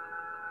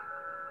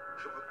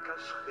 je me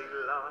cacherai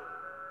là,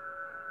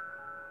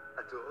 à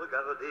te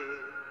regarder,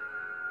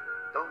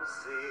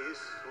 danser,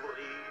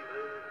 sourire,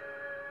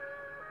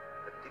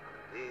 à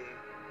t'écouter,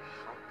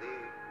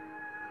 chanter,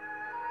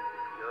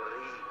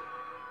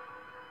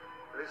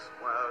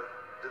 Laisse-moi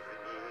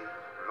devenir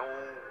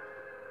l'ombre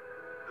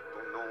de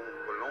ton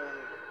ombre,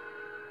 l'ombre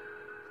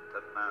de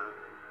ta main,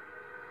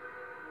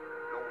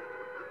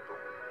 l'ombre de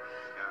ton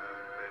chien,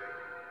 mais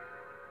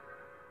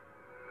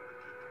ne me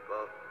quitte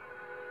pas,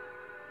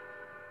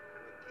 ne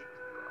me quitte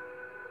pas,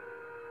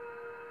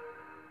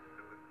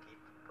 ne me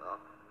quitte pas,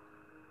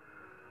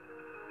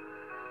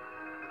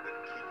 ne me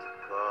quitte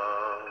pas.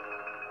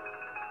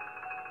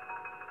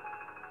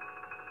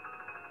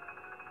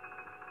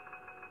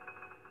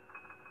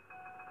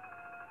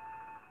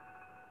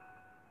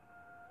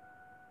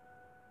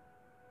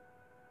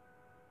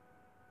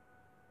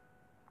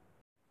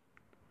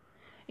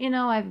 You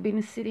know, I've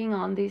been sitting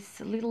on this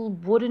little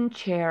wooden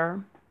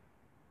chair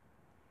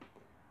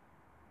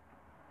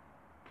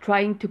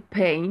trying to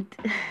paint.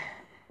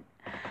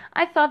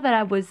 I thought that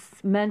I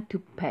was meant to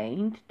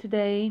paint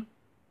today.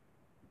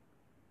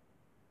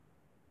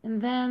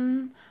 And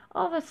then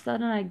all of a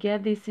sudden I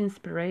get this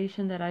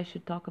inspiration that I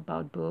should talk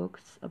about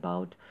books,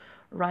 about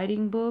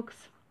writing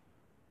books.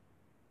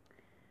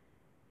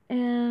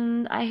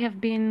 And I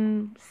have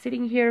been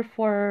sitting here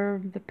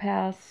for the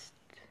past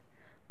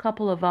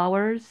couple of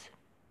hours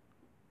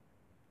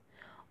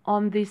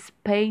on this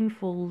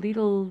painful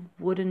little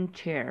wooden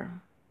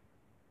chair.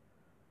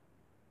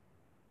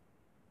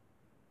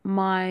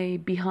 My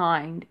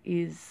behind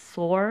is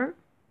sore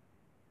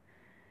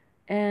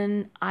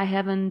and I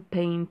haven't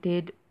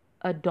painted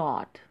a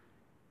dot,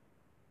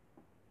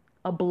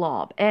 a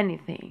blob,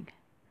 anything.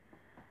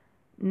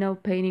 No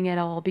painting at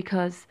all,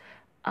 because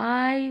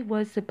I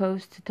was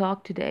supposed to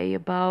talk today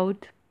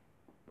about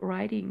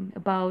writing,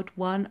 about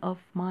one of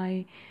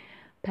my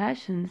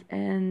passions,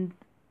 and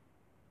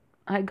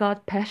I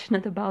got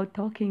passionate about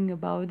talking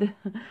about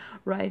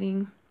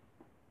writing.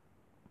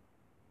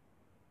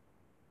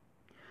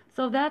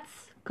 So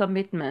that's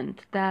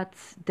commitment,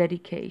 that's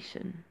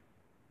dedication.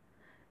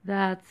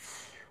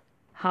 That's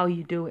how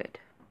you do it.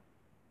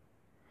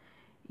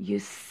 You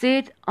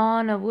sit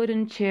on a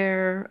wooden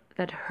chair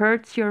that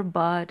hurts your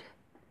butt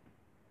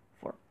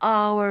for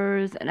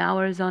hours and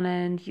hours on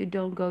end. You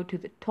don't go to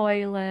the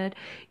toilet,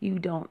 you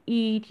don't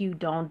eat, you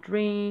don't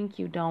drink,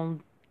 you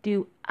don't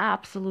do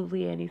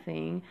absolutely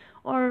anything.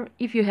 Or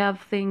if you have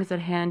things at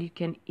hand, you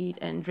can eat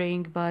and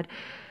drink, but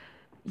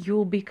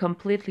you'll be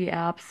completely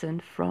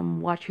absent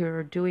from what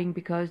you're doing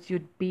because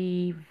you'd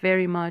be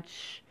very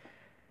much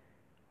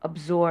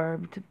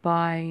absorbed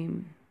by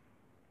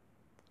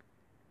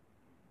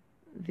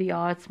the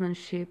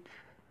artsmanship,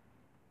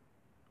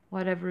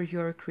 whatever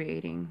you're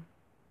creating.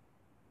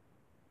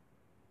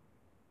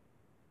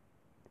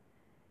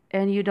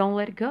 And you don't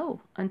let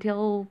go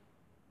until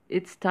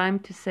it's time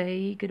to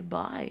say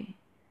goodbye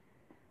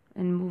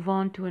and move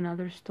on to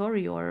another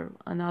story or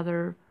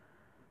another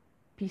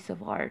piece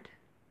of art.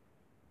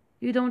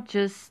 You don't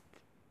just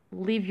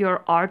leave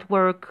your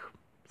artwork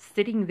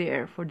sitting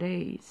there for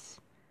days.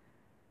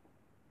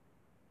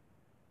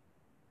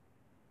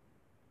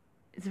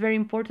 It's very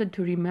important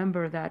to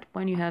remember that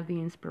when you have the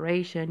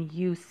inspiration,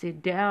 you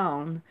sit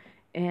down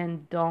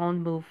and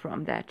don't move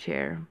from that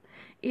chair.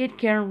 It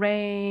can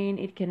rain,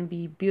 it can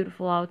be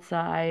beautiful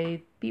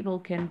outside, people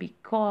can be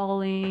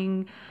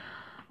calling.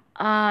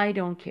 I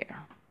don't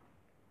care.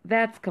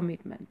 That's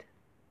commitment.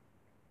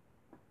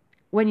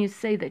 When you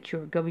say that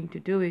you're going to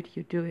do it,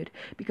 you do it.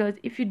 Because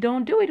if you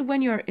don't do it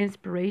when your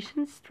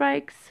inspiration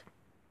strikes,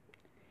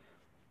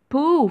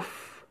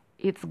 poof,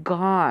 it's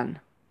gone.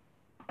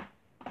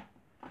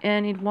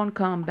 And it won't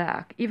come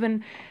back.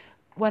 Even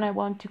when I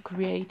want to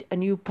create a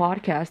new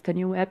podcast, a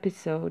new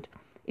episode,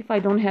 if I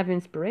don't have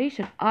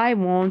inspiration, I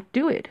won't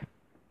do it.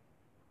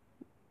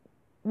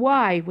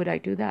 Why would I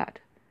do that?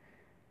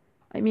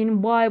 I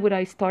mean, why would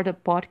I start a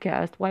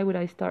podcast? Why would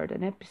I start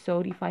an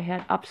episode if I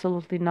had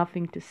absolutely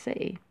nothing to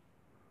say?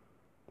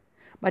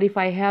 But if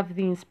I have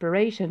the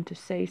inspiration to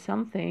say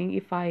something,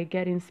 if I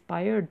get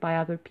inspired by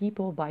other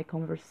people, by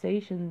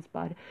conversations,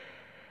 by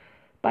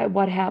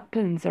what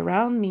happens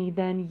around me,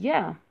 then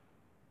yeah,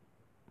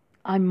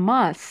 I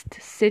must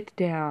sit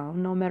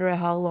down, no matter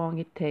how long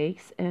it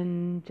takes,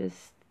 and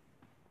just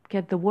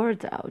get the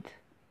words out,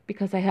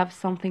 because I have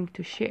something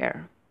to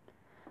share.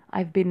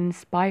 I've been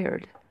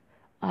inspired.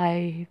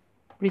 I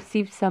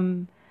received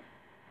some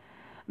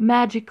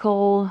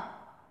magical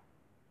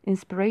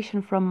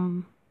inspiration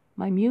from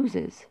my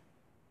muses.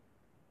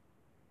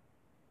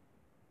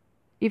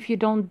 If you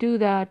don't do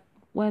that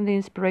when the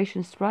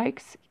inspiration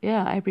strikes,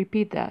 yeah, I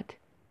repeat that,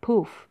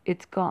 poof,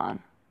 it's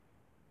gone.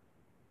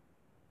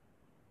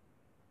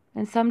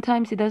 And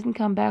sometimes it doesn't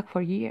come back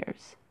for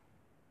years.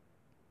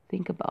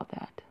 Think about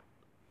that.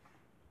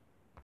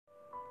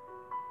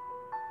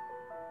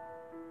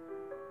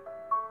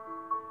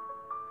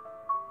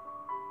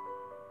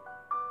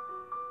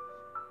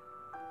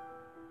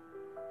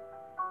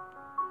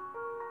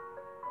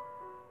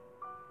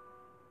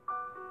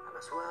 À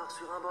m'asseoir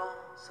sur un banc,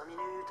 5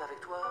 minutes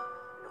avec toi,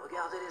 et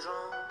regarder les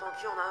gens tant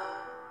qu'il y en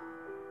a.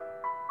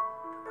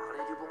 Te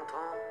parler du bon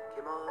temps qui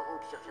est mort ou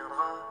qui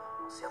reviendra,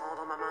 en serrant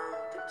dans ma main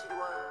tes petits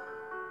doigts.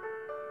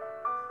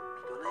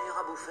 Puis donner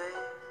à bouffer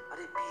à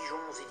des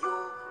pigeons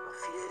idiots, leur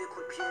filer des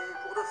coups de pied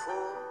pour de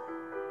faux,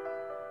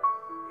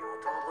 et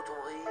entendre ton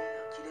rire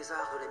qui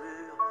lézarde les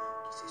murs,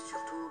 qui sait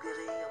surtout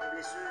guérir mes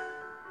blessures.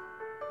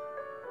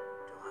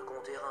 Te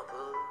raconter un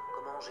peu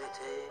comment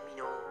j'étais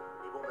minot,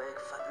 les bons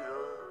becs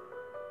fabuleux,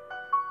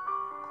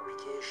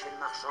 compliqué chez le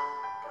marchand,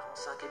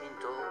 45 et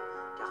Minto,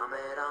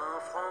 caramel à 1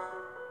 franc,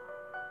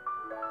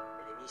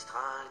 et les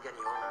Mistral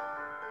gagnants.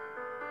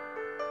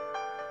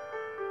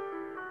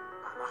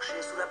 À marcher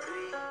sous la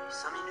pluie,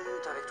 5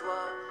 minutes avec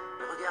toi,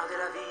 et regarder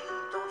la vie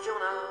tant qu'il y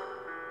en a.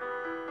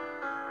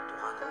 Te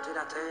raconter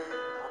la terre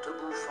en te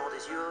bouffant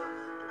des yeux,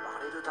 te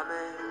parler de ta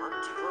mère un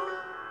petit peu,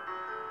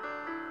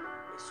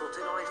 et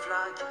sauter dans les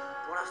flaques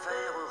pour la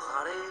faire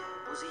râler,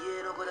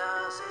 bousiller nos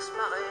godasses et se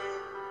marrer,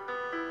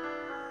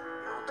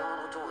 et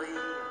entendre ton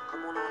rire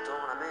comme on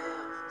entend la mer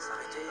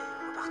s'arrêter,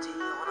 repartir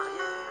en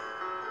arrière.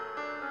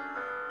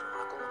 Te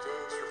raconter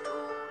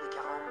surtout les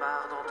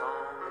carambars d'antan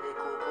et les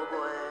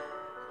cocoboères,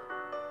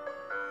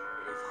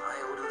 et les vrais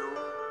hauts doudous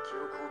qui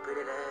nous coupaient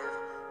les lèvres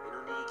et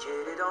nous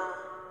niquaient les dents,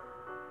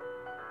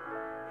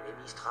 et les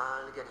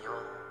Mistral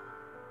gagnants.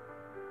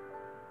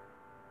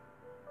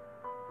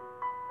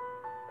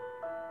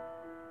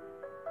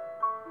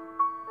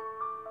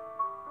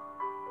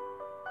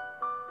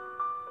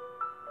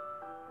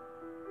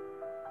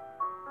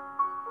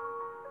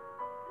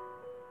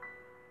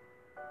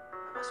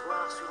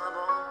 M'asseoir sur un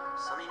banc,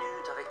 5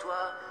 minutes avec toi,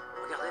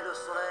 regarder le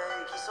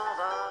soleil qui s'en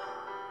va,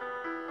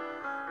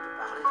 te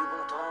parler du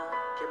bon temps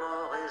qui est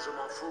mort et je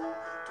m'en fous,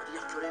 te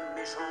dire que les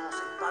méchants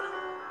c'est pas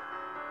nous,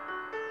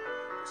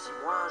 que si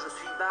moi je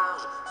suis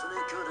barge, ce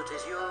n'est que de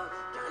tes yeux,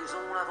 car ils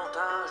ont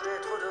l'avantage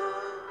d'être deux,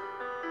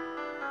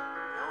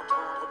 et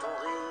entendre ton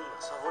rire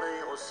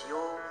s'envoler aussi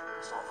haut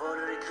que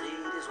s'envolent les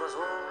cris des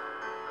oiseaux,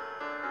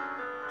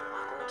 te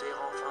raconter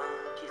enfin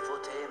qu'il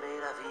faut aimer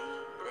la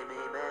vie et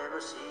l'aimer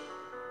même si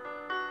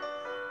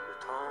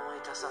le temps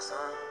est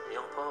assassin et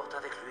emporte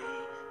avec lui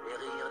les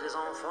rires des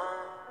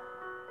enfants,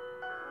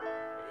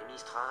 et les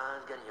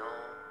Mistral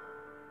gagnants,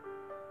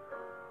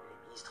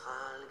 les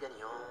Mistral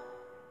gagnants.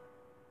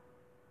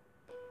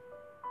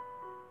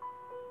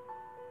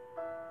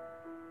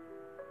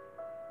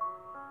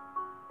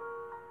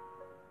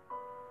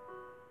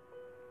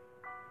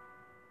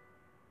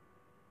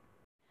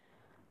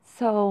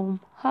 So,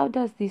 how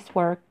does this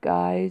work,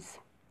 guys?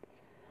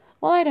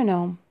 Well, I don't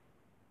know.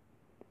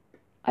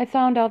 I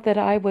found out that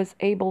I was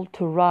able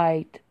to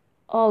write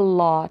a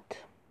lot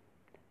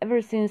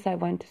ever since I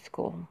went to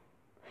school.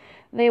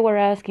 They were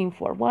asking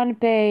for 1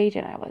 page,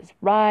 and I was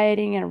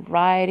writing,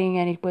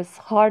 and it was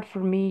hard for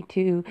me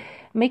to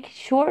make it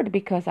short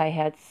because I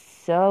had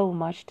so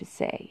much to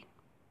say.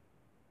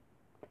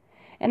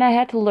 And I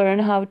had to learn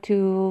how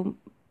to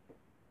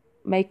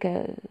make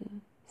a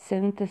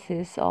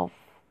synthesis of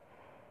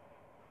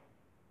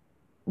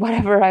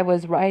whatever I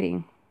was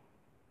writing.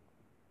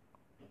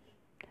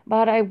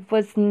 But I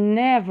was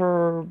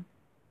never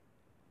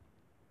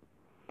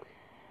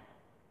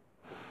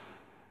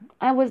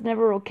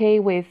okay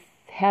with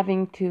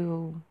having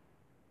to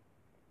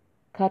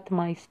cut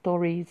my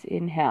stories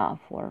in half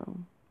or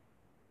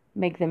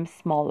make them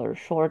smaller,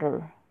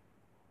 shorter,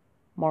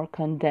 more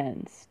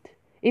condensed.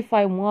 If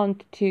I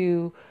want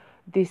to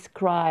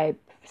describe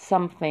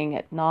something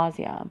ad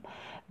nauseam,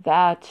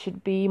 that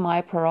should be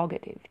my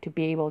prerogative to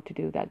be able to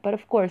do that. But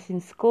of course, in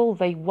school,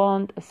 they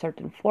want a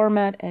certain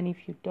format, and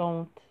if you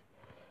don't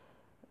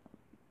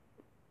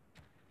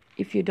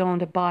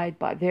abide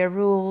by their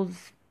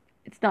rules,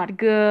 it's not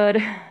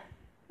good.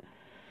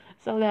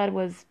 So that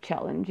was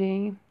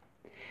challenging.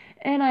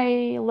 And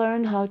I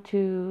learned how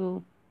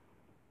to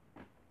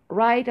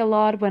write a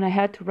lot when I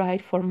had to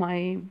write for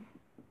my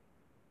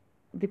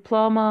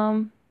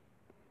diploma,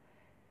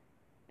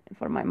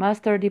 for my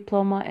master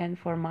diploma, and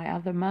for my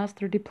other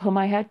master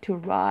diploma. I had to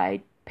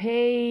write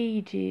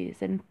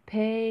pages and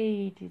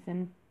pages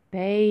and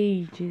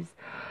pages.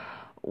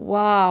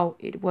 Wow,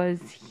 it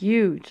was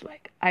huge.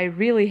 Like, I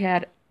really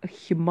had a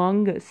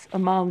humongous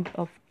amount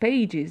of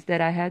pages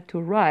that I had to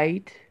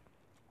write.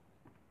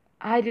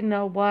 I didn't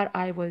know what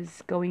I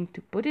was going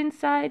to put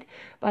inside,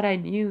 but I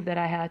knew that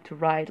I had to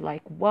write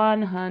like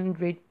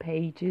 100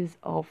 pages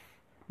of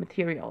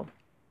material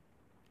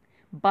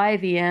by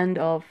the end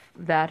of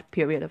that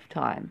period of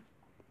time.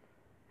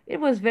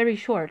 It was very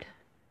short.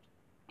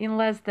 In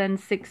less than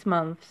 6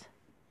 months,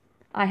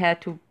 I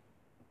had to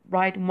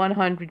write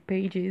 100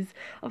 pages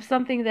of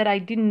something that I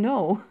didn't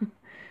know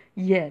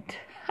yet.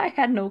 I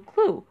had no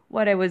clue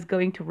what I was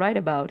going to write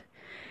about.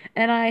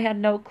 And I had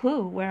no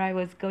clue where I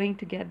was going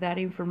to get that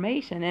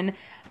information and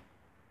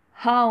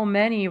how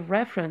many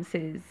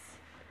references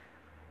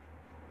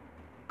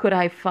could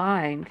I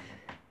find.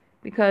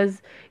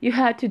 Because you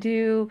had to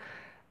do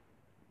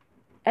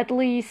at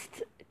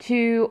least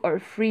 2 or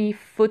 3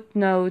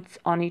 footnotes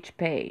on each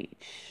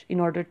page in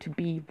order to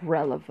be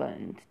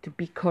relevant, to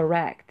be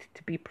correct,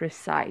 to be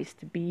precise,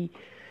 to be,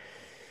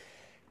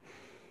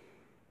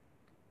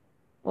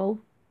 well,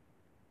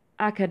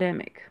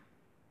 academic.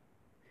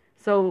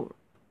 So,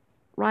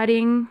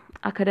 writing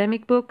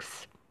academic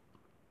books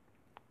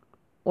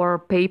or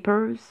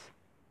papers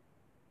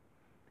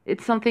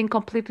It's something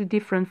completely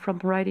different from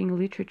writing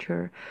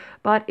literature,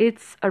 but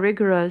it's a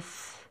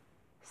rigorous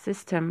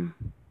system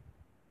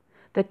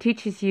that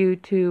teaches you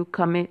to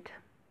commit.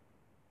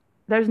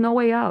 There's no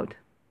way out.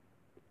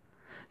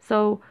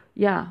 So,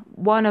 yeah,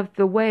 one of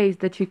the ways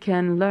that you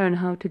can learn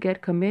how to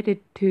get committed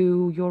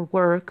to your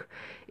work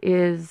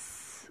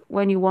is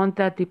when you want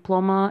that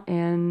diploma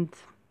and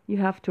you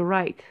have to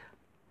write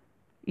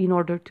in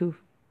order to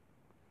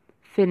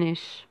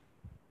finish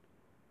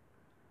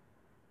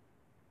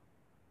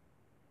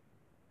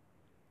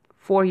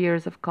 4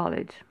 years of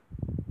college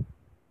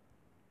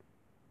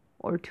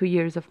or 2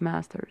 years of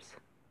masters.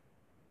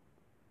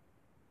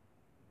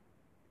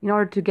 In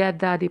order to get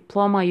that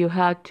diploma, you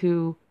had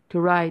to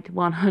write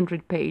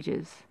 100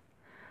 pages.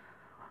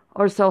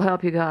 Or so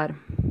help you God.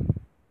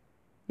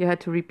 You had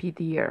to repeat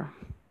the year.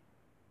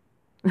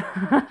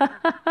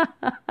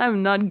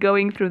 I'm not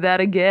going through that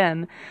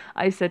again,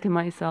 I said to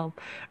myself.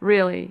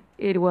 Really,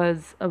 it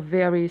was a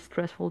very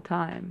stressful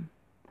time.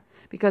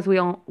 Because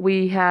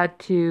we had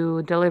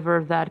to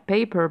deliver that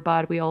paper,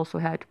 but we also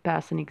had to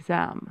pass an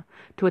exam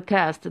to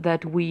attest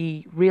that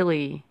we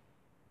really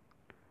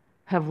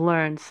have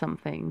learned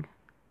something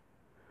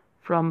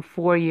from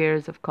 4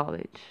 years of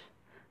college.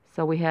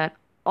 So we had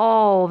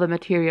all the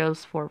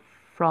materials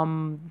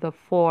from the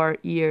 4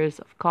 years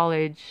of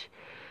college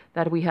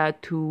that we had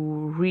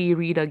to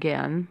reread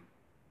again,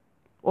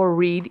 or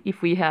read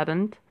if we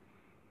hadn't,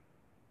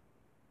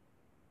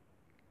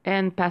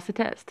 and pass a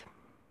test,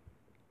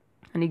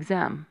 an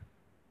exam.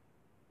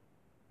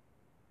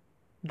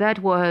 That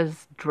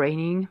was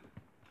draining.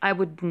 I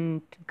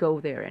wouldn't go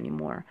there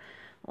anymore.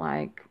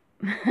 Like,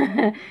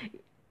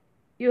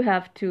 you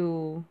have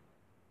to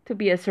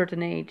be a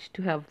certain age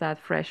to have that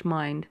fresh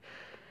mind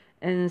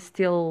and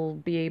still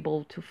be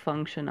able to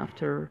function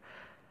after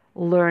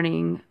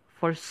learning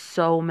for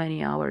so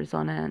many hours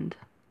on end.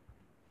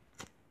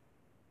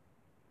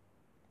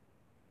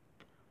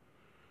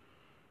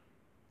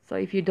 So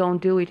if you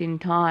don't do it in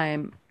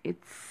time,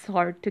 it's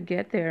hard to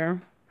get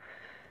there.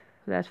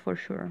 That's for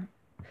sure.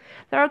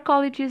 There are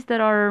colleges that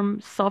are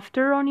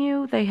softer on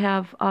you. They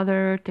have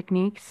other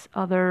techniques,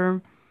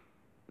 other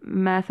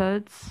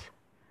methods.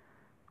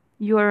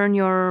 You earn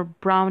your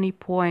brownie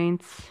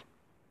points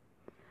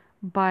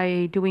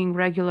by doing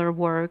regular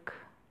work,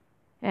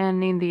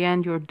 and in the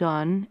end you're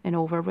done and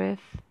over with.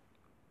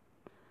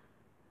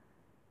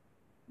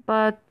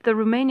 But the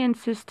Romanian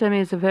system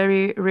is a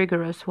very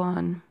rigorous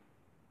one,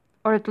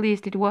 or at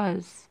least it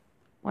was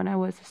when I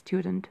was a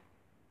student.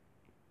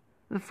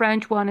 The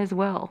French one as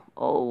well.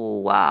 Oh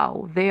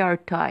wow, they are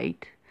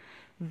tight.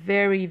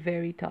 Very,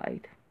 very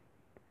tight.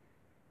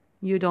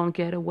 You don't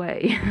get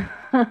away.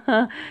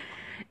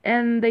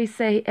 And they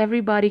say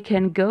everybody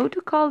can go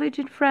to college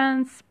in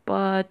France,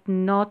 but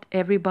not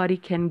everybody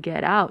can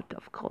get out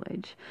of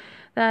college.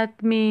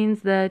 That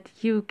means that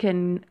you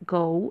can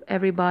go,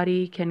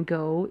 everybody can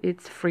go,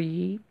 it's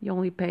free. You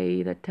only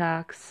pay the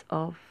tax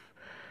of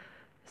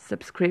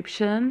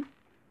subscription,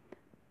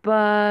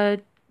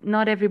 but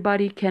not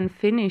everybody can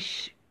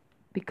finish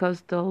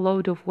because the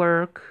load of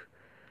work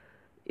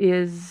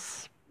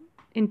is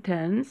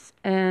intense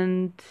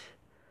and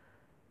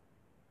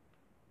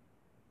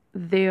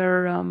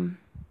their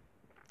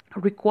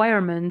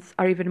requirements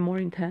are even more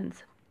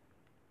intense.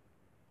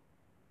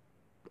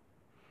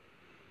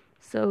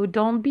 So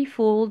don't be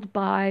fooled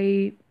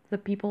by the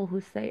people who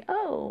say,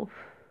 oh,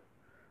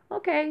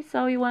 okay,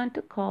 so you went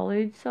to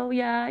college, so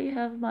yeah, you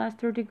have a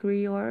master's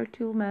degree or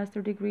 2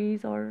 master's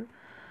degrees or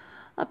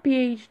a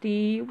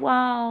PhD.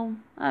 Wow,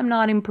 I'm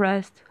not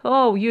impressed.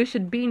 Oh, you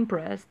should be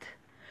impressed.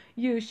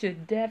 You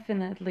should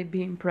definitely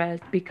be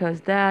impressed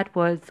because that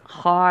was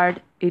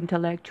hard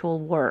intellectual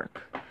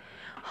work.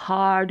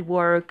 Hard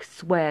work,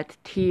 sweat,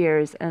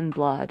 tears, and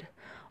blood.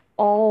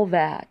 All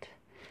that.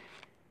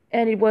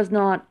 And it was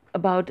not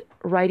about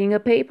writing a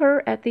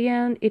paper at the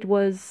end. It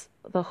was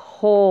the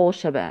whole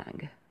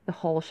shebang. The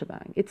whole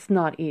shebang. It's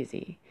not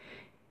easy.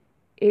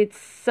 It's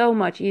so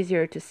much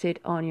easier to sit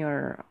on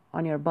your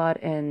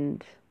butt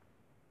and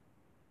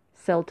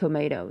sell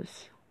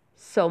tomatoes.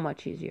 So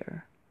much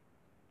easier.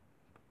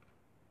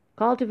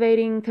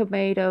 Cultivating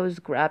tomatoes,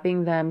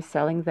 grabbing them,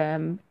 selling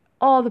them,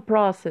 all the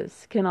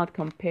process cannot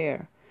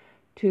compare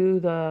to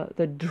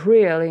the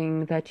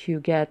drilling that you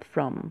get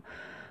from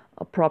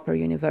a proper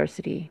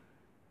university.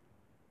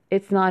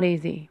 It's not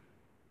easy.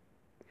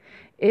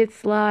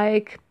 It's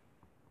like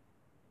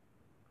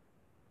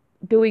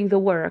doing the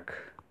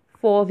work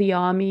for the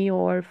army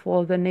or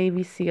for the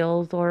Navy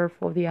SEALs or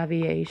for the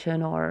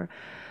aviation or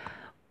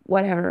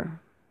whatever.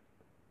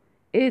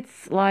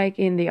 It's like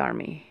in the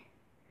army.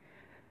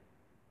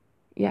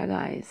 Yeah,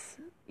 guys.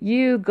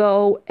 You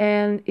go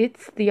and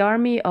it's the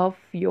army of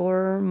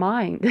your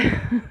mind.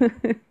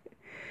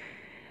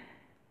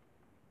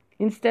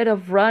 Instead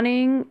of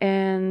running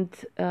and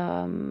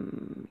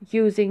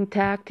using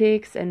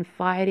tactics and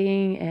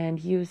fighting and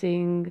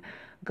using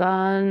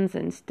guns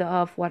and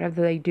stuff, whatever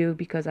they do,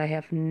 because I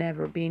have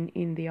never been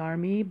in the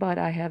army, but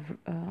I have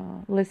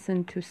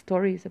listened to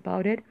stories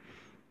about it.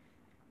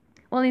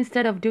 Well,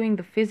 instead of doing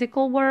the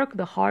physical work,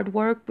 the hard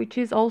work, which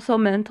is also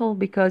mental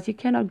because you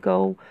cannot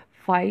go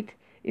fight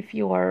if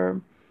you are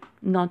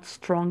not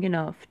strong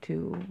enough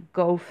to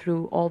go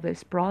through all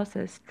this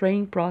process,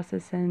 training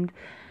process. And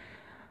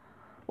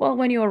well,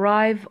 when you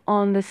arrive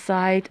on the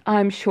site,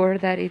 I'm sure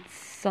that it's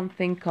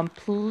something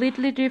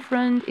completely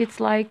different. It's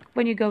like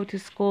when you go to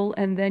school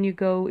and then you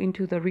go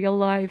into the real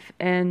life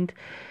and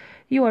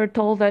you are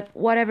told that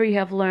whatever you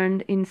have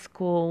learned in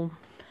school,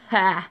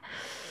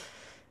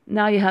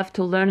 now you have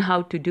to learn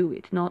how to do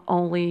it, not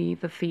only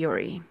the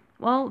theory.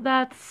 Well,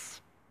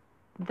 that's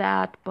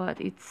that, but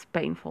it's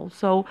painful.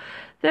 So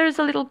there's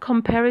a little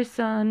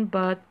comparison,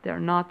 but they're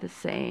not the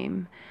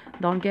same.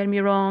 Don't get me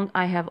wrong,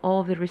 I have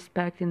all the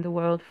respect in the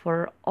world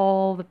for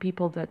all the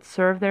people that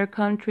serve their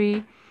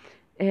country,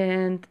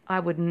 and I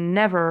would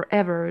never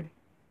ever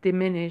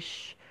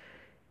diminish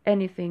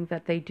anything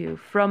that they do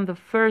from the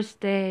first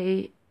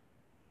day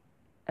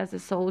as a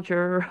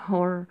soldier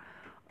or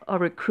a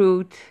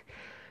recruit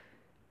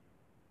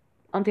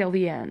until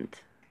the end.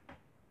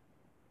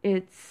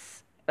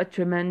 It's a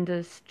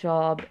tremendous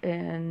job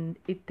and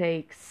it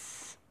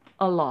takes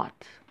a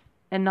lot,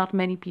 and not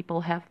many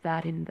people have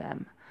that in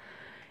them.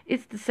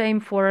 It's the same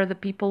for the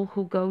people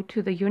who go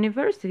to the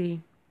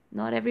university.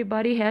 Not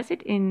everybody has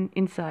it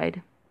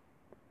inside.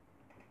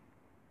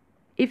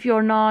 If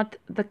you're not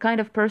the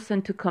kind of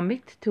person to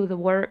commit to the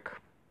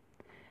work,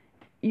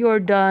 you're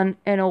done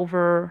and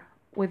over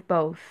with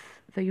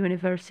both the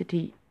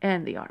university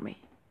and the army.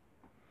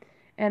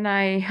 And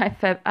I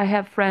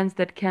have friends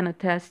that can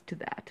attest to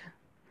that.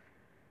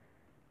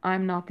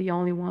 I'm not the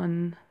only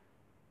one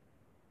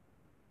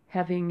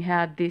having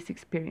had this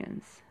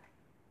experience.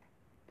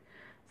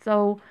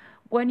 So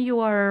when you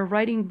are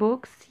writing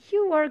books,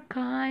 you are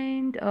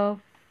kind of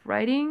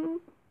writing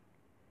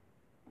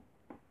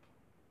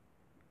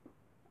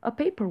a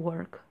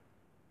paperwork.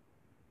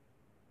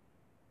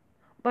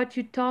 But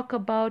you talk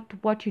about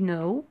what you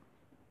know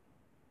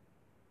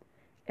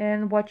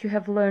and what you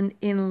have learned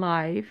in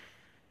life,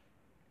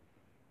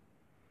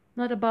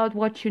 not about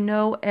what you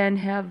know and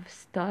have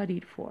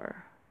studied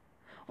for.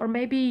 Or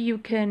maybe you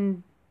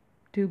can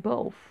do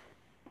both.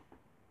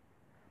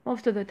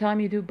 Most of the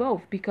time you do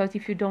both, because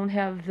if you don't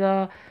have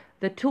the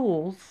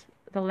tools,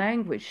 the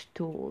language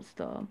tools,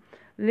 the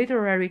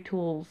literary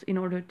tools in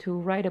order to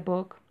write a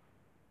book,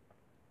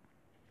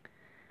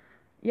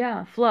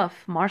 yeah,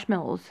 fluff,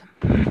 marshmallows.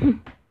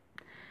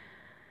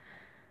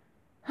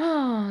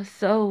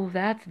 So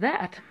that's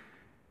that.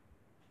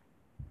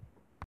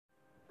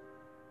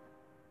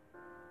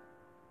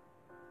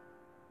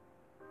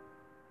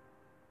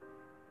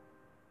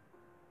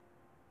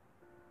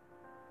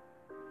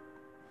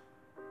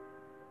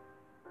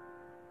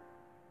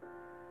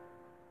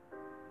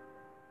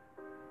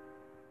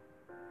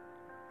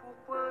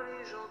 Pourquoi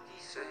les gens qui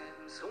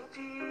s'aiment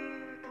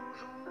sont-ils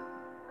toujours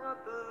un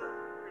peu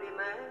les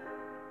mêmes?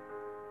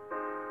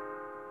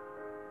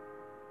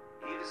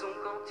 Ils ont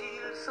quand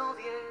ils s'en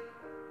viennent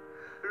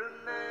le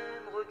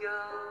même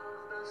regard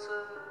d'un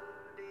seul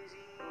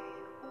désir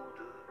pour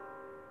deux.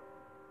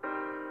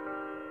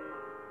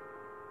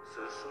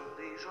 Ce sont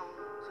des gens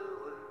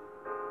heureux.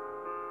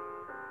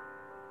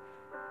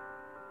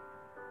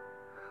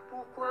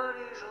 Pourquoi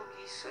les gens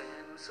qui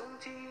s'aiment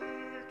sont-ils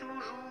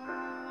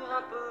toujours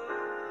un peu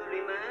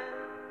les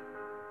mêmes?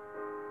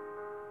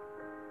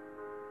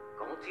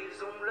 Quand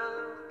ils ont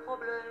leurs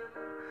problèmes,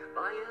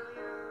 bah y a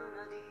rien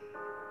à dire,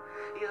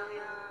 y a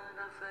rien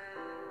à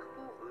faire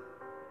pour eux.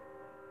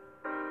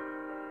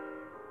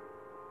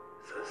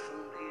 Ce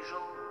sont des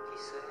gens qui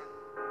s'aiment.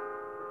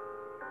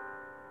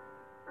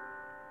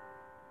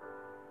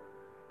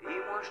 Et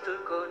moi je te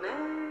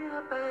connais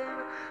à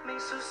peine, mais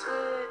ce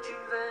serait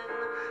une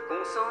veine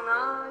qu'on s'en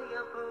aille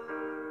un peu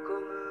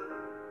comme eux.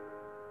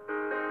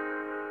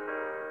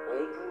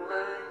 On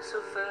pourrait se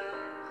faire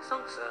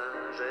sans que ça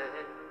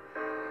gêne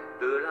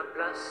de la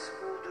place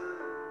pour deux.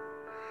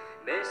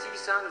 Mais si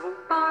ça ne vaut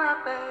pas la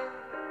peine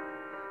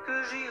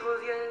que j'y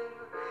revienne,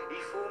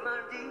 il faut me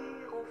le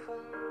dire au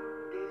fond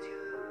des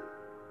yeux.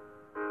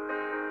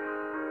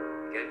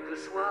 Quel que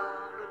soit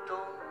le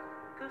temps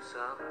que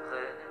ça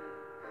prenne,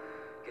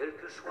 quel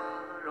que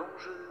soit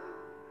l'enjeu,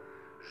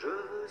 je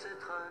veux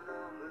être un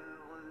homme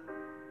heureux.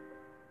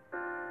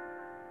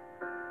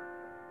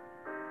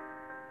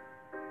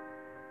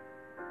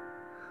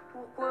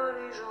 Pourquoi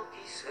les gens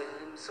qui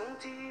s'aiment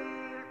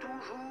sont-ils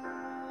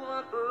toujours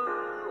un peu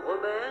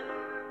rebelles?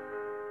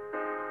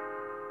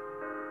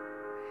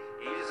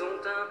 Ils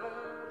ont un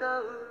monde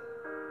à eux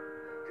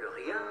que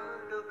rien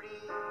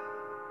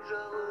n'oblige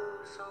à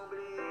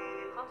ressembler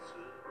à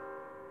ceux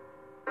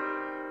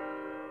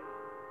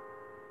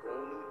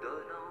qu'on nous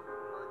donne en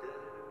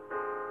modèle.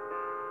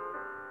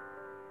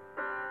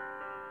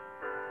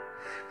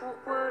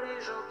 Pourquoi les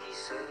gens qui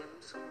s'aiment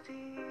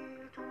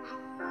sont-ils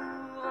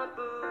toujours un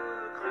peu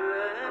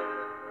cruels?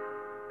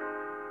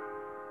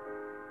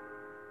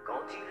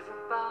 Quand ils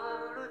vous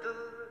parlent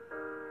d'eux,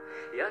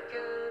 il y a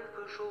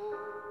quelque chose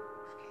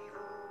qui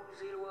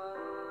vous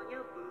éloigne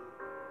un peu.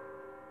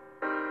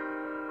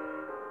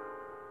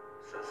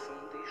 Ce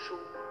sont des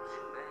choses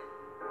humaines.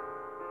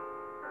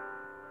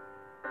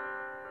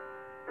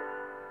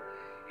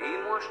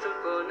 je te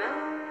connais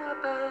à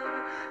peine,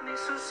 mais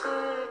ce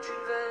serait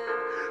une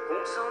veine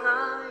qu'on s'en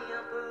aille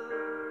un peu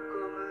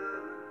comme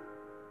eux.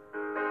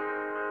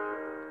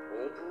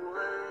 On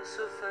pourrait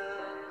se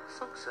faire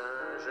sans que ça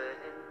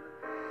gêne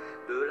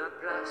de la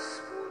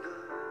place pour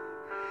deux.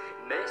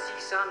 Mais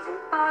si ça ne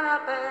vaut pas la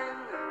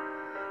peine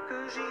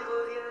que j'y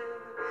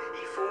revienne,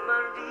 il faut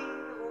mal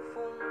dire au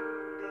fond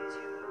des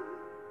yeux.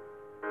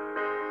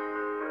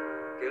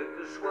 Quel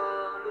que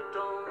soit le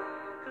temps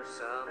que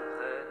ça me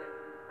prenne,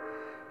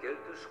 quel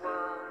que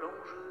soit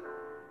l'enjeu,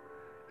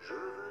 je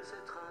veux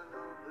être un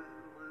homme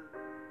heureux.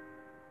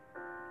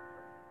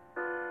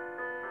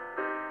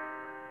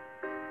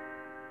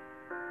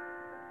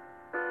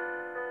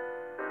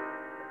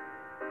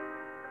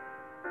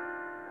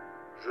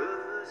 Je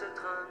veux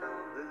être un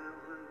homme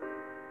heureux.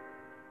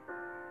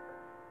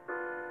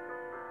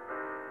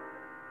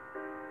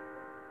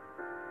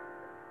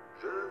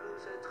 Je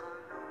veux être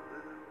un homme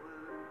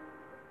heureux.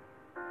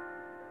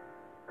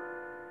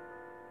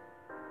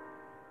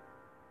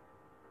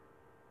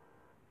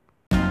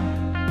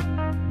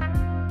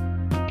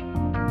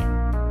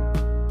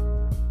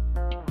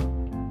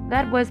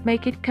 That was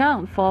Make It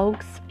Count,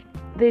 folks.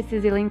 This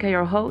is Ilinka,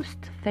 your host.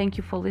 Thank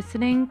you for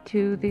listening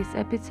to this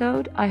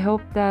episode. I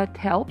hope that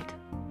helped.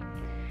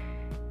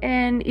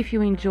 And if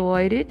you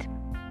enjoyed it,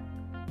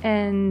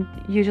 and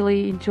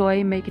usually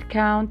enjoy Make It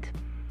Count,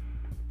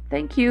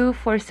 thank you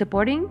for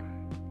supporting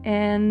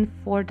and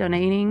for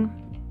donating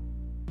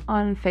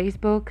on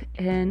Facebook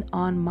and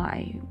on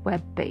my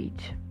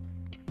webpage.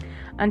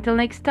 Until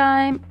next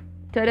time,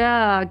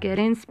 ta-da, get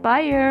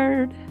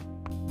inspired!